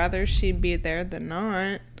 I would rather she be there than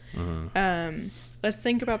not. Mm-hmm. Let's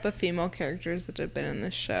think about the female characters that have been in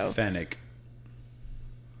this show. Fennec.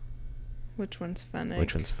 Which one's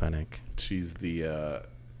Fennec? She's the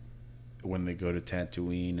when they go to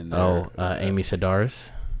Tatooine and Amy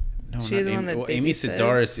Sedaris. No, she's the one that Amy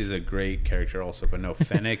Sedaris is a great character also, but no,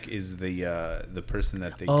 Fennec is the person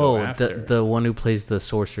that they go after. The one who plays the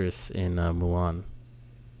sorceress in Mulan.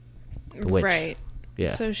 The witch. Right.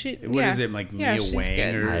 Yeah. So she. What is it, like Mia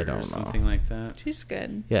Wang or something like that? She's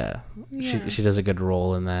good. Yeah. She does a good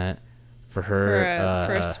role in that. For her.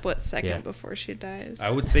 For a split second before she dies. I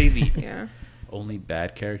would say the only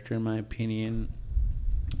bad character in my opinion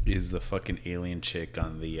is the fucking alien chick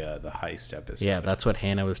on the heist episode. Yeah, that's what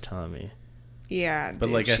Hannah was telling me. Yeah, but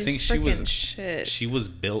like I think she was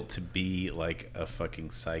built to be like a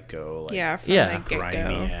fucking psycho, like the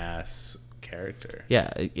grimy ass character. Yeah,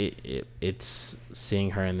 it's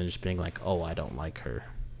seeing her and then just being like, oh, I don't like her.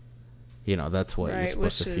 You know, that's what you're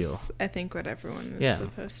supposed to feel. I think what everyone is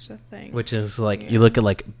supposed to think. Which is like, you look at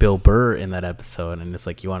like Bill Burr in that episode and it's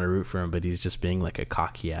like you want to root for him, but he's just being like a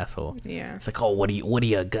cocky asshole. Yeah. It's like, oh, what are you,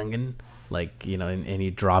 Gungan? Like, you know, and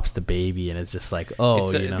he drops the baby and it's just like,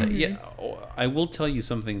 oh, you know. Yeah, I will tell you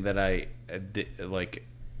something that I like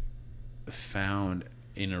found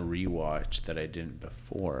in a rewatch that I didn't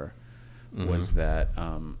before. Was that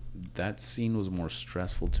that scene was more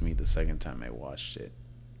stressful to me the second time I watched it,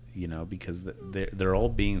 you know, because they're all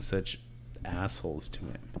being such assholes to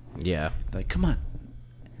him. Yeah, like come on,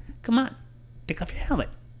 take off your helmet.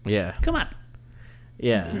 Yeah, come on.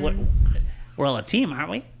 Yeah, we're all a team, aren't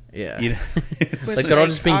we? Yeah, you know? It's like they're all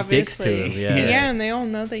just being dicks to him. Yeah, and they all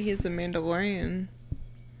know that he's a Mandalorian,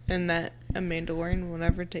 and that a Mandalorian will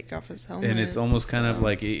never take off his helmet. And it's almost kind of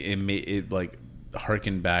like it like.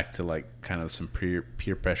 Harken back to like kind of some peer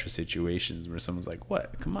pressure situations where someone's like,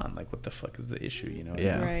 what, come on, like what the fuck is the issue, you know?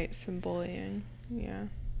 Right, some bullying. Yeah,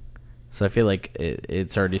 so I feel like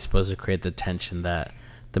it's already supposed to create the tension that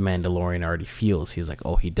the Mandalorian already feels. He's like,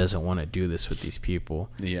 oh, he doesn't want to do this with these people.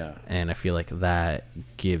 Yeah, and I feel like that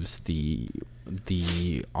gives the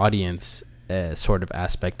audience a sort of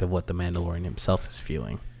aspect of what the Mandalorian himself is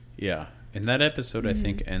feeling. Yeah. And that episode, I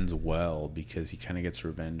think, ends well because he kind of gets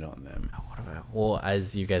revenge on them. Well,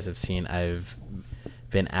 as you guys have seen, I've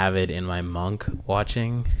been avid in my Monk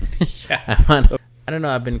watching. Yeah. I don't know.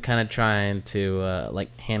 I've been kind of trying to,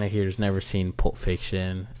 like, Hannah here's never seen Pulp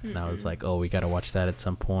Fiction. And I was like, oh, we got to watch that at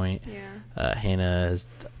some point. Yeah. Hannah has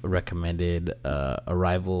recommended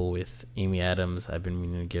Arrival with Amy Adams. I've been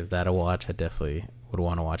meaning to give that a watch. I definitely would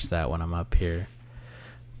want to watch that when I'm up here.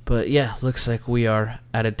 But yeah, looks like we are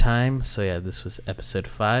out of time. So yeah, this was episode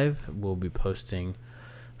 5. We'll be posting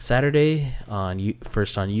Saturday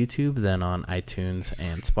first on YouTube, then on iTunes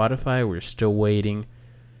and Spotify. We're still waiting.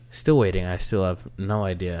 I still have no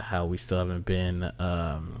idea how we still haven't been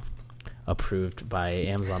approved by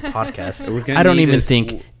Amazon Podcast. I don't even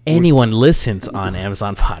think anyone listens on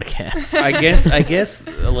Amazon Podcasts. I guess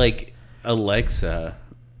like Alexa,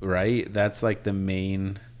 right? That's like the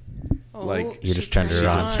main. Like you just turned her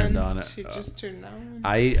on. Just turned on. She just turned on.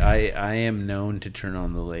 I am known to turn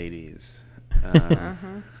on the ladies.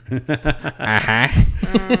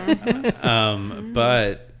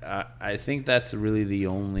 But I think that's really the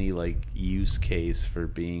only like use case for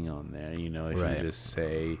being on there. You know, if you just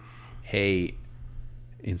say, "Hey,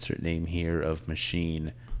 insert name here of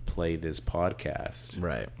machine, play this podcast,"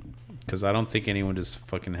 right? Because I don't think anyone just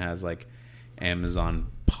fucking has like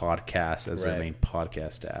Amazon Podcast as their main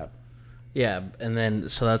podcast app. Yeah, and then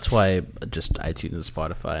so that's why just iTunes and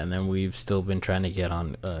Spotify, and then we've still been trying to get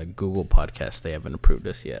on Google Podcasts. They haven't approved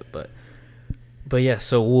us yet, but yeah.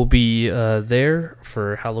 So we'll be there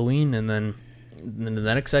for Halloween, and then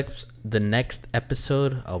the next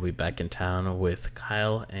episode, I'll be back in town with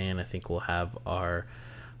Kyle, and I think we'll have our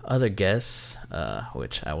other guests,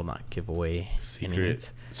 which I will not give away.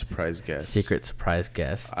 Secret surprise guest.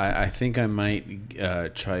 I think I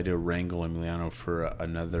might try to wrangle Emiliano for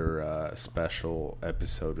another special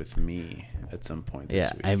episode with me at some point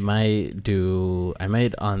this week. I might do a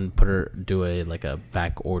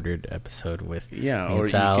back ordered episode with or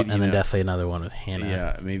Sal, and then definitely another one with Hannah.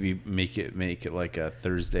 Yeah, maybe make it like a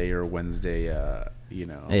Thursday or Wednesday.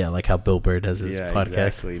 Yeah, like how Bill Burr does his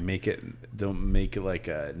podcast. Exactly. Don't make it like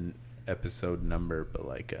a episode number, but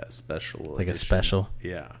like a special. Like edition. A special.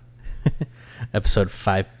 Yeah. Episode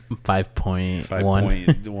 5.1.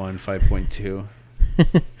 5.2.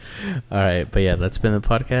 All right, but yeah, that's been the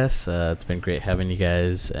podcast. It's been great having you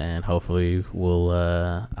guys, and hopefully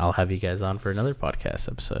I'll have you guys on for another podcast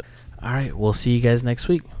episode. All right, we'll see you guys next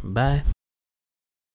week. Bye.